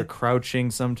 Yeah, they're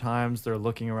crouching sometimes. They're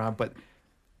looking around, but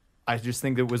I just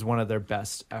think it was one of their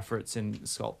best efforts in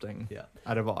sculpting. Yeah.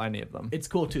 Out of any of them. It's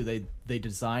cool too. They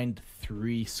designed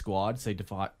 3 squads. They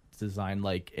designed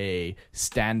like a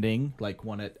standing, like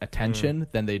one at attention.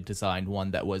 Then they designed one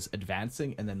that was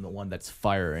advancing, and then the one that's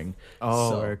firing.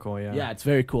 Oh, very cool, yeah. Yeah, it's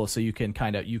very cool. So you can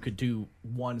you could do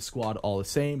one squad all the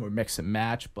same or mix and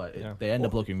match, but they end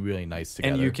up looking really nice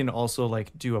together. And you can also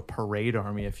like do a parade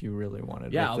army if you really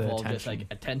wanted. yeah, with of the all attention. just like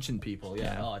attention people.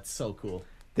 Yeah. Oh, it's so cool.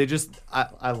 They just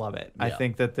I love it. I Yeah.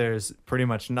 think that there's pretty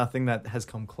much nothing that has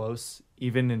come close.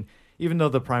 Even though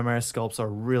the Primaris sculpts are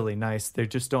really nice, they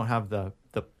just don't have the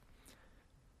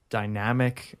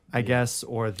dynamic, I guess,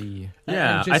 or the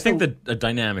Yeah, And I just think the- a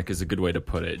dynamic is a good way to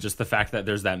put it. Just the fact that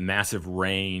there's that massive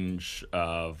range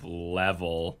of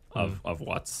level of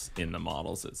what's in the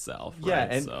models itself. yeah,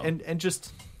 right? So- and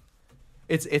just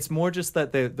it's more just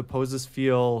that the poses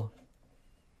feel.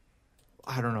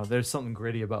 I don't know. There's something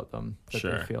gritty about them that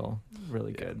Sure. they feel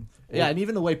really good. Yeah, and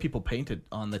even the way people paint it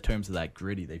on the terms of that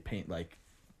gritty, they paint like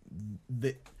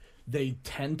they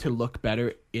tend to look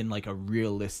better in like a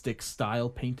realistic style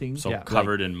painting. so yeah,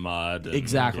 covered in mud. And,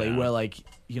 Exactly. yeah. Where like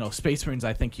Space Marines,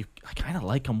 I think I kind of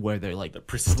like them where they're like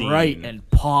pristine. bright and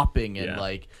popping, and Yeah.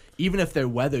 like even if they're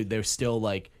weathered, they're still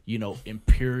like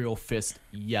Imperial Fist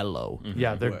yellow.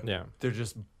 Yeah, Yeah. they're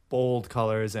just bold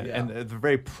colors and, Yeah. and they're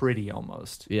very pretty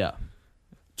almost. Yeah.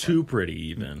 Too pretty,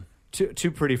 even.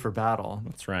 Too pretty for battle.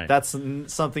 That's right. That's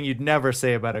something you'd never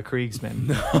say about a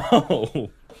Kriegsman. Oh.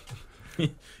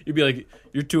 You'd be like,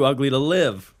 "You're too ugly to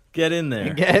live. Get in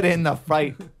there." Get in the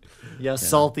fight, you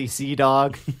salty sea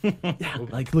dog. Yeah.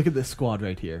 Like look at this squad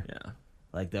right here. Yeah.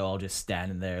 Like they're all just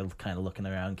standing there, kind of looking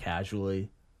around casually.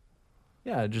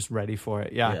 Yeah, just ready for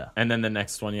it. Yeah. Yeah. And then the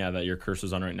next one, that your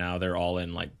cursor's on right now, they're all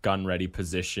in like gun ready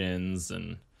positions,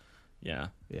 and Yeah.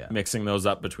 mixing those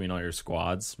up between all your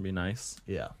squads would be nice.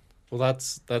 Yeah. Well,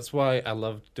 that's why I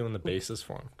loved doing the bases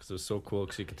for them, because it was so cool.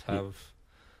 Because you could have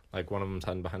like one of them's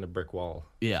hiding behind a brick wall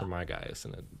Yeah. for my guys,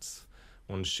 and it's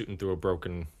one's shooting through a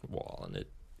broken wall, and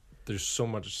there's so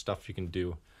much stuff you can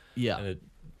do. Yeah. And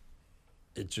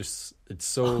it's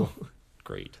so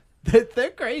great.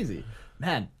 They're crazy.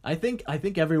 Man, I think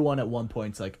everyone at one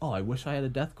point's like, oh, I wish I had a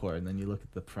death core, and then you look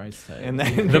at the price tag. And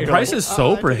then The you're price like, is so I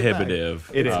take it back.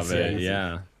 prohibitive It of is, it,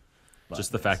 yeah. yeah. But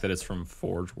Just the it's- fact that it's from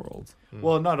Forge World.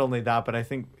 well, not only that, but I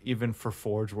think even for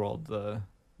Forge World, the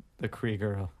Krieg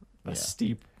are Yeah. a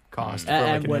steep cost. For And,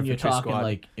 like an when you're infantry talking squad.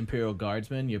 like Imperial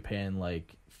Guardsmen, you're paying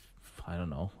like, I don't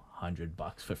know,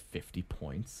 $100 for 50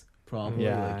 points. Probably.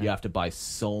 Yeah. Like, you have to buy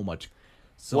so much.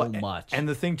 Well, Much. And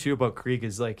the thing too about Krieg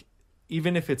is like,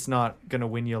 even if it's not gonna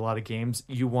win you a lot of games,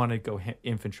 you want to go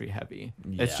infantry heavy.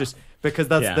 It's Yeah. just because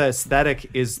that's Yeah. the aesthetic.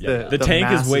 Is The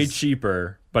tank is way masses-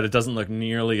 cheaper, but it doesn't look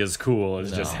nearly as cool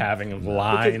as just No. having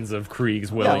lines of Kriegs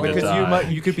Yeah, willing to because die.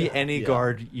 you could be any Yeah.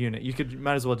 guard unit. You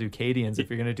might as well do Cadians if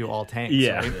you're gonna do all tanks.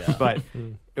 Yeah. right? Yeah.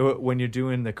 But when you're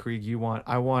doing the Krieg,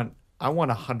 I want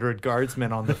 100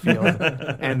 guardsmen on the field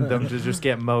and them to just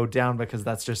get mowed down because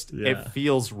that's just Yeah. it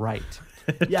feels right.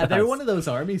 Yeah, they're one of those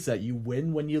armies that you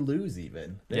win when you lose,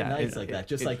 even. They're Yeah, nice it- like that. it-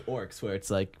 Just it- like orcs, where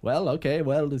it's like, well, okay,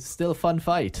 well, it's still a fun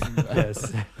fight.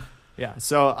 Yes. Yeah.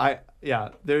 So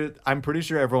I'm pretty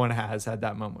sure everyone has had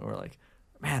that moment where like,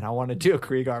 man, I want to do a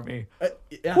Krieg army.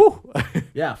 Yeah. Woo!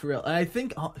 Yeah, for real. And I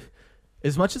think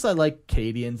as much as I like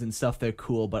Cadians and stuff, they're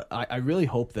cool, but I really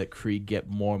hope that Krieg get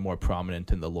more and more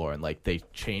prominent in the lore, and like they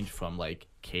change from like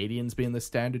Cadians being the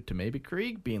standard to maybe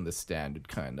Krieg being the standard,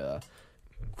 kind of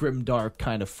grimdark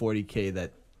kind of 40k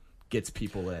that gets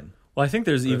people in. Well, I think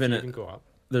there's But if even you can go up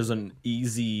there's an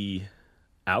easy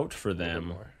out for a little bit them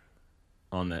more.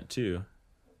 on that too.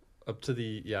 Up to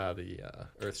the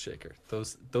Earthshaker.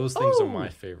 Those things are my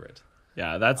Oh. favorite.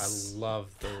 Yeah, I that's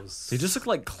love those. they just look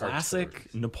like classic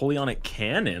artilleries. Napoleonic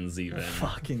cannons, even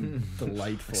Fucking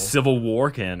delightful. Civil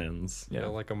War cannons. You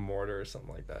know, like a mortar or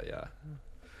something like that. Yeah.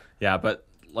 Yeah, but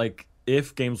like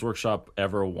if Games Workshop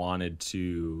ever wanted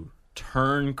to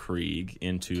turn Krieg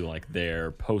into like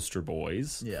their poster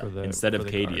boys Yeah. instead of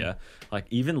for the Cadia, card. like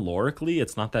even lorically,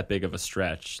 it's not that big of a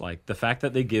stretch. Like the fact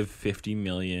that they give 50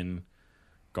 million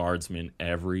guardsmen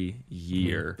every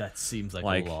year. That seems like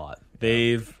Like, a lot.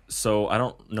 So I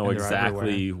don't know And they're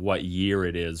exactly what year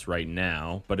it is right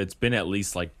now, but it's been at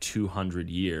least like 200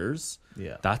 years.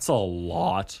 Yeah. That's a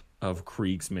lot of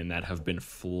Kriegsmen that have been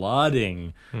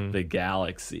flooding the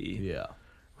galaxy, Yeah.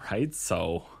 right?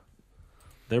 So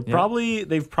they've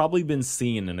probably been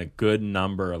seen in a good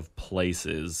number of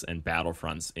places and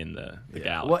battlefronts in the Well,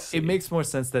 galaxy. it makes more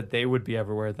sense that they would be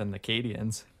everywhere than the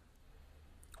Cadians.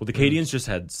 Well, the Cadians just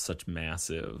had such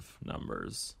massive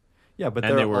numbers, Yeah, but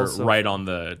and they were also, right on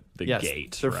the yes,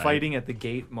 gate. They're right? fighting at the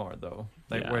gate more though.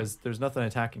 Like Yeah. whereas there's nothing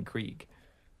attacking Krieg.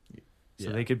 So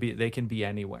Yeah. they can be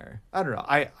anywhere. I don't know.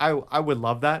 I would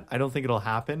love that. I don't think it'll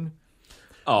happen,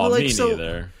 Oh, Well, like, me so-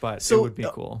 neither. but So, it would be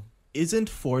cool. Isn't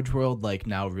Forge World like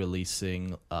now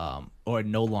releasing or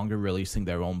no longer releasing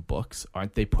their own books?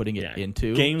 Aren't they putting it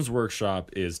into Games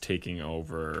Workshop is taking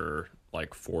over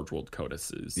like Forge World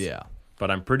codices. Yeah. But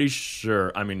I'm pretty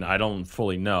sure, I mean, I don't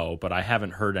fully know, but I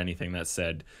haven't heard anything that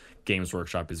said Games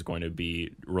Workshop is going to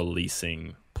be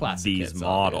releasing Plastic these kits,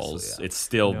 models. obviously, yeah. It's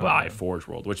still No. by Forge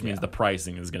World, which means Yeah. the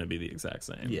pricing is going to be the exact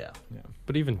same. Yeah.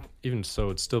 But even so,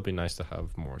 it'd still be nice to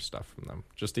have more stuff from them.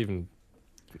 Just even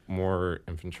more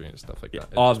infantry and stuff like that. It'd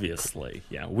just be Obviously,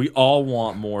 yeah. We all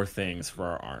want more things for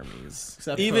our armies.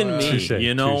 Except Even for- me. Touche,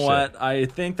 You know touche. what? I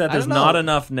think that I there's don't not know.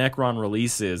 enough Necron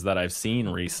releases that I've seen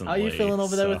recently. How are you feeling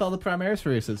over there so- with all the Primaris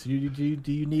releases? Do you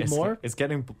need It's, more? It's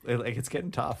getting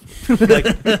tough.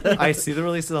 Like I see the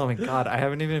releases. Oh my god! I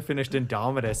haven't even finished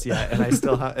Indomitus yet, and I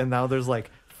still have. And now there's like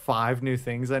 5 new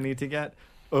things I need to get.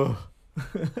 Ugh.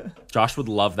 Josh would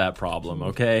love that problem,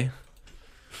 okay?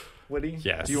 Woody,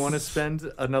 Yes. do you want to spend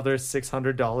another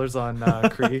 $600 on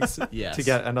Kriegs Yes. to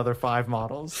get another 5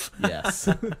 models? Yes.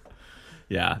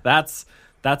 Yeah, that's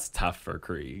tough for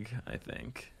Krieg, I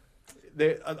think.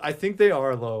 I think they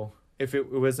are low. If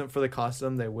it wasn't for the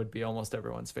costume, they would be almost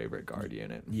everyone's favorite guard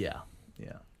unit. Yeah.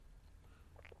 Yeah.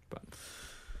 But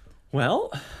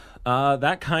Well,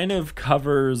 that kind of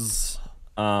covers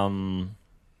the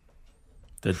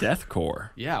Death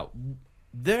Corps. Yeah.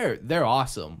 They're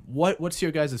awesome. What's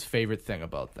your guys' favorite thing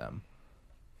about them?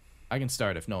 I can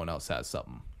start if no one else has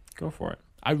something. Go for it.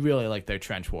 I really like their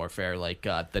trench warfare, like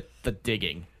the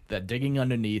digging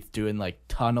underneath, doing like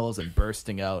tunnels and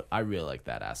bursting out. I really like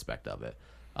that aspect of it.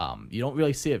 You don't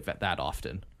really see it that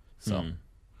often. So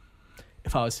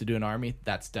if I was to do an army,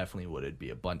 that's definitely what it'd be,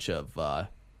 a bunch of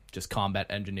just combat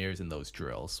engineers and those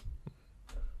drills.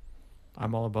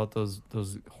 I'm all about those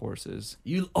horses.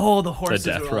 The horses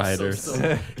Death are also Riders.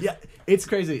 so- yeah, It's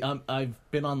crazy. I've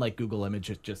been on like Google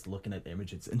Images, just looking at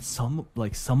images, and some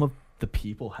of the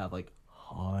people have like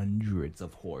hundreds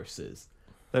of horses.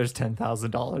 There's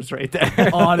 $10,000 right there.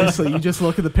 Honestly, you just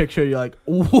look at the picture, you're like,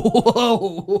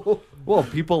 whoa. Well,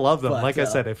 people love them. But, like I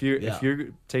said, if you yeah.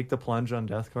 take the plunge on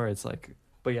Deathcore, it's like.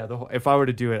 But yeah, if I were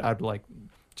to do it, I'd like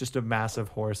just a massive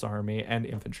horse army and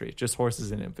infantry, just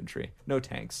horses and infantry, no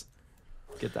tanks.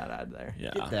 Get that out of there.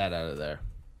 Yeah. Get that out of there.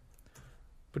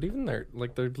 But even their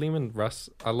Leman Russ,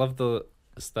 I love the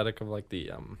aesthetic of like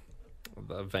the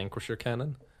Vanquisher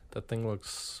cannon. That thing looks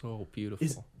so beautiful.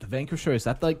 Is the Vanquisher, is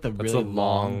that like the That's really a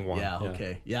long one. Yeah, Yeah.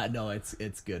 okay. Yeah, no, it's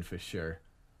good for sure.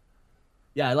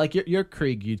 Yeah, like your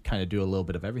Krieg, you'd kind of do a little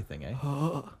bit of everything, eh?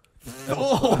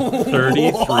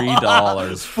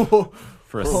 $33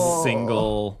 for a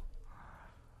single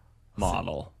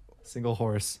model. Single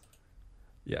horse.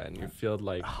 Yeah, and you feel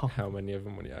like how many of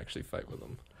them when you actually fight with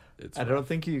them. It's I don't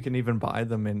think you can even buy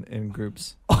them in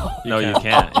groups. No, you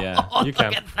can't. Yeah. you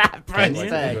can. That price Like,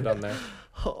 tag. go down there.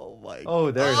 Oh my! Oh,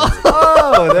 there it is.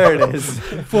 Oh, there it is.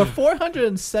 For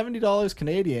 $470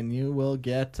 Canadian, you will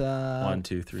get 1,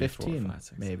 2, 3, 4, 15, 5,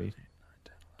 6, maybe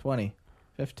 20,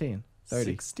 15, 30.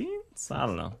 16? I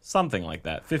don't know. Something like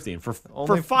that. 15 for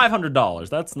Only- $500.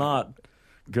 That's not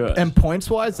good. And points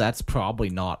wise, that's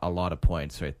probably not a lot of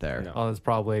points right there. No. Oh, it's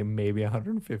probably maybe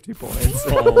 150 points.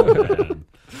 Oh, man.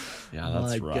 Yeah,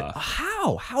 that's My rough. God.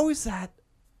 How? How is that?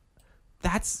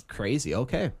 That's crazy.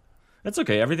 Okay. It's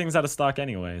okay. Everything's out of stock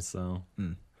anyway, so.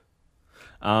 Hmm.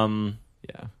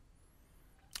 Yeah.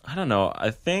 I don't know.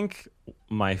 I think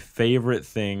my favorite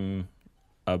thing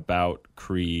about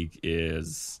Krieg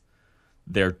is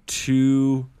they're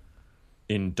too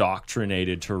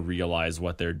indoctrinated to realize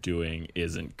what they're doing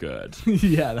isn't good.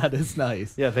 Yeah, that is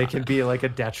nice. Yeah, they can be like a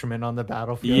detriment on the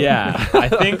battlefield. Yeah, I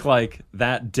think like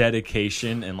that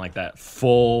dedication and like that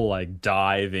full like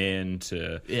dive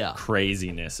into Yeah.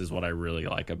 craziness is what I really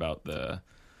like about the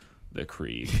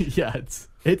Krieg. Yeah,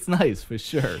 it's nice for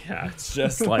sure. Yeah, it's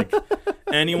just like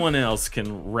anyone else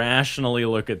can rationally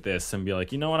look at this and be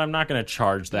like, you know what, I'm not going to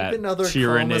charge that Even other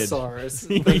tyrannid. commissars.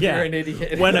 Yeah. You're an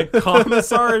idiot. When a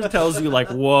commissar tells you like,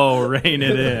 whoa, rein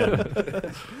it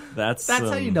in. That's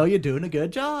How you know you're doing a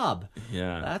good job.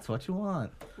 Yeah. That's what you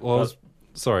want. Well, I was,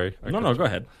 sorry. No, go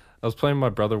ahead. I was playing with my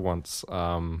brother once.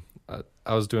 I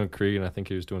was doing Krieg, and I think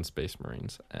he was doing Space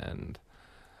Marines, and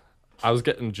I was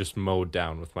getting just mowed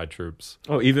down with my troops.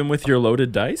 Oh, even with your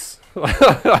loaded dice? Whoa,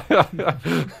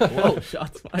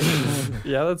 shots fired.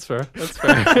 Yeah, that's fair. That's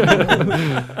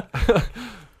fair.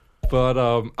 But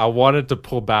I wanted to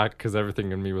pull back because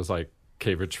everything in me was like,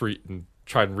 okay, retreat and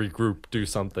try and regroup, do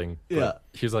something. But Yeah.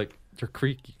 he was like, you're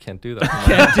Krieg, you can't do that.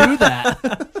 Can't do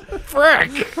that.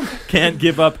 Frick! Can't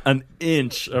give up an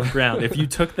inch of ground. If you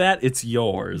took that, it's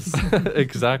yours.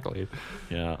 Exactly.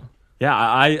 Yeah. Yeah,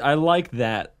 I like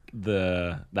that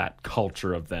that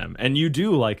culture of them. And you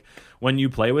do, like, when you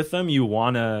play with them, you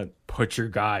want to put your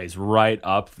guys right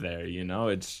up there, you know?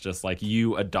 It's just like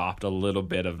you adopt a little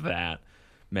bit of that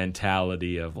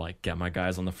mentality of like, get my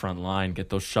guys on the front line, get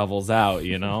those shovels out,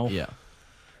 you know? Yeah.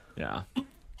 Yeah.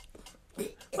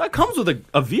 That comes with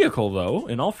a vehicle, though,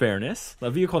 in all fairness. A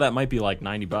vehicle that might be like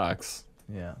 $90.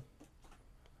 Yeah.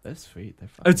 They're sweet. They're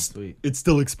fucking It's sweet. It's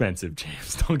still expensive,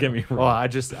 James. Don't get me wrong. Well,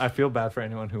 I feel bad for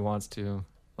anyone who wants to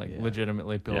like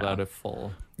legitimately build Yeah. out a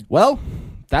full. Well,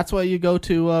 that's why you go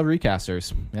to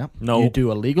recasters. Yeah. No. You do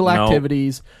illegal No.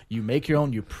 activities. You make your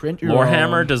own. You print your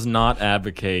Lorehammer own. does not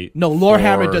advocate. No,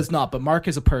 Lorehammer for- does not, but Mark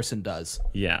as a person does,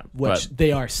 Yeah, which but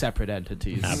they are separate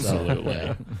entities. so,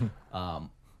 absolutely. yeah.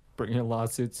 Bring your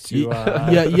lawsuits to.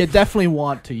 Yeah, you definitely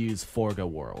want to use Forga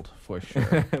World for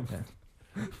sure.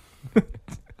 Yeah.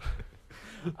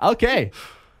 Okay,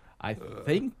 I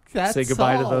think that's Say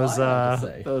goodbye to all those I have to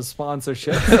say. those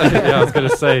sponsorships. Yeah, I was going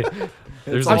to say,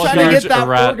 there's I'm a trying to huge get that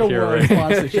errat Forga here. World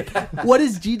sponsorship. What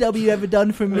has GW ever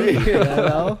done for me? You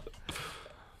know?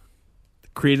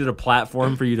 Created a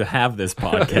platform for you to have this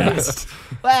podcast.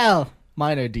 Well,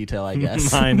 minor detail, I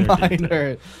guess.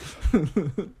 Minor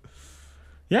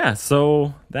Yeah,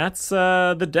 so that's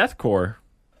the Deathcore.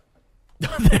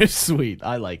 They're sweet.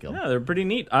 I like them. Yeah, they're pretty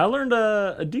neat. I learned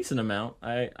a decent amount.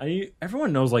 I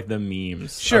everyone knows like the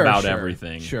memes Sure, about sure,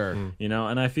 everything. Sure. You know,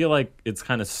 and I feel like it's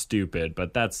kind of stupid,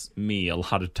 but that's me a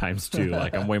lot of times too.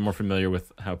 Like I'm way more familiar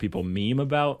with how people meme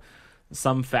about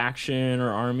some faction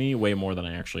or army way more than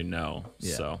I actually know.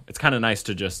 Yeah. So it's kind of nice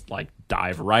to just like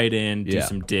dive right in, do Yeah.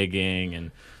 some digging, and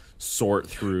sort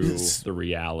through the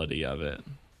reality of it.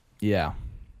 Yeah.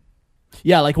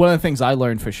 Yeah, like one of the things I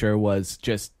learned for sure was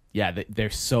just, they're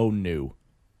so new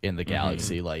in the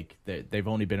galaxy. Like they've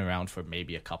only been around for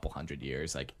maybe a couple hundred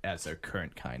years, like as their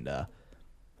current kind of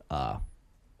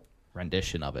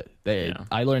rendition of it. Yeah.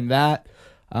 I learned that.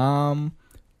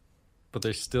 But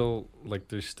they're still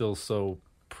so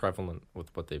prevalent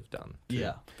with what they've done. too.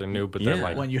 Yeah. They're new, but Yeah. they're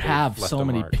like When you they've have left so a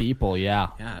many mark. people, yeah.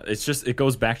 Yeah, it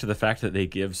goes back to the fact that they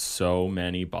give so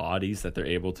many bodies that they're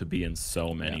able to be in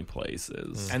so many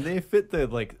places. And they fit the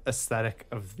like aesthetic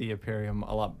of the Imperium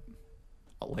a lot,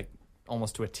 like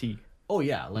almost to a T. Oh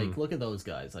yeah, like look at those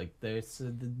guys. Like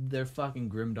they're fucking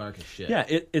grimdark as shit. Yeah,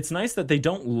 it's nice that they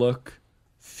don't look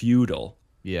feudal.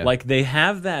 Yeah. Like they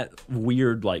have that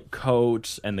weird like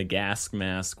coat and the gas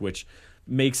mask, which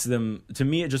makes them, to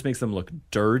me, it just makes them look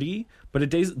dirty, but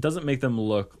it doesn't make them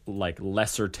look like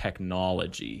lesser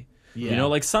technology. Yeah. You know,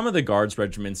 like some of the guards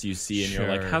regiments you see and you're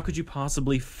like, Sure. how could you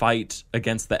possibly fight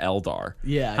against the Eldar?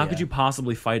 Yeah, How yeah. could you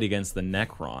possibly fight against the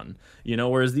Necron? You know,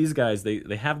 whereas these guys, they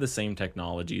have the same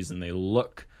technologies and they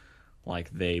look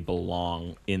like they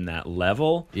belong in that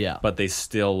level. Yeah. But they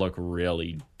still look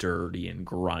really dirty and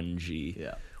grungy.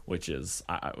 Yeah. Which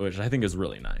I think is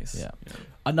really nice. Yeah.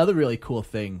 Another really cool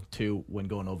thing too when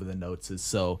going over the notes is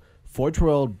so Forge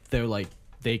World,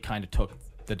 they kind of took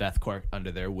the Death Corps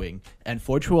under their wing, and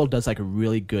Forge World does like a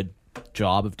really good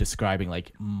job of describing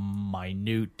like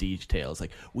minute details.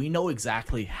 Like we know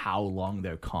exactly how long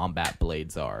their combat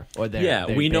blades are, or their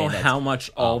we know bayonets. how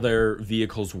much all their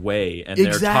vehicles weigh and their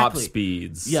top Exactly.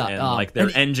 speeds Yeah, and like their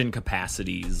and engine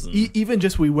capacities. And, Even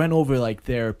just we went over like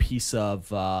their piece of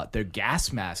their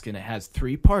gas mask, and it has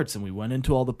 3 parts, and we went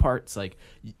into all the parts. Like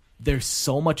there's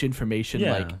so much information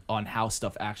Yeah. like on how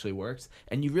stuff actually works,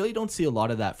 and you really don't see a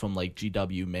lot of that from like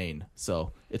GW main.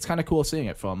 So it's kind of cool seeing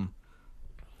it from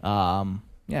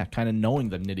kind of knowing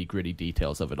the nitty gritty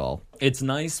details of it all. it's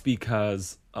nice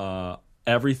because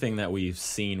everything that we've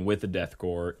seen with the Death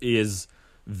Corps is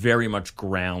very much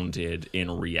grounded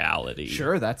in reality.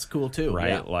 Sure, that's cool too. Right?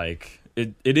 Yeah. Like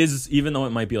it is, even though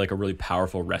it might be like a really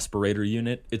powerful respirator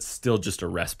unit, it's still just a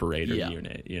respirator Yeah.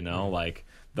 unit, you know? Like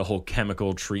the whole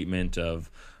chemical treatment of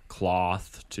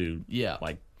cloth to Yeah.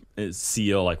 like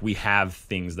seal, like we have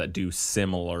things that do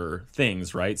similar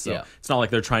things, right? So Yeah. it's not like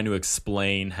they're trying to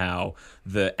explain how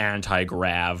the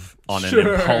anti-grav on an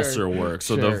Sure. impulsor works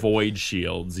or the Sure. void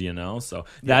shields, you know? So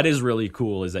that is really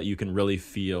cool, is that you can really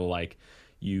feel like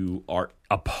you are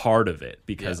a part of it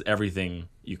because everything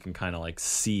you can kind of like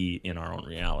see in our own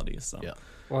reality. So Yeah.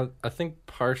 Well, I think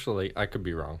partially, I could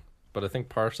be wrong, but I think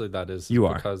partially that is You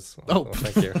are. because... Oh. well,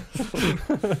 thank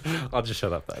you. I'll just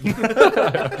shut up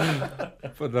then.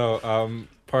 But no,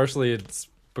 partially it's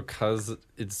because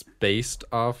it's based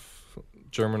off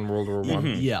German World War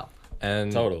One, Yeah.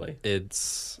 and Totally.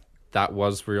 that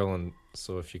was real, and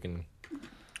so if you can...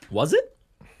 was it?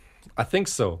 I think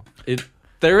so.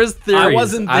 There is theories.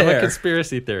 wasn't I'm there. a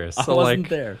conspiracy theorist. I So wasn't like,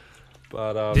 there.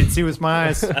 but Didn't see with my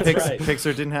eyes. right.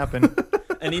 Pixar didn't happen.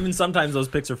 And even sometimes those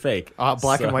pics are fake.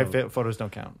 Black and So, white photos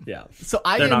don't count. Yeah. So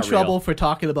I They're get in not trouble real. for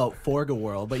talking about Forga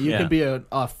World, but you Yeah. can be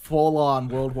a full-on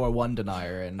World War I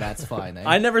denier, and that's fine. Eh?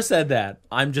 I never said that.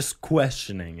 I'm just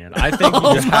questioning it. I think you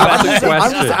have to question.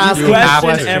 I'm just asking you a question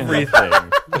question. everything.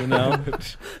 You know,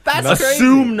 That's crazy.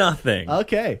 assume nothing.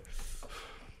 Okay.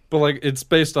 but like it's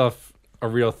based off a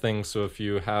real thing. So if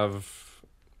you have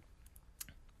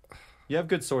You have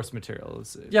good source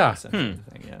materials. Yeah. essentially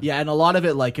the thing, Yeah, and a lot of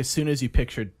it, like as soon as you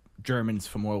picture Germans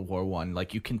from World War One,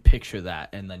 like you can picture that,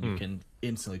 and then you can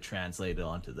instantly translate it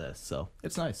onto this. So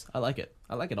it's nice. I like it.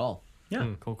 I like it all. Yeah.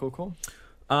 Cool.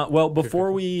 Well,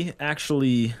 before we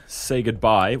actually say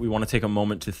goodbye, we want to take a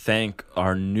moment to thank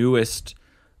our newest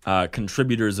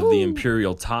contributors of the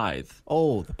Imperial Tithe.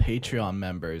 Oh, the Patreon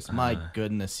members! My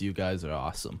goodness, you guys are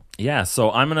awesome. Yeah,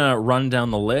 so I'm going to run down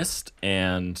the list,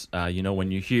 and, when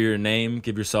you hear your name,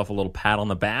 give yourself a little pat on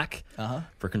the back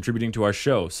for contributing to our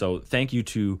show. So thank you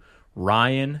to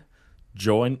Ryan,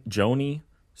 Joni,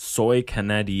 Soy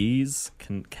Canadies,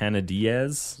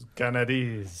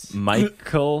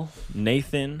 Michael,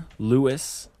 Nathan,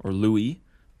 Louis,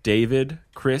 David,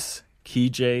 Chris,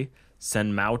 KJ,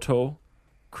 Senmauto,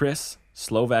 Chris,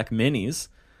 Slovak Minis,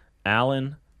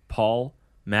 Alan, Paul,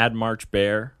 Mad March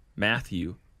Bear,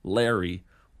 Matthew, Larry,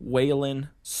 Waylon,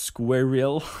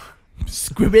 Squirrel,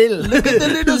 Squirrel, look at the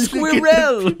little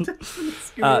squirrel.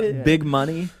 Big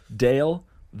Money, Dale,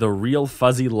 The Real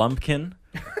Fuzzy Lumpkin,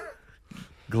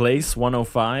 Glace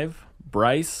 105,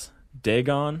 Bryce,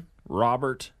 Dagon,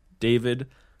 Robert, David,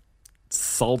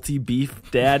 Salty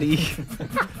Beef Daddy,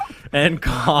 and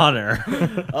Connor.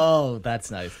 Oh,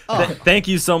 that's nice. Oh, Thank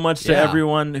you so much to Yeah.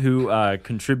 everyone who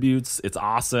contributes. It's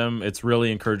awesome. It's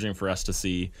really encouraging for us to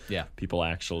see Yeah. people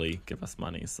actually give us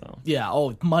money. So yeah.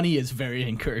 Oh, money is very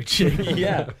encouraging.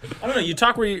 yeah, I don't know. You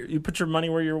talk where you put your money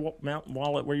where your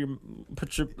wallet where you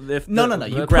put your No.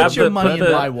 You grab put your the- money put in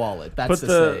the- my wallet. That's put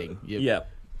the saying. Yeah.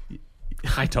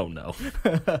 I don't know.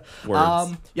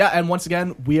 Words. Yeah, and once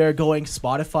again, we are going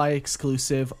Spotify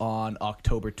exclusive on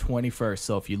October 21st.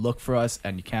 So if you look for us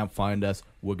and you can't find us,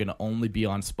 we're going to only be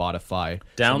on Spotify.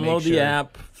 So Download make the sure-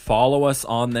 app, follow us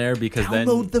on there because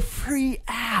Download then the free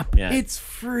app. Yeah. It's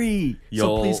free. So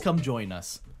You'll- please come join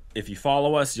us. if you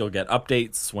follow us, you'll get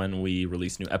updates when we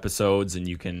release new episodes, and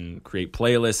you can create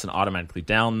playlists and automatically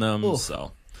down them. Oof.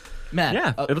 So Man,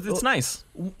 yeah, it's nice.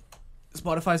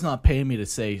 Spotify's not paying me to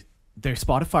say their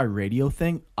Spotify radio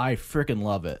thing. I freaking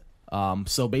love it.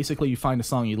 So basically, you find a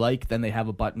song you like, then they have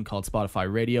a button called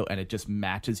Spotify Radio, and it just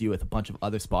matches you with a bunch of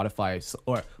other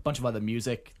or a bunch of other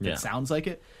music that Yeah. sounds like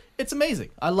it. It's amazing.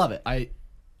 I love it. I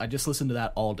just listen to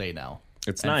that all day now.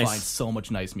 It's and nice. Find so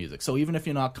much nice music. So even if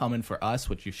you're not coming for us,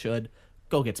 which you should,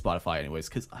 go get Spotify anyways,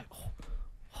 because I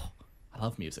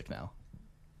love music now.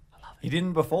 He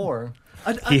didn't before.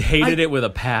 He hated it with a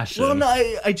passion. Well, no,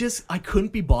 I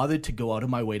couldn't be bothered to go out of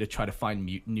my way to try to find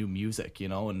new music, you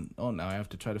know, and now I have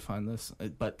to try to find this.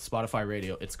 But Spotify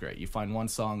Radio, it's great. You find one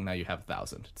song, now you have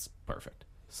 1,000. It's perfect.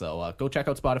 So go check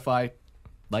out Spotify,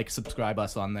 subscribe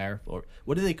us on there, or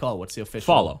what do they call it? What's the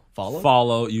official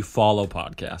follow? You follow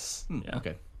podcasts. Yeah.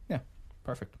 Okay, yeah,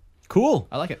 perfect. Cool.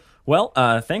 I like it. Well,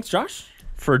 thanks, Josh,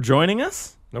 for joining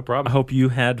us. No I problem. hope you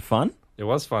had fun. It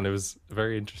was fun. It was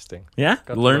very interesting. Yeah,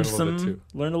 Got to learned learn a little bit, too.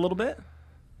 Learned a little bit.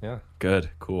 Yeah.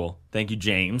 Good, cool. Thank you,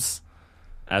 James.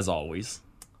 As always,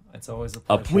 It's always a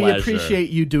a pleasure. We pleasure. appreciate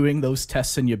you doing those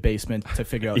tests in your basement to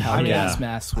figure out how Yeah. gas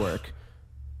masks work.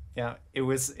 Yeah,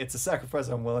 it's a sacrifice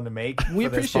I'm willing to make We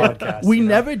for this appreciate. podcast. We you know?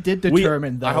 never did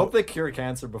determine though. I hope they cure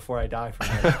cancer before I die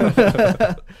from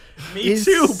it. Me Is-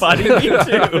 too, buddy. Me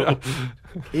too.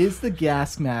 Is the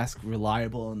gas mask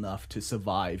reliable enough to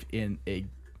survive in a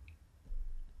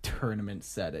tournament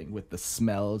setting with the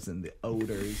smells and the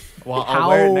odors? Well, How- I'll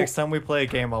wear it next time we play a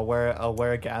game. I'll wear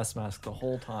a gas mask the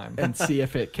whole time. and see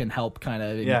if it can help kind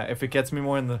of. Yeah, if it gets me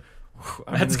more in the.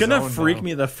 I'm in That's the gonna zone freak now.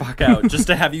 me the fuck out just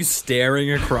to have you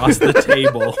staring across the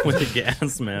table with a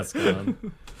gas mask on.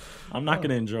 I'm not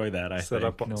gonna enjoy that. I Set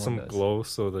think. up No one some does. glow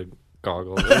so the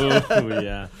goggles. Ooh,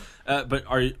 yeah. But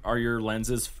are your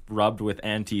lenses rubbed with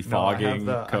anti-fogging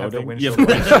I have the coating? windshield You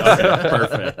have the windshield. Okay,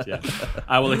 perfect. Yeah,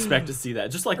 I will expect to see that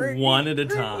just like one at a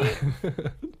time.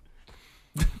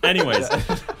 Anyways,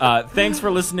 thanks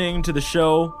for listening to the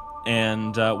show,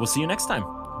 and we'll see you next time.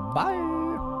 Bye.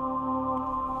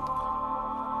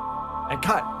 And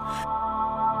cut.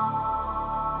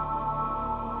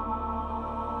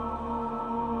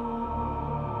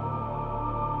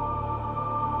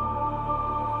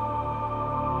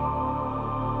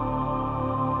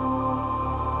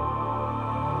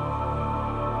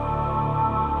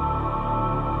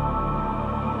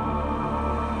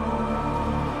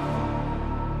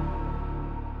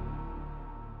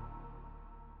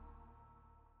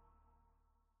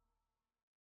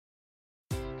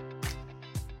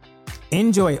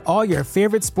 Enjoy all your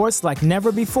favorite sports like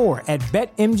never before at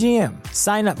BetMGM.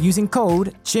 Sign up using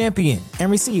code CHAMPION and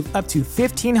receive up to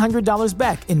 $1,500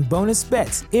 back in bonus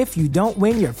bets if you don't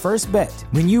win your first bet.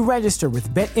 When you register with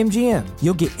BetMGM,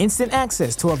 you'll get instant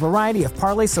access to a variety of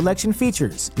parlay selection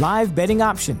features, live betting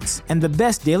options, and the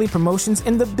best daily promotions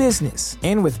in the business.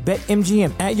 And with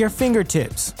BetMGM at your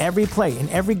fingertips, every play and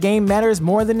every game matters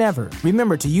more than ever.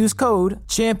 Remember to use code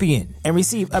CHAMPION and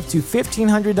receive up to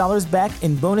 $1,500 back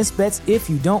in bonus bets if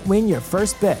you don't win your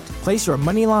first bet. Place your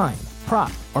money line, prop,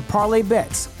 or parlay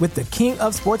bets with the king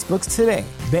of sportsbooks today.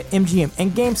 BetMGM and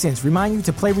GameSense remind you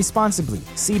to play responsibly.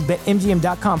 See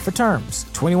BetMGM.com for terms.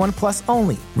 21 plus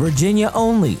only. Virginia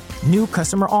only. New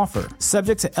customer offer.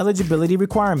 Subject to eligibility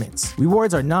requirements.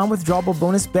 Rewards are non-withdrawable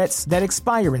bonus bets that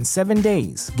expire in 7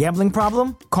 days. Gambling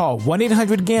problem? Call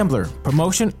 1-800-GAMBLER.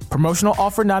 Promotional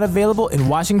offer not available in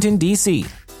Washington, D.C.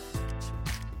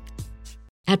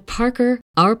 At Parker,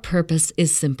 our purpose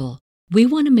is simple. We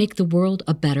want to make the world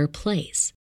a better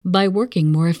place by working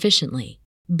more efficiently,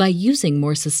 by using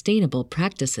more sustainable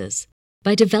practices,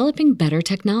 by developing better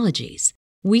technologies.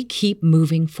 We keep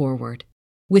moving forward.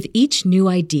 With each new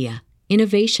idea,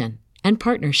 innovation, and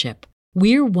partnership,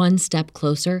 we're one step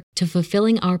closer to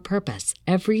fulfilling our purpose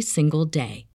every single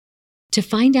day. To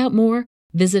find out more,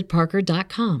 visit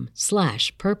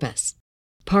parker.com/purpose.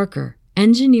 Parker,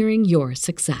 engineering your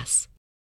success.